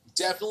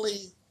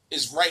definitely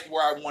is right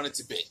where I want it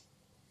to be.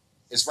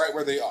 It's right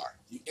where they are.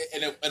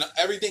 And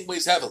everything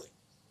weighs heavily.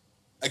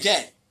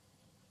 Again,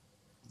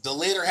 the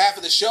later half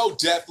of the show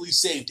definitely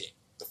saved it.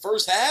 The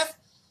first half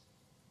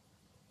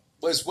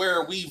was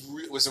where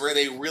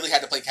they really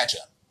had to play catch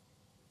up.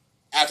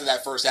 After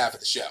that first half of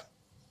the show,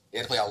 they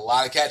had to play a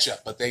lot of catch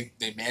up, but they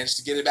managed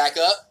to get it back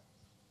up.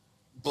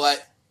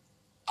 But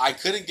I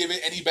couldn't give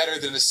it any better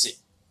than a C.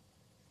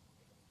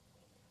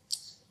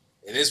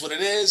 It is what it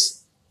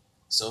is.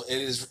 So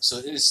it is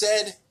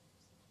said,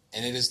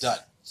 and it is done.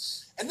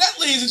 And that,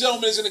 ladies and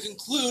gentlemen, is going to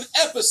conclude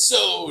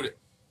episode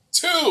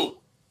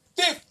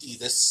 250,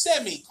 the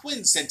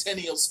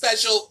Semiquincentennial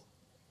special.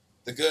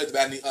 The good, the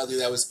bad, and the ugly.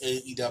 That was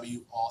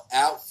AEW All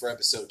Out for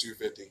episode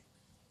 250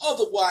 of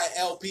the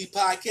YLP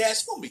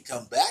podcast. When we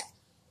come back,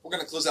 we're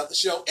going to close out the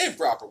show in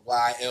proper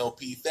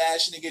YLP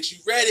fashion and get you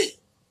ready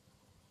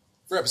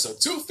for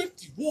episode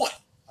 251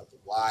 of the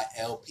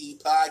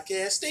YLP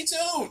podcast. Stay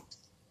tuned.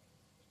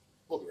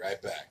 We'll be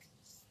right back.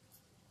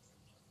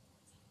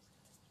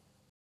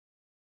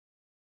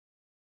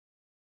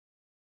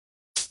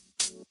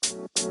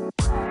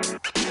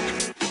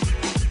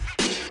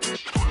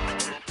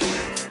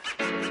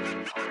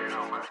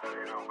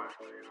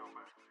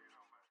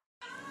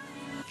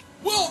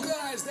 Well,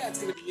 guys, that's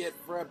going to be it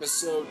for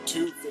episode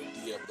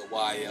 250 of the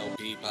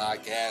YLP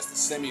podcast, the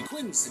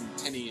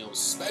Semiquincentennial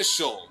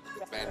special.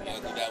 The bad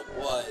and the ugly, that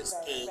was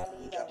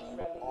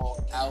AEW All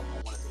Out.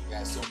 I want to thank you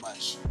guys so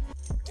much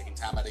for taking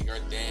time out of your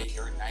day,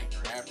 your night,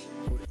 your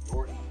afternoon,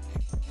 your evening,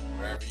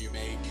 wherever you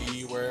may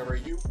be, wherever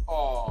you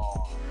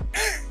are.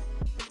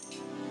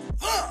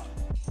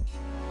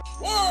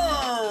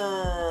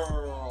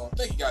 World!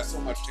 Thank you guys so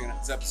much for checking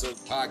out this episode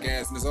of the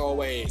podcast, and as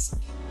always,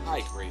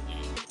 I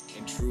greatly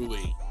and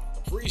truly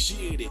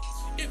appreciate it.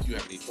 If you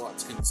have any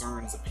thoughts,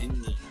 concerns,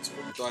 opinions, or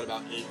what you thought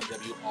about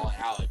AEW All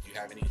Out, if you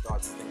have any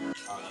thoughts to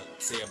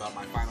say about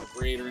my final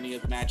grade or any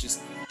of the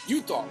matches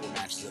you thought were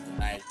matches of the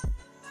night,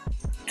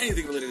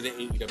 anything related to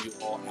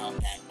AEW All Out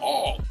at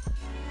all.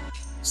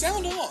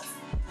 Sound off.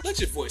 Let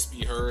your voice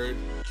be heard.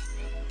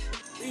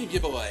 Leave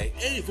your boy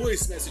a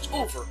voice message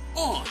over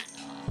on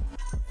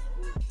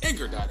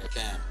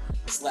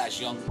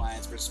Anchor.fm/Young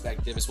Lions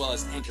Perspective, as well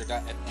as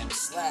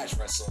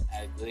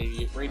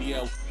Anchor.fm/WrestleAddict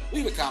Radio.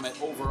 Leave a comment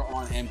over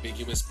on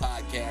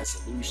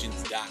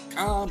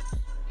AmbiguousPodcastSolutions.com.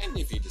 And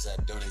if you decide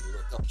to donate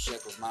a couple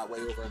shekels my way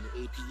over on the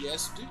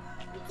APS,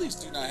 please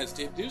do not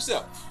hesitate to do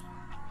so.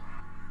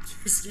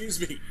 Excuse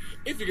me.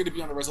 If you're going to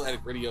be on the Wrestle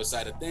Addict Radio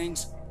side of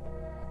things,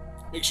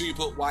 make sure you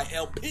put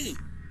YLP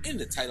in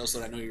the title so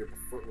that I know you're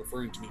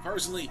referring to me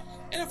personally.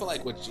 And if I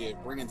like what you're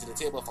bringing to the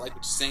table, if I like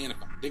what you're saying,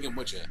 if I'm picking up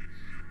what you're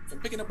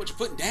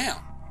putting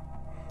down,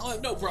 I'll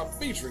have no problem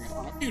featuring it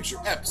on a future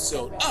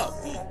episode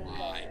of the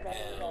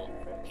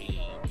YLP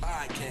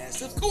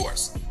podcast. Of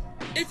course,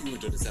 if you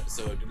enjoyed this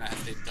episode, do not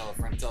hesitate to tell a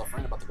friend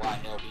about the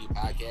YLP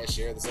podcast.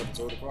 Share this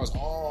episode across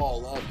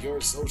all of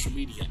your social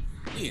media,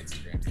 the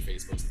Instagrams, the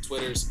Facebooks, the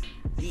Twitters,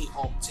 the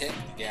Alt Tech,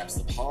 the Gaps,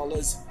 the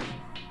Paulas,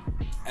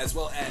 as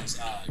well as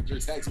your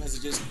text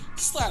messages.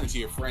 Slide into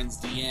your friends'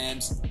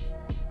 DMs.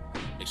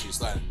 Make sure you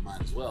slide into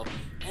mine as well.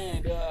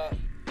 And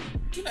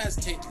do not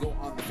hesitate to go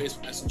on the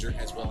Facebook Messenger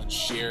as well and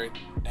share it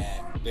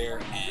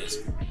there as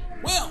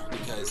well,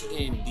 because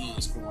in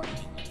these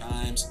quarantine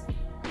times,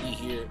 we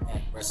here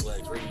at Wrestle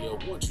Addict Radio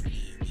want to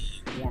be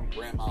the warm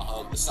grandma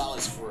hug, the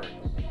solace for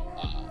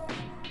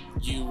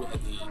you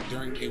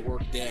during a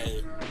work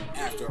day,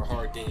 after a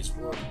hard day's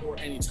work, or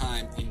any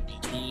time in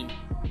between,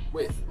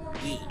 with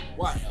the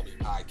YLB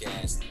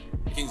podcast,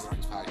 the Kings of the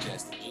Rings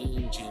podcast, the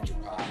Game Changer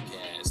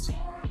podcast,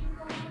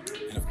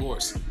 and of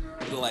course,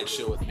 the Light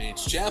Show with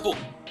Mance Chapel.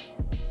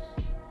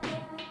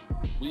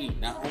 We,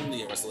 not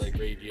only at Wrestle Addict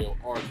Radio,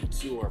 are the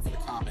cure for the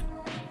common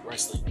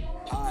wrestling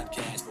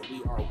podcast, but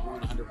we are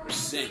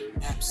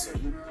 100%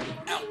 absolutely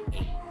without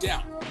a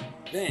doubt,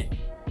 then,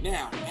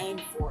 now,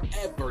 and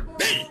forever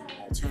the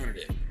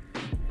alternative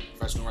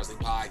professional wrestling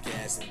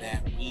podcast, and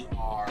that we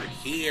are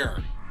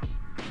here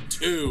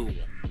to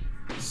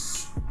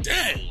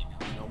stay.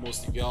 I know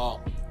most of y'all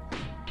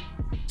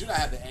do not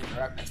have the Anchor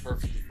app. That's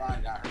perfectly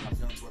fine. Not hurt my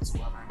feelings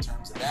whatsoever in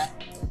terms of that.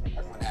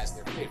 Everyone has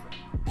their favorite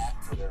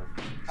app for their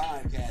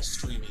podcast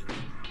streaming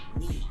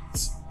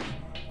needs.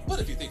 But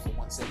if you think for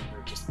 1 second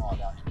we're just all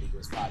about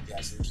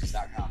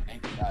AmbiguousPodcastSolutions.com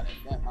and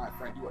Anchor.fm, my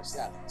friend, you are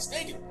sadly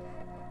mistaken.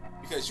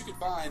 Because you can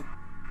find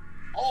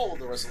all of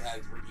the Wrestle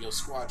Addict Radio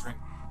Squadron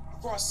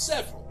across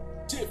several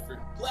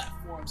different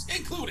platforms,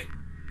 including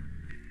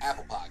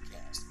Apple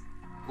Podcasts,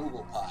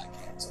 Google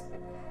Podcasts,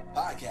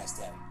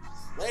 Podcast Addict,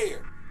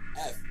 Player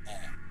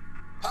FM,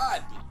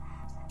 Podbean,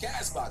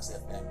 Castbox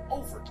FM,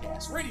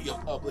 Overcast, Radio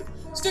Public,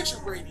 Stitcher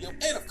Radio,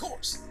 and of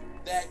course,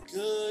 that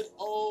good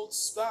old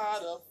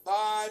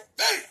Spotify.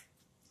 Bam!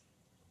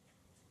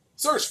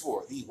 Search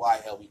for the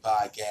YLB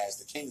Podcast,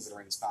 the Kings of the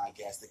Rings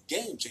Podcast, the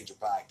Game Changer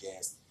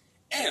Podcast,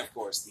 and of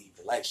course, the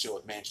Light Show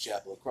with Mance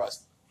Chapel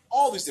across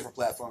all these different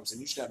platforms,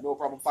 and you should have no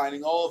problem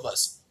finding all of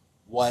us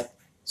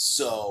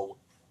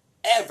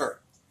whatsoever.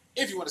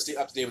 If you want to stay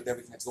up to date with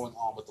everything that's going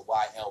on with the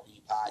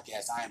YLB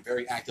Podcast, I am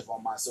very active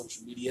on my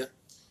social media.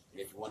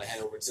 And if you want to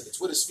head over to the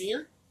Twitter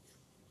sphere,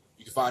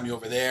 you can find me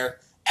over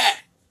there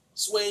at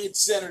Suede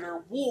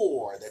Senator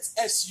War. That's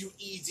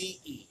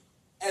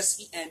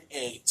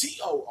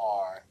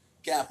SUEDESENATOR,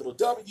 capital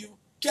W,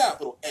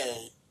 capital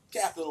A,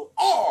 capital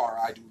R.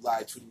 I do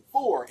live tweeting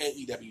for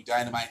AEW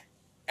Dynamite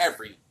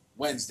every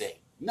Wednesday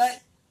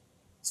night.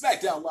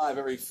 SmackDown Live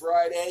every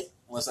Friday,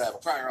 unless I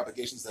have prior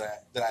obligations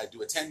that I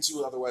do attend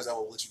to. Otherwise, I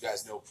will let you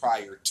guys know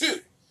prior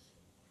to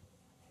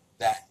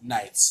that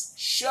night's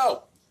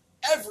show.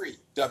 Every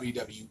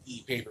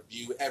WWE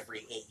pay-per-view,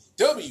 every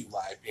AEW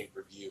live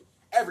pay-per-view,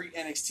 every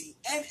NXT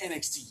and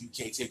NXT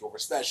UK takeover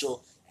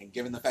special, and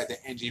given the fact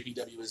that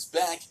NJPW is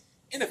back,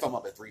 and if I'm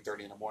up at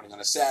 3:30 in the morning on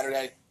a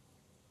Saturday,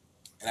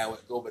 and I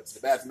would go back to the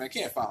bathroom, I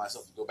can't find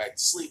myself to go back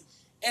to sleep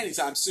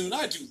anytime soon,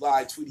 I do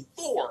live tweeting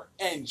for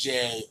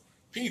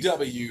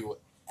NJPW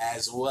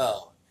as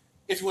well.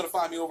 If you want to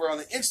find me over on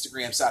the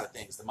Instagram side of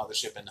things, the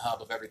mothership and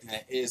hub of everything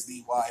that is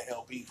the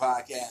YLP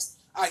podcast,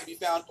 I can be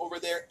found over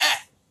there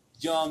at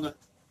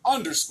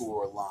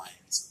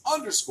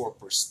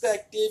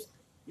young_lions_perspective,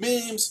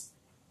 memes,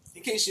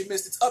 in case you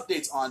missed its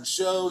updates on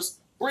shows,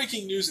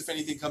 breaking news if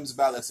anything comes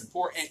about that's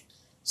important.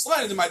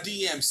 Slide into my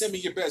DM, send me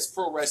your best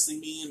pro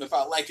wrestling meme. If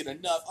I like it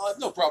enough, I'll have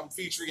no problem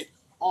featuring it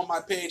on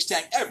my page.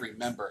 Tag every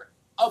member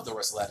of the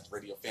Wrestle Addict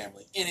Radio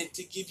family in it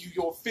to give you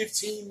your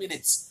 15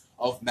 minutes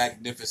of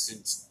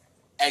magnificent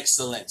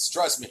excellence.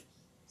 Trust me,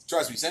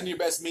 send your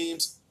best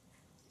memes,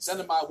 send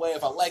them my way.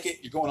 If I like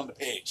it, you're going on the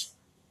page.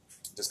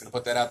 I'm just going to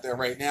put that out there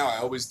right now. I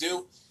always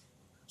do.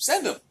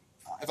 Send them.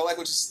 If I like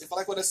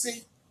what I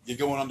see, you're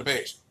going on the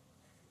page.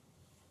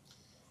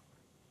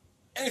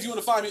 And if you want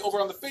to find me over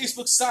on the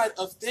Facebook side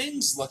of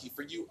things, lucky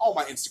for you, all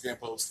my Instagram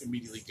posts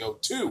immediately go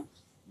to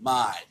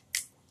my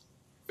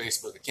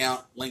Facebook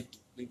account, linked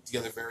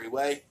together very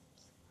way.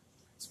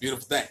 It's a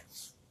beautiful thing.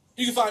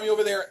 You can find me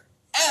over there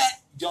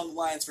at Young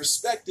Lions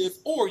Perspective,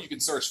 or you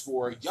can search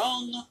for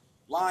Young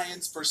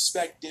Lions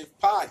Perspective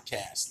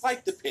Podcast.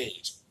 Like the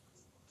page,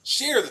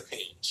 share the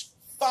page,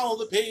 follow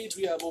the page.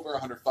 We have over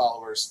 100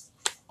 followers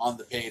on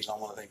the page, and I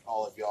want to thank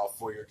all of y'all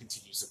for your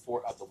continued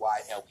support of the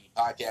YLP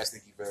podcast.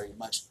 Thank you very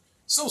much,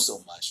 so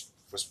much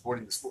for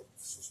supporting the sport,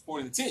 for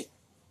supporting the team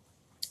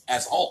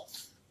as a whole.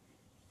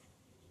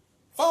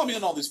 Follow me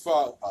on all these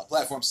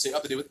platforms to stay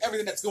up to date with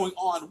everything that's going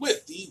on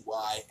with the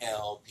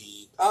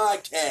YLP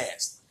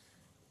podcast.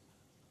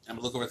 I'm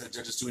going to look over at the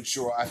judges to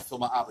ensure I fulfill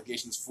my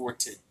obligations for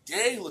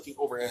today. Looking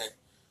over at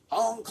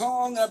Hong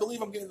Kong, I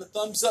believe I'm getting the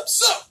thumbs up.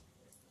 So,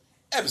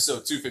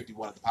 episode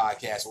 251 of the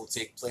podcast will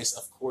take place,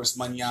 of course,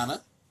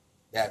 mañana,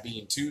 that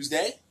being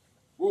Tuesday.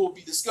 We'll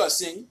be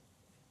discussing,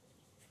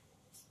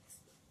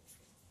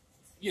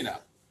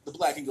 the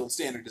black and gold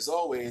standard as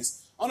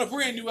always, on a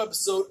brand new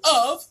episode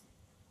of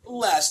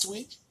Last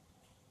Week,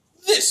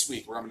 This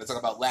Week, where I'm going to talk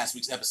about last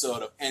week's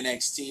episode of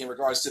NXT in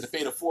regards to the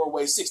Fatal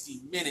 4-Way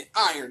 60-minute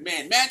Iron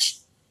Man match.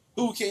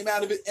 Who came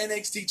out of it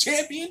NXT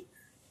champion?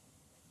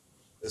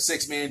 The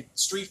 6-man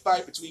street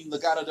fight between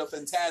Legado del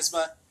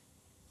Fantasma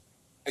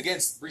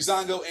against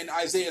Breezango and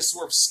Isaiah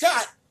Swerve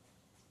Scott,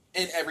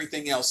 and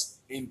everything else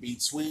in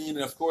between.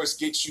 And of course,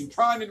 get you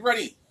primed and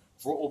ready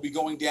for what will be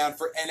going down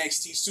for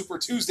NXT Super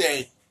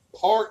Tuesday,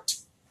 part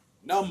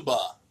number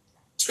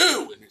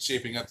 2. And it's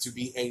shaping up to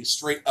be a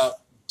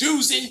straight-up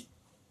doozy.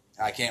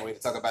 I can't wait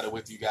to talk about it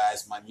with you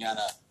guys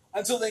mañana.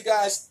 Until then,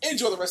 guys,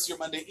 enjoy the rest of your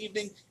Monday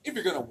evening. If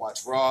you're going to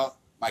watch Raw,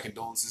 my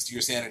condolences to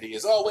your sanity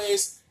as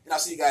always. And I'll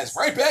see you guys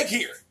right back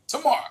here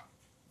tomorrow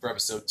for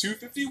episode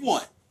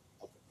 251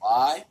 of the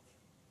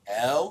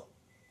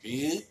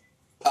YLP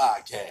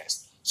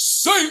podcast.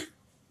 See you!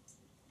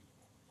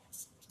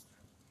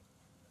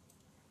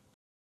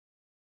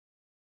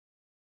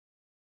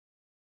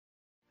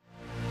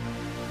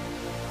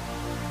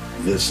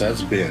 This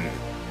has been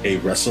a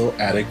Wrestle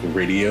Addict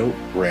Radio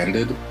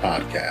branded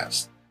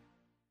podcast.